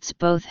Baptists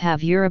both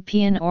have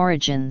European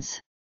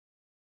origins.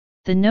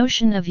 The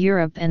notion of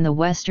Europe and the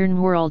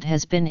Western world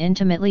has been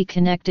intimately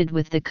connected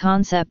with the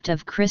concept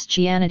of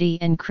Christianity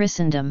and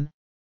Christendom.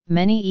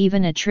 Many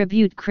even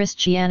attribute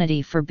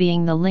Christianity for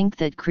being the link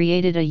that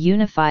created a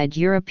unified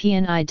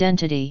European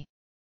identity.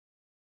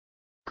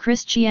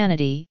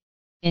 Christianity,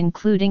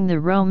 including the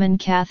Roman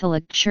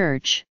Catholic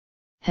Church,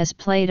 has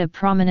played a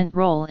prominent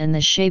role in the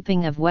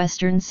shaping of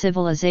Western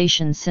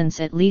civilization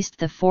since at least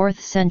the 4th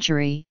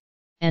century,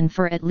 and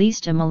for at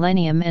least a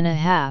millennium and a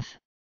half.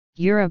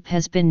 Europe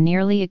has been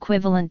nearly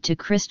equivalent to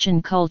Christian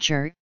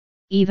culture,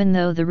 even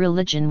though the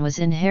religion was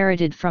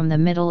inherited from the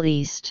Middle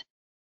East.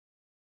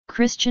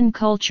 Christian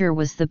culture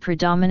was the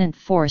predominant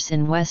force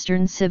in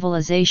Western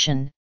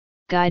civilization,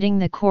 guiding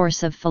the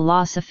course of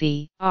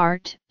philosophy,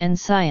 art, and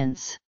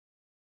science.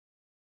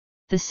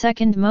 The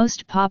second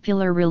most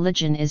popular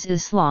religion is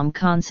Islam,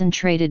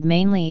 concentrated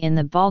mainly in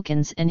the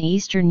Balkans and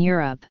Eastern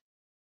Europe.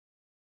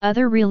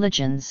 Other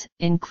religions,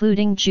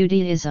 including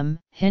Judaism,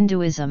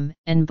 Hinduism,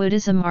 and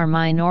Buddhism, are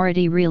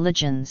minority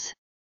religions.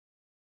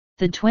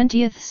 The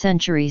 20th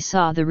century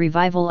saw the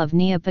revival of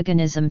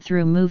neopaganism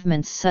through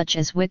movements such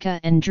as Wicca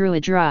and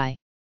Druidry.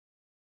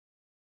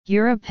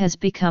 Europe has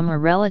become a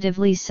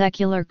relatively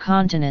secular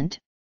continent,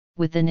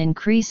 with an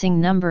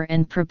increasing number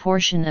and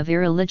proportion of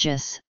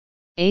irreligious,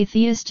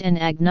 atheist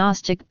and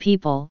agnostic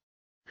people,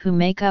 who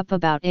make up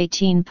about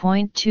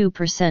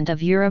 18.2%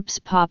 of Europe's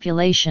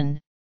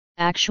population,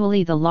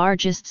 actually the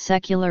largest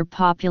secular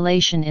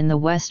population in the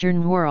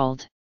Western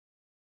world.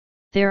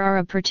 There are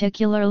a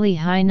particularly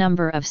high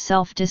number of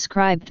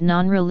self-described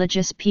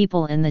non-religious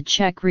people in the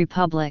Czech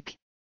Republic,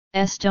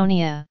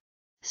 Estonia,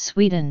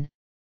 Sweden,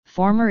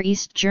 former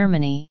East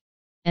Germany,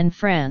 and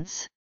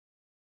France.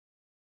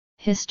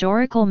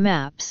 Historical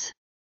maps.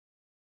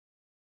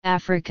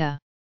 Africa,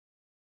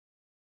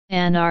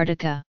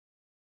 Antarctica,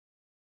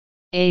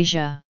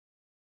 Asia,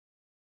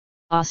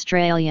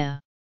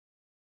 Australia,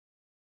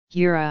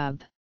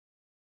 Europe,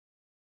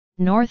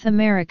 North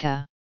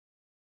America,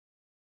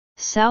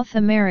 South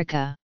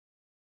America,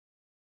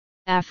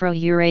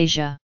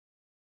 Afro-Eurasia,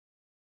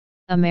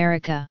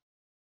 America,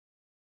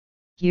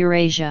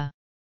 Eurasia,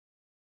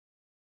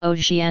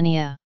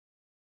 Oceania.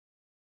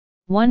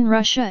 One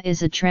Russia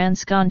is a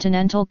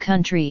transcontinental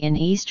country in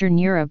Eastern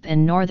Europe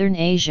and Northern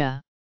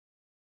Asia.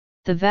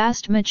 The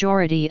vast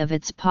majority of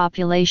its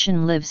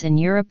population lives in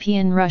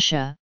European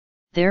Russia,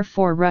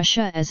 therefore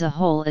Russia as a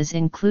whole is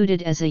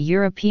included as a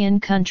European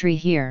country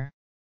here.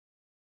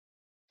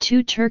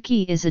 2.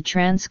 Turkey is a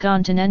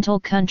transcontinental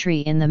country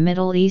in the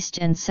Middle East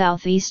and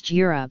Southeast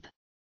Europe.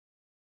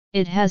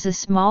 It has a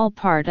small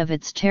part of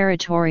its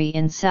territory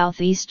in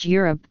Southeast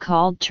Europe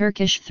called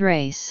Turkish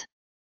Thrace.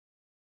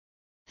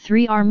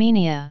 3.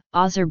 Armenia,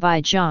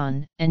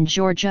 Azerbaijan, and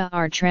Georgia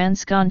are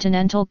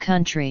transcontinental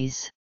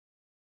countries.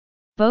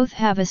 Both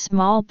have a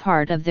small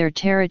part of their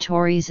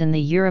territories in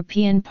the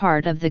European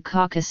part of the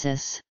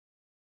Caucasus.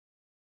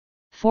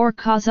 4.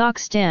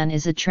 Kazakhstan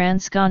is a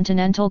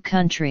transcontinental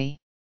country.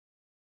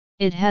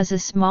 It has a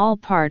small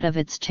part of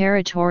its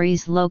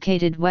territories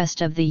located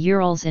west of the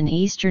Urals in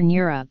Eastern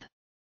Europe.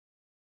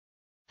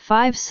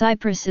 5.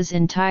 Cyprus is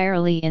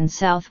entirely in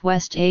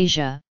Southwest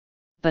Asia,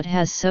 but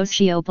has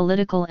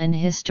socio-political and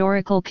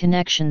historical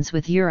connections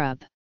with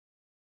Europe.